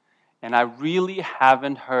did. And I really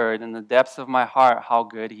haven't heard in the depths of my heart how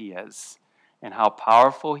good He is, and how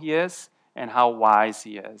powerful He is, and how wise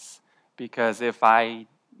He is. Because if I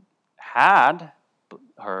had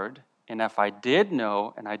heard, and if I did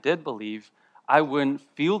know, and I did believe, I wouldn't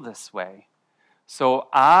feel this way. So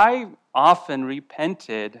I often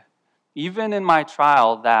repented, even in my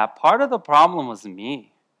trial, that part of the problem was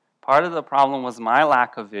me. Part of the problem was my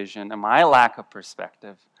lack of vision and my lack of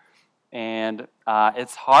perspective. And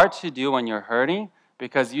it's hard to do when you're hurting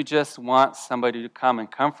because you just want somebody to come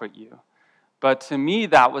and comfort you. But to me,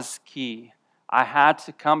 that was key. I had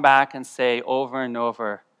to come back and say over and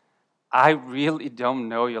over, I really don't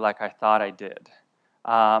know you like I thought I did.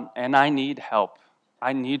 And I need help.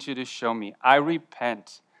 I need you to show me. I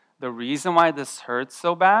repent. The reason why this hurts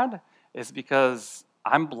so bad is because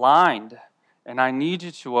I'm blind, and I need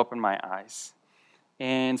you to open my eyes.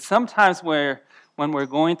 And sometimes when we're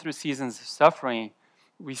going through seasons of suffering,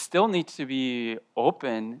 we still need to be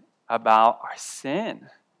open about our sin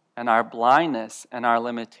and our blindness and our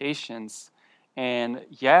limitations. And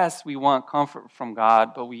yes, we want comfort from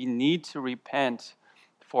God, but we need to repent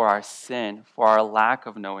for our sin, for our lack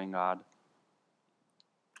of knowing God.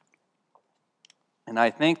 And I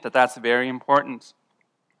think that that's very important.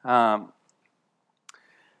 Now,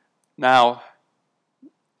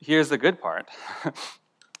 here's the good part.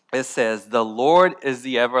 It says, the Lord is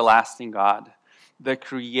the everlasting God, the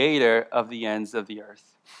creator of the ends of the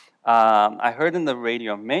earth. I heard in the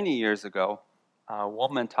radio many years ago a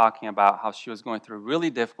woman talking about how she was going through a really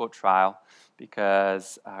difficult trial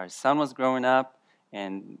because her son was growing up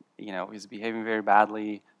and he was behaving very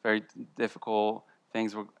badly, very difficult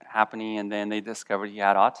things were happening, and then they discovered he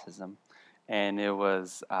had autism. And it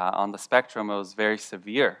was on the spectrum, it was very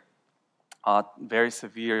severe. Very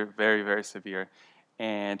severe, very, very severe.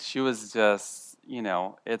 And she was just,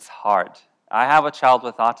 it's hard. I have a child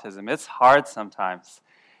with autism. It's hard sometimes.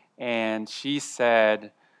 And she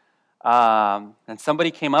said, and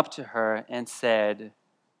somebody came up to her and said,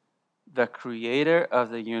 the creator of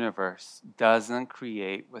the universe doesn't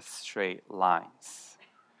create with straight lines.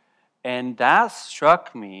 And that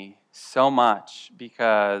struck me so much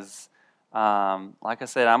because, like I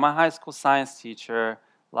said, I'm a high school science teacher.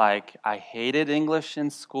 Like, I hated English in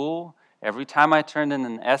school. Every time I turned in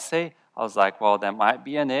an essay, I was like, well, that might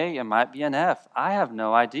be an A, it might be an F. I have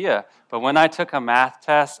no idea. But when I took a math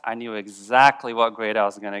test, I knew exactly what grade I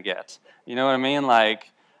was going to get. You know what I mean?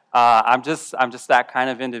 Like, I'm just that kind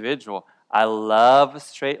of individual. I love a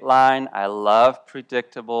straight line. I love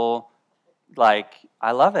predictable. Like,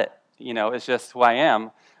 I love it. It's just who I am.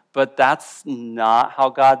 But that's not how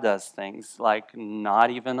God does things. Like, not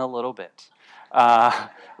even a little bit.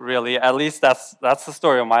 Really, at least that's the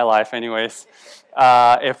story of my life anyways.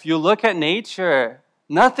 If you look at nature,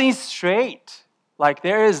 nothing's straight. Like,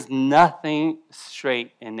 there is nothing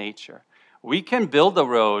straight in nature. We can build a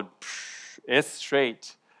road, it's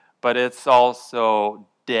straight, but it's also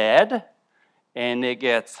dead, and it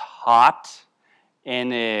gets hot,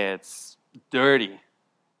 and it's dirty,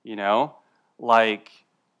 Like,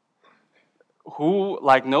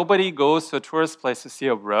 nobody goes to a tourist place to see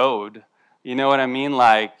a road. You know what I mean?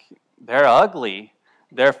 Like, they're ugly.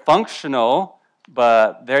 They're functional,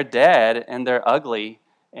 but they're dead and they're ugly.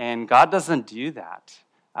 And God doesn't do that.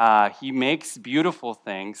 He makes beautiful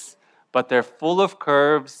things, but they're full of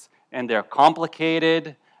curves and they're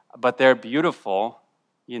complicated, but they're beautiful,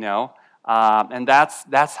 And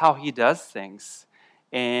that's how He does things.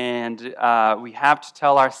 And we have to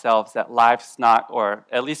tell ourselves that life's not, or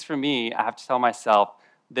at least for me, I have to tell myself,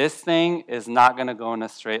 this thing is not going to go in a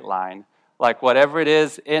straight line. Like, whatever it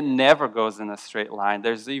is, it never goes in a straight line.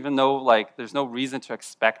 There's no reason to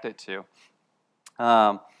expect it to.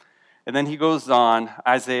 And then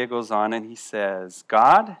Isaiah goes on, and he says,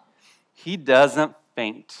 God, He doesn't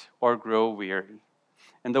faint or grow weary.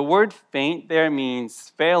 And the word faint there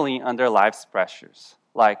means failing under life's pressures.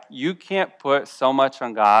 Like, you can't put so much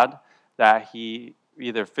on God that He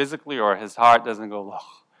either physically or His heart doesn't go, ugh.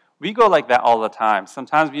 We go like that all the time.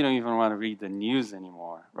 Sometimes we don't even want to read the news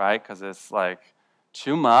anymore, right? Because it's like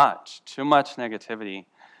too much negativity.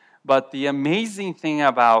 But the amazing thing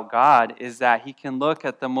about God is that He can look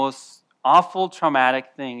at the most awful,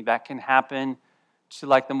 traumatic thing that can happen to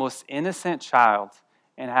like the most innocent child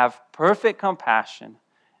and have perfect compassion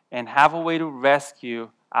and have a way to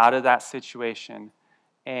rescue out of that situation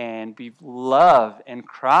and be love and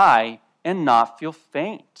cry and not feel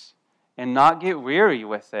faint and not get weary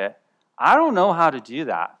with it. I don't know how to do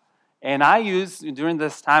that. And during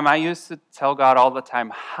this time, I used to tell God all the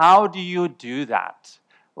time, how do you do that?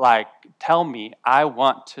 Like, tell me, I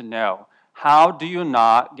want to know. How do you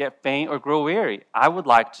not get faint or grow weary? I would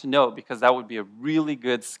like to know, because that would be a really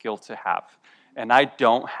good skill to have. And I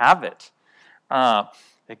don't have it.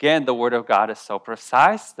 Again, the Word of God is so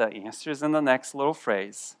precise. The answer is in the next little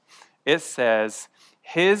phrase. It says,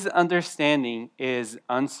 His understanding is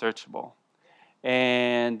unsearchable.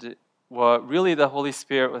 And what really the Holy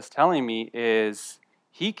Spirit was telling me is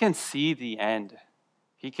He can see the end.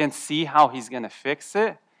 He can see how He's going to fix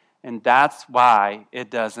it, and that's why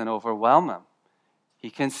it doesn't overwhelm Him. He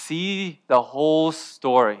can see the whole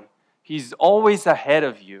story. He's always ahead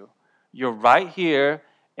of you. You're right here,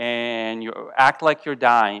 and you act like you're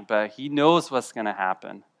dying, but He knows what's going to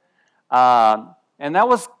happen. And that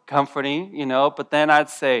was comforting, but then I'd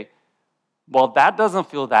say, well, that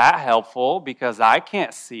doesn't feel that helpful because I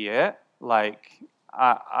can't see it. Like,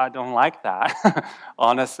 I don't like that.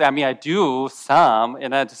 Honestly, I mean, I do some,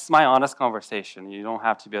 and it's my honest conversation. You don't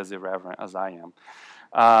have to be as irreverent as I am.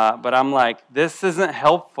 But I'm like, this isn't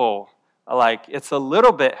helpful. Like, it's a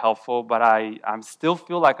little bit helpful, but I still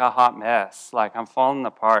feel like a hot mess. Like, I'm falling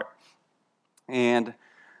apart. And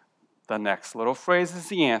the next little phrase is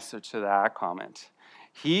the answer to that comment.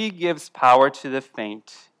 He gives power to the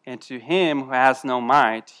faint, and to him who has no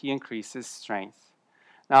might, He increases strength.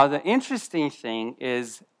 Now, the interesting thing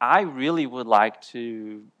is I really would like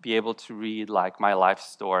to be able to read like my life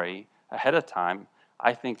story ahead of time.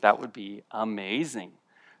 I think that would be amazing.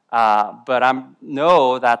 But I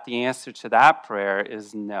know that the answer to that prayer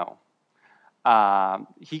is no.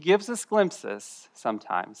 He gives us glimpses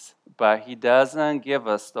sometimes, but He doesn't give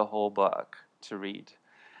us the whole book to read.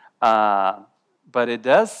 But it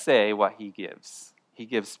does say what He gives. He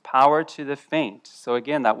gives power to the faint. So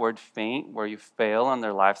again, that word faint, where you fail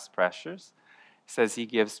under life's pressures, says He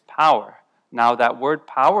gives power. Now that word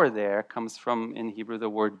power there comes from, in Hebrew, the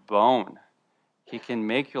word bone. He can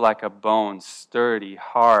make you like a bone, sturdy,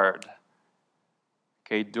 hard,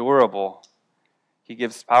 durable. He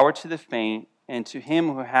gives power to the faint, and to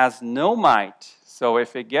him who has no might. So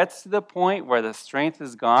if it gets to the point where the strength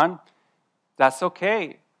is gone, that's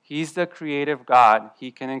okay. He's the creative God. He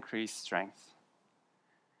can increase strength.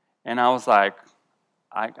 And I was like,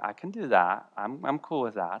 I can do that. I'm cool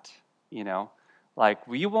with that, Like,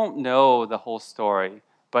 we won't know the whole story,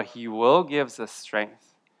 but He will give us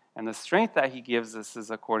strength. And the strength that He gives us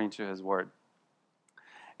is according to His word.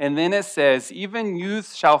 And then it says, even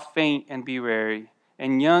youth shall faint and be weary,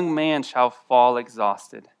 and young man shall fall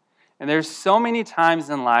exhausted. And there's so many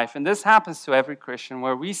times in life, and this happens to every Christian,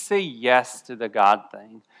 where we say yes to the God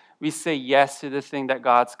thing. We say yes to the thing that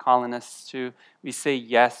God's calling us to. We say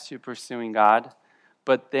yes to pursuing God.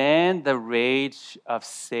 But then the rage of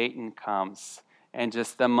Satan comes, and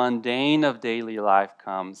just the mundane of daily life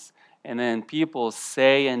comes. And then people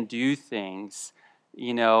say and do things,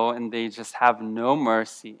 and they just have no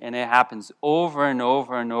mercy. And it happens over and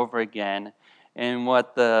over and over again. And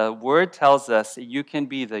what the word tells us, you can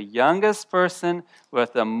be the youngest person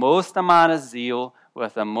with the most amount of zeal,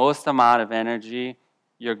 with the most amount of energy,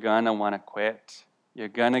 you're going to want to quit. You're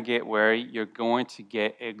going to get weary. You're going to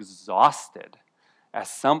get exhausted. At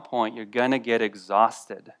some point, you're going to get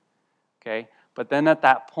exhausted. Okay? But then at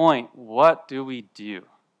that point, what do we do?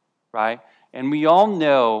 Right? And we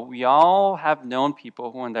all have known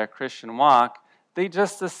people who in their Christian walk, they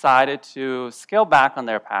just decided to scale back on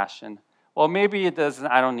their passion. Well, maybe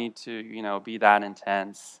I don't need to, be that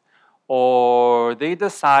intense. Or they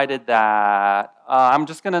decided that I'm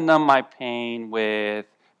just going to numb my pain with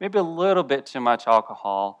maybe a little bit too much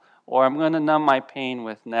alcohol. Or I'm going to numb my pain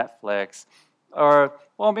with Netflix. Or,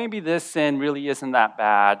 well, maybe this sin really isn't that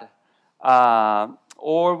bad.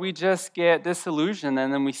 Or we just get disillusioned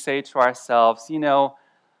and then we say to ourselves,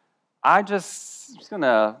 I'm just going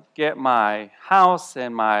to get my house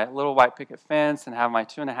and my little white picket fence and have my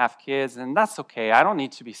 2.5 kids, and that's okay. I don't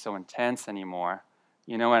need to be so intense anymore.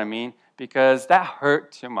 You know what I mean? Because that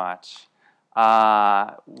hurt too much.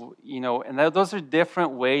 And those are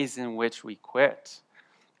different ways in which we quit.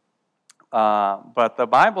 But the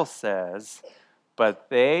Bible says, but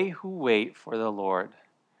they who wait for the Lord,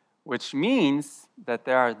 which means that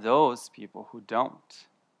there are those people who don't.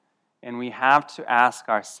 And we have to ask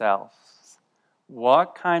ourselves,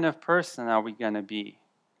 what kind of person are we going to be?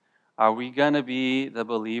 Are we going to be the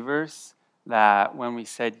believers that when we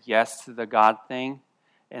said yes to the God thing,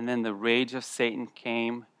 and then the rage of Satan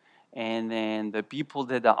came, and then the people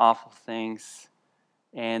did the awful things,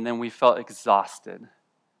 and then we felt exhausted?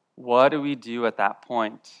 What do we do at that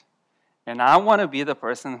point? And I want to be the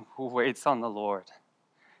person who waits on the Lord.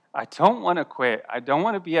 I don't want to quit. I don't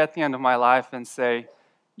want to be at the end of my life and say,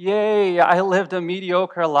 yay, I lived a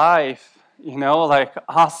mediocre life. Like,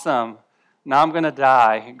 awesome. Now I'm going to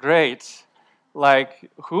die. Great.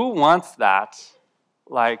 Like, who wants that?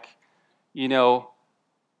 Like,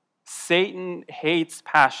 Satan hates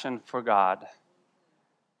passion for God.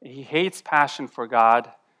 He hates passion for God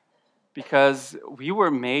because we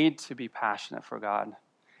were made to be passionate for God.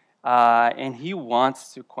 And he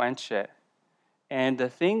wants to quench it. And the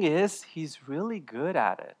thing is, he's really good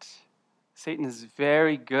at it. Satan is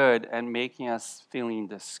very good at making us feeling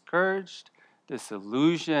discouraged,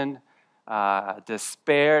 disillusioned,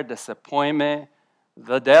 despair, disappointment.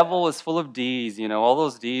 The devil is full of D's, all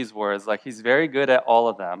those D's words. Like, he's very good at all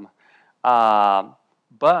of them.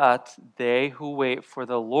 But they who wait for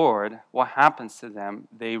the Lord, what happens to them?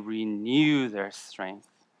 They renew their strength.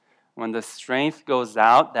 When the strength goes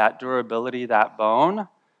out, that durability, that bone,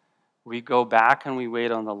 we go back and we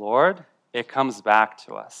wait on the Lord, it comes back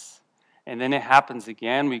to us. And then it happens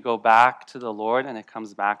again, we go back to the Lord and it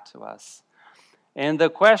comes back to us. And the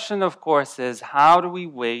question, of course, is how do we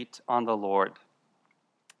wait on the Lord?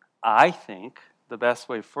 I think the best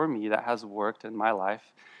way for me that has worked in my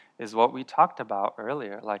life is what we talked about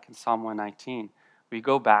earlier, like in Psalm 119. We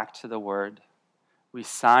go back to the Word. We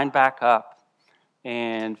sign back up.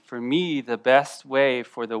 And for me, the best way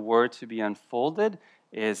for the Word to be unfolded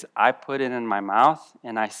is I put it in my mouth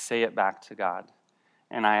and I say it back to God.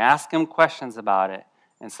 And I ask him questions about it.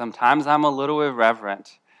 And sometimes I'm a little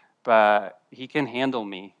irreverent, but he can handle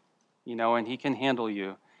me, and he can handle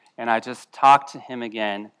you. And I just talk to him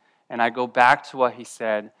again, and I go back to what he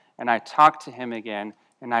said, and I talk to him again,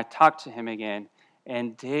 and I talk to him again.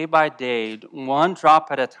 And day by day, one drop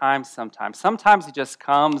at a time sometimes. Sometimes he just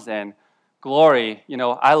comes and glory.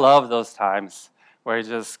 I love those times where he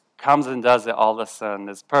just comes and does it all of a sudden.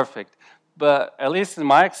 It's perfect. But at least in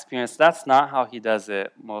my experience, that's not how he does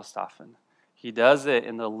it most often. He does it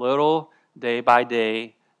in the little day by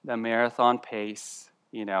day, the marathon pace,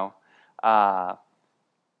 in the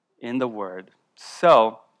Word.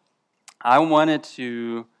 So I wanted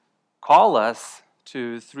to call us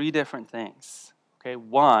to 3 different things. Okay,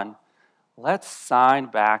 1, let's sign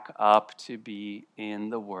back up to be in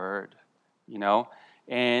the Word,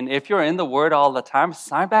 And if you're in the Word all the time,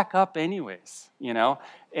 sign back up anyways,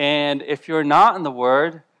 And if you're not in the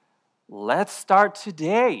Word, let's start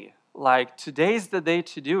today. Like, today's the day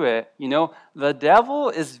to do it. The devil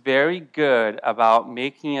is very good about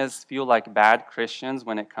making us feel like bad Christians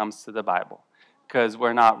when it comes to the Bible. Because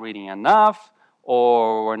we're not reading enough,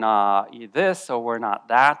 or we're not this, or we're not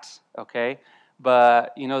that, okay?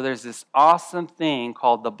 But, there's this awesome thing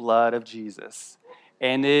called the blood of Jesus.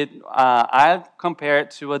 And I compare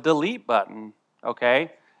it to a delete button,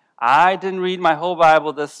 okay? I didn't read my whole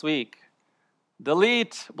Bible this week.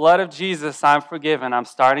 Delete, blood of Jesus, I'm forgiven, I'm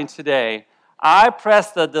starting today. I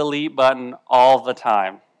press the delete button all the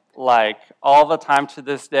time. Like, all the time to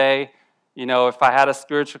this day. If I had a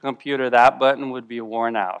spiritual computer, that button would be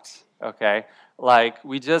worn out, okay? Like,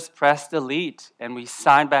 we just press delete and we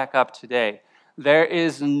sign back up today. There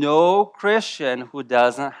is no Christian who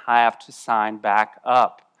doesn't have to sign back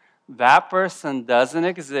up. That person doesn't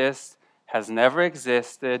exist, has never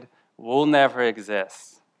existed, will never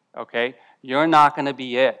exist, okay? You're not going to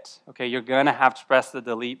be it, okay? You're going to have to press the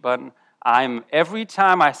delete button. Every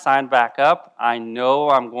time I sign back up, I know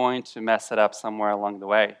I'm going to mess it up somewhere along the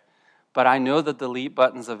way. But I know the delete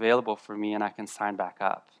button's available for me and I can sign back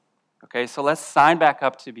up. Okay, so let's sign back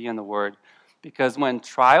up to be in the Word. Because when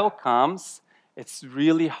trial comes, it's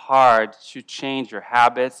really hard to change your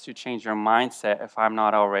habits, to change your mindset if I'm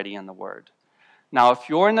not already in the Word. Now, if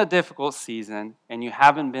you're in a difficult season and you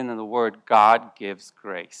haven't been in the Word, God gives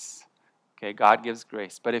grace. Okay, God gives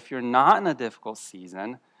grace. But if you're not in a difficult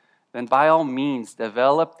season, then by all means,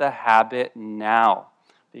 develop the habit now.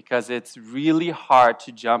 Because it's really hard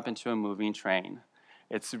to jump into a moving train.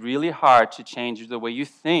 It's really hard to change the way you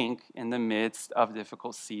think in the midst of a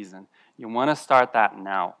difficult season. You want to start that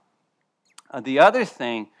now. The other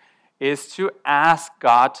thing is to ask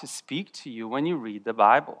God to speak to you when you read the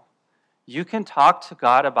Bible. You can talk to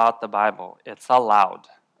God about the Bible. It's allowed.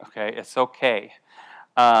 Okay, it's okay.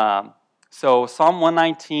 So Psalm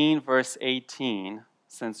 119, verse 18,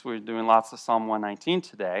 since we're doing lots of Psalm 119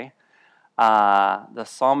 today, the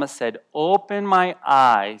psalmist said, open my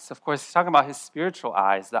eyes. Of course, he's talking about his spiritual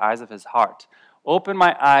eyes, the eyes of his heart. Open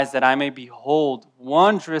my eyes that I may behold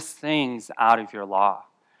wondrous things out of your law.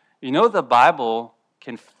 The Bible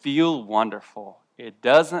can feel wonderful. It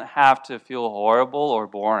doesn't have to feel horrible or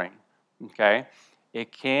boring, okay?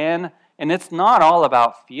 It can, and it's not all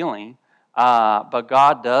about feeling. But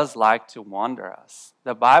God does like to wonder us.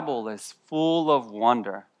 The Bible is full of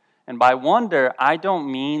wonder. And by wonder, I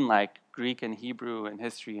don't mean like Greek and Hebrew and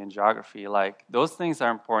history and geography. Like, those things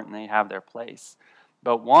are important. They have their place.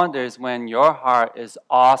 But wonder is when your heart is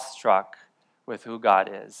awestruck with who God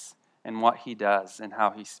is and what he does and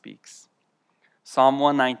how he speaks. Psalm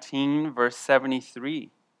 119, verse 73.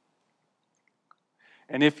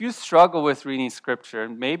 And if you struggle with reading Scripture,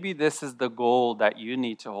 maybe this is the goal that you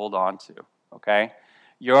need to hold on to, okay?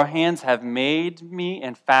 Your hands have made me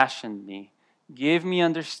and fashioned me. Give me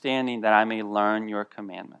understanding that I may learn your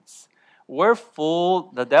commandments.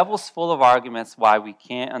 The devil's full of arguments why we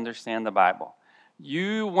can't understand the Bible.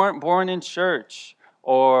 You weren't born in church,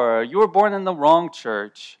 or you were born in the wrong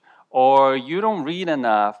church, or you don't read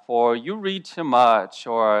enough, or you read too much,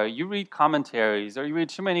 or you read commentaries, or you read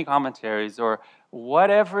too many commentaries, or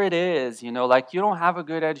whatever it is, like you don't have a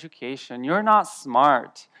good education, you're not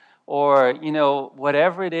smart, or,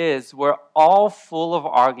 whatever it is, we're all full of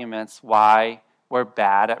arguments why we're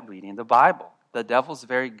bad at reading the Bible. The devil's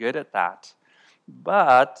very good at that.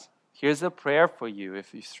 But here's a prayer for you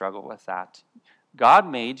if you struggle with that. God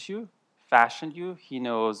made you, fashioned you. He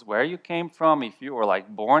knows where you came from, if you were like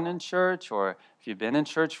born in church or if you've been in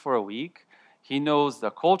church for a week. He knows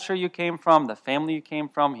the culture you came from, the family you came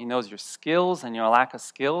from. He knows your skills and your lack of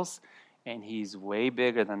skills. And he's way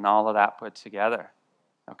bigger than all of that put together.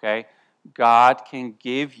 Okay? God can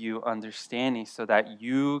give you understanding so that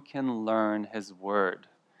you can learn his word.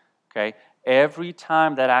 Okay? Every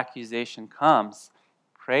time that accusation comes,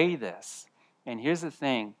 pray this. And here's the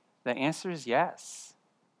thing. The answer is yes.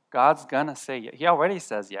 God's going to say yes. He already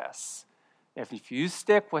says yes. If you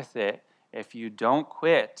stick with it, if you don't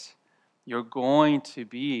quit, you're going to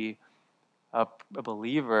be a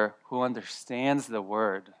believer who understands the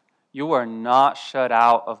word. You are not shut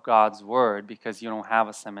out of God's word because you don't have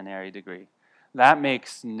a seminary degree. That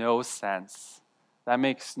makes no sense. That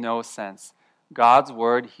makes no sense. God's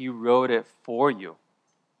word, he wrote it for you.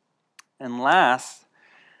 And last,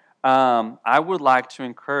 I would like to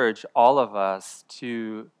encourage all of us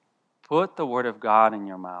to put the word of God in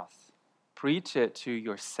your mouth. Preach it to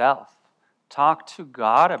yourself. Talk to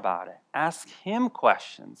God about it. Ask him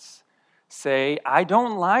questions. Say, I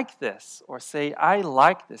don't like this, or say, I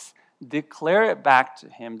like this. Declare it back to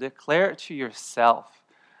him. Declare it to yourself.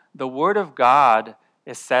 The word of God,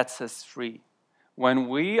 it sets us free. When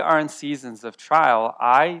we are in seasons of trial,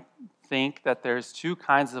 I think that there's two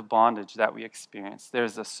kinds of bondage that we experience.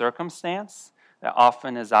 There's a circumstance that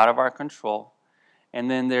often is out of our control,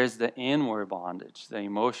 and then there's the inward bondage, the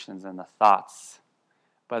emotions and the thoughts.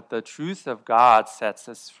 But the truth of God sets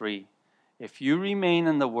us free. If you remain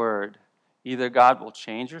in the word, either God will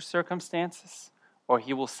change your circumstances, or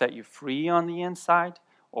he will set you free on the inside,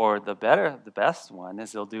 or the best one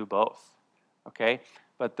is he'll do both. Okay?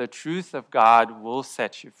 But the truth of God will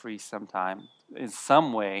set you free sometime. In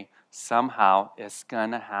some way, somehow, it's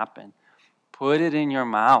going to happen. Put it in your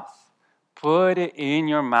mouth. Put it in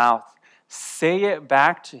your mouth. Say it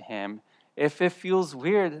back to him. If it feels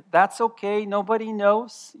weird, that's okay. Nobody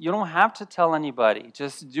knows. You don't have to tell anybody.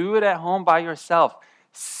 Just do it at home by yourself.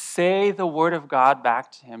 Say the word of God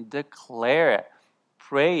back to him. Declare it.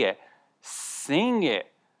 Pray it. Sing it.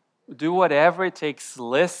 Do whatever it takes.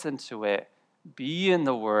 Listen to it. Be in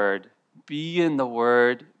the word. Be in the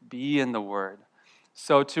word. Be in the word.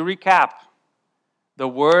 So to recap, the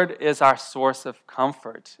word is our source of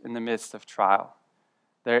comfort in the midst of trial.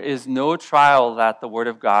 There is no trial that the word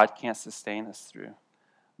of God can't sustain us through.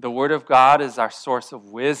 The word of God is our source of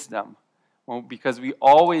wisdom, because we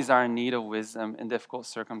always are in need of wisdom in difficult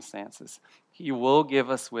circumstances. He will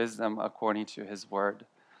give us wisdom according to his word.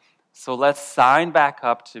 So let's sign back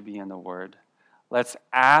up to be in the word. Let's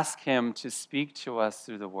ask him to speak to us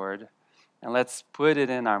through the word, and let's put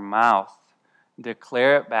it in our mouth,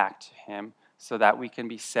 declare it back to him so that we can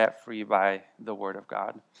be set free by the word of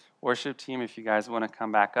God. Worship team, if you guys want to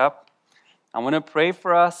come back up. I want to pray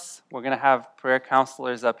for us. We're going to have prayer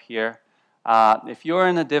counselors up here. If you're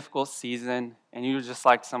in a difficult season and you'd just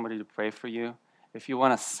like somebody to pray for you, if you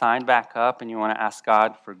want to sign back up and you want to ask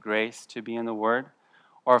God for grace to be in the word,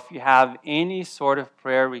 or if you have any sort of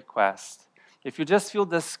prayer request, if you just feel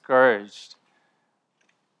discouraged,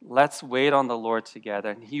 let's wait on the Lord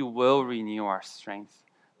together, and he will renew our strength.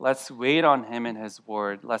 Let's wait on him and his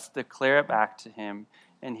word. Let's declare it back to him,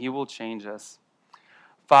 and he will change us.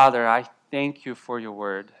 Father, I thank you for your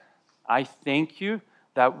word. I thank you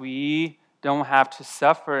that we don't have to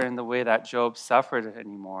suffer in the way that Job suffered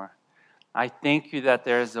anymore. I thank you that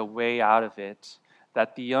there is a way out of it,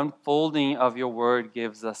 that the unfolding of your word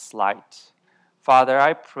gives us light. Father,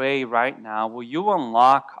 I pray right now, will you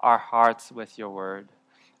unlock our hearts with your word?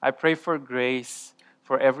 I pray for grace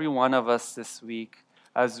for every one of us this week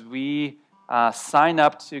as we sign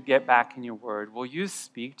up to get back in your word. Will you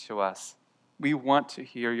speak to us? We want to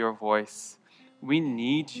hear your voice. We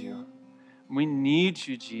need you. We need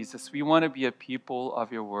you, Jesus. We want to be a people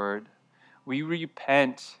of your word. We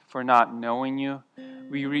repent for not knowing you.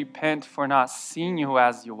 We repent for not seeing you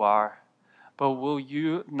as you are. But will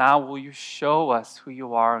you show us who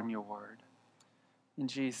you are in your word? In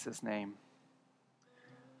Jesus' name.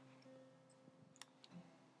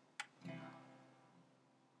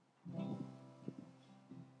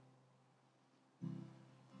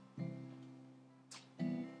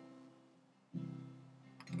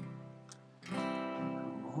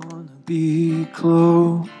 I want to be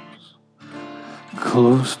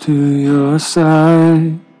close to your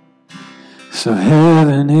side. So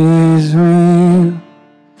heaven is real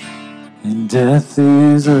and death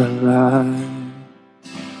is a lie.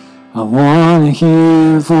 I want to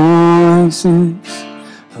hear voices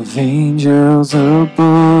of angels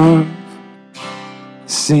above,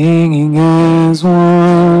 singing as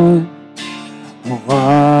one. Oh,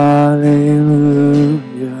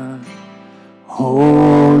 hallelujah.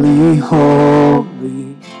 Holy,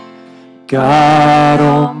 holy, God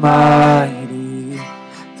Almighty,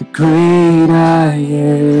 the great I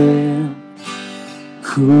am,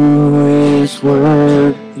 who is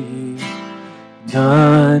worthy,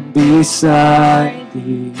 none beside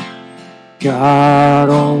thee, God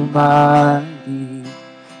Almighty,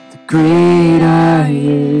 the great I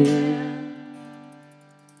am.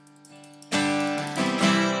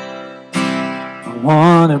 I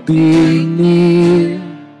want to be near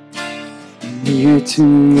to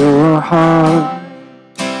your heart,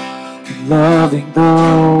 loving the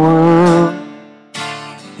world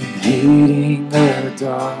and hating the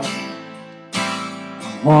dark.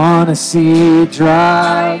 I want to see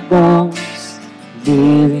dry bones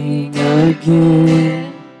living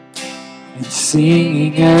again and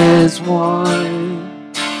singing as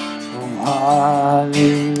one. Oh,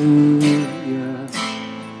 hallelujah.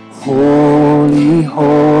 Holy,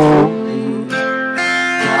 holy,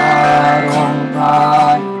 God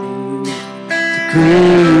Almighty, the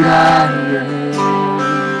great I am,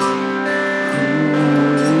 who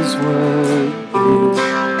is worthy,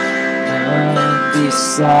 none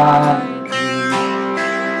beside thee,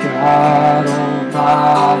 God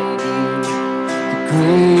Almighty, the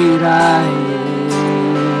great I am,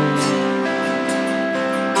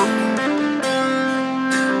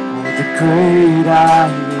 oh, the great I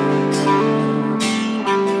am.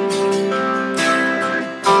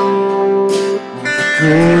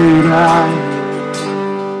 Great I am.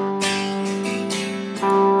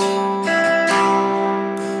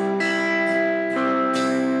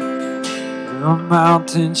 The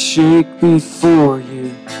mountains shake before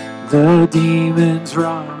you, the demons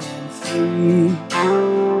run free.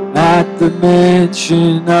 At the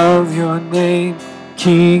mention of your name,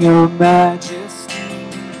 King of Majesty,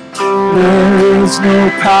 there is no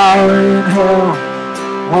power in hell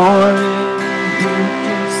or in who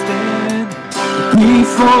can stand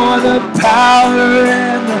before the power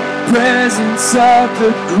and the presence of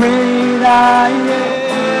the great I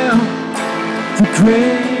am, the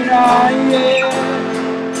great I am,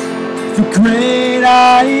 the great I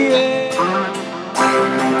am,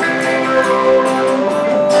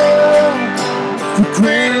 the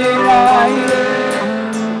great I am,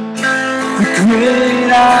 the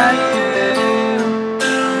great I am,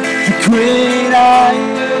 the great I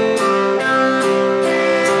am.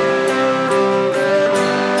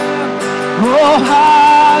 Oh,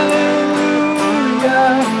 hallelujah,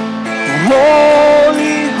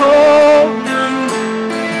 holy, holy,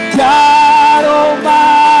 God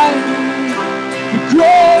Almighty, the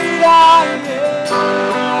great I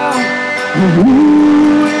am, who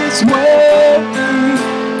is worthy,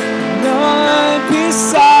 none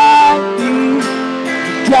beside thee,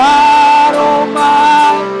 God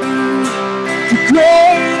Almighty, the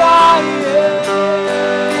great I am.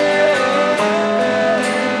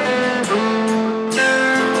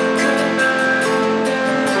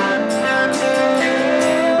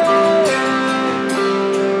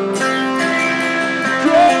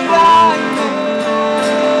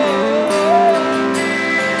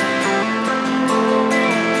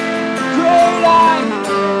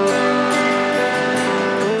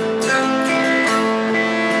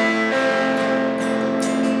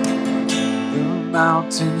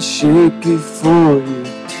 Mountains shake before you,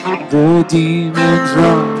 the demons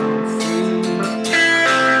run free.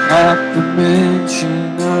 At the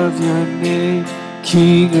mention of your name,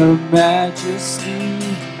 King of Majesty,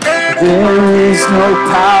 There is no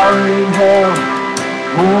power in hell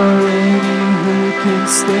or any who can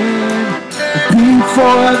stand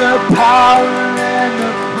before the power and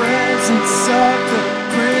the presence of the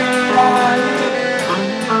great I am.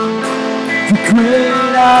 The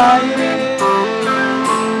great I am.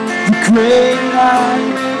 The great I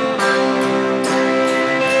am.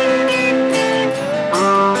 Oh,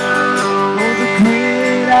 the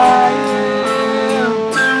great I am.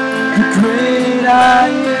 The great I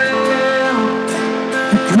am.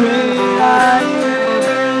 The great I am.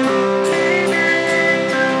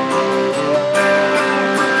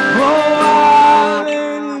 Oh,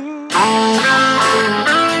 hallelujah.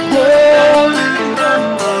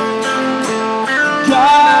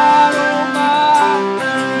 God Almighty,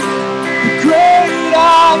 the great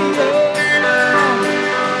I am.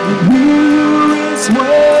 And who is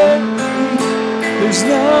worthy? There's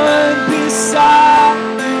none beside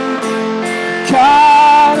me.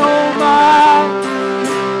 God Almighty,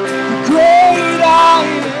 the great I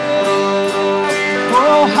am.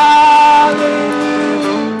 Oh, hallelujah.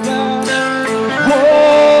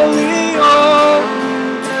 Holy, holy,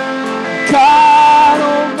 God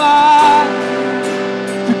Almighty,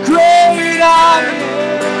 the great I am.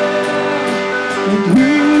 And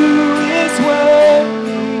who is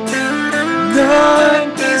worthy? None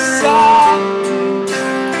beside me.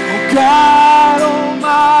 Oh, God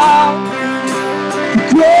Almighty, the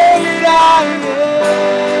great I am.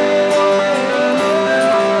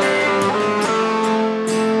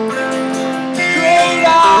 Great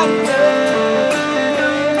I am.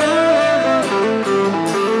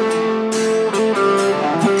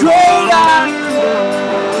 The great I am.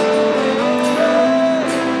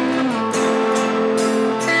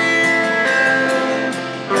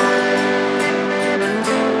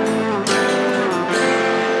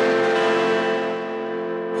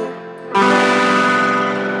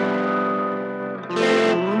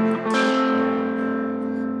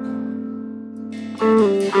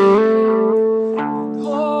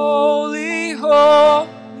 Holy, holy,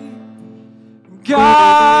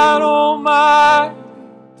 God Almighty,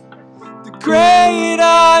 the great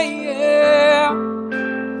I am.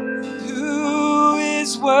 Who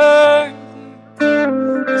is worthy?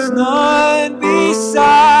 There's none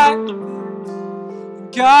beside me.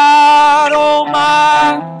 God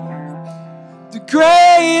Almighty, the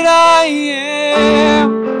great I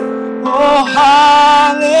am. Oh,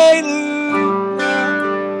 hallelujah.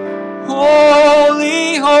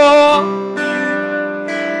 Holy, holy,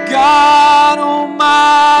 God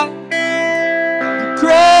Almighty, the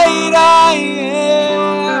great I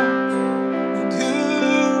am. And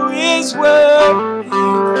who is worthy?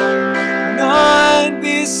 None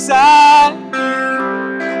beside me.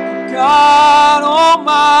 God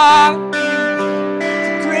Almighty,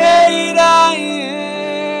 the great I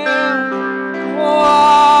am. Oh,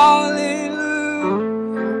 hallelujah.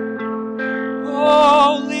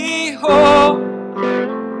 Holy, holy,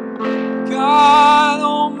 God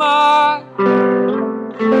Almighty,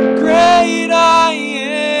 great I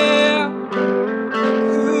am.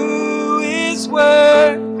 Who is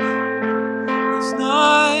worthy? There's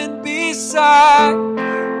none beside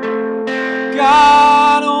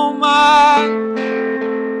God Almighty,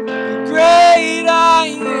 the great I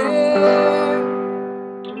am.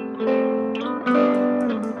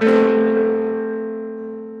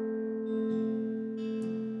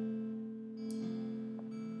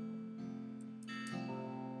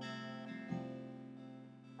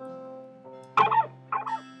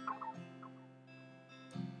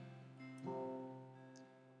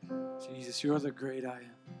 Jesus, you're the great I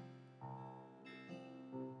am.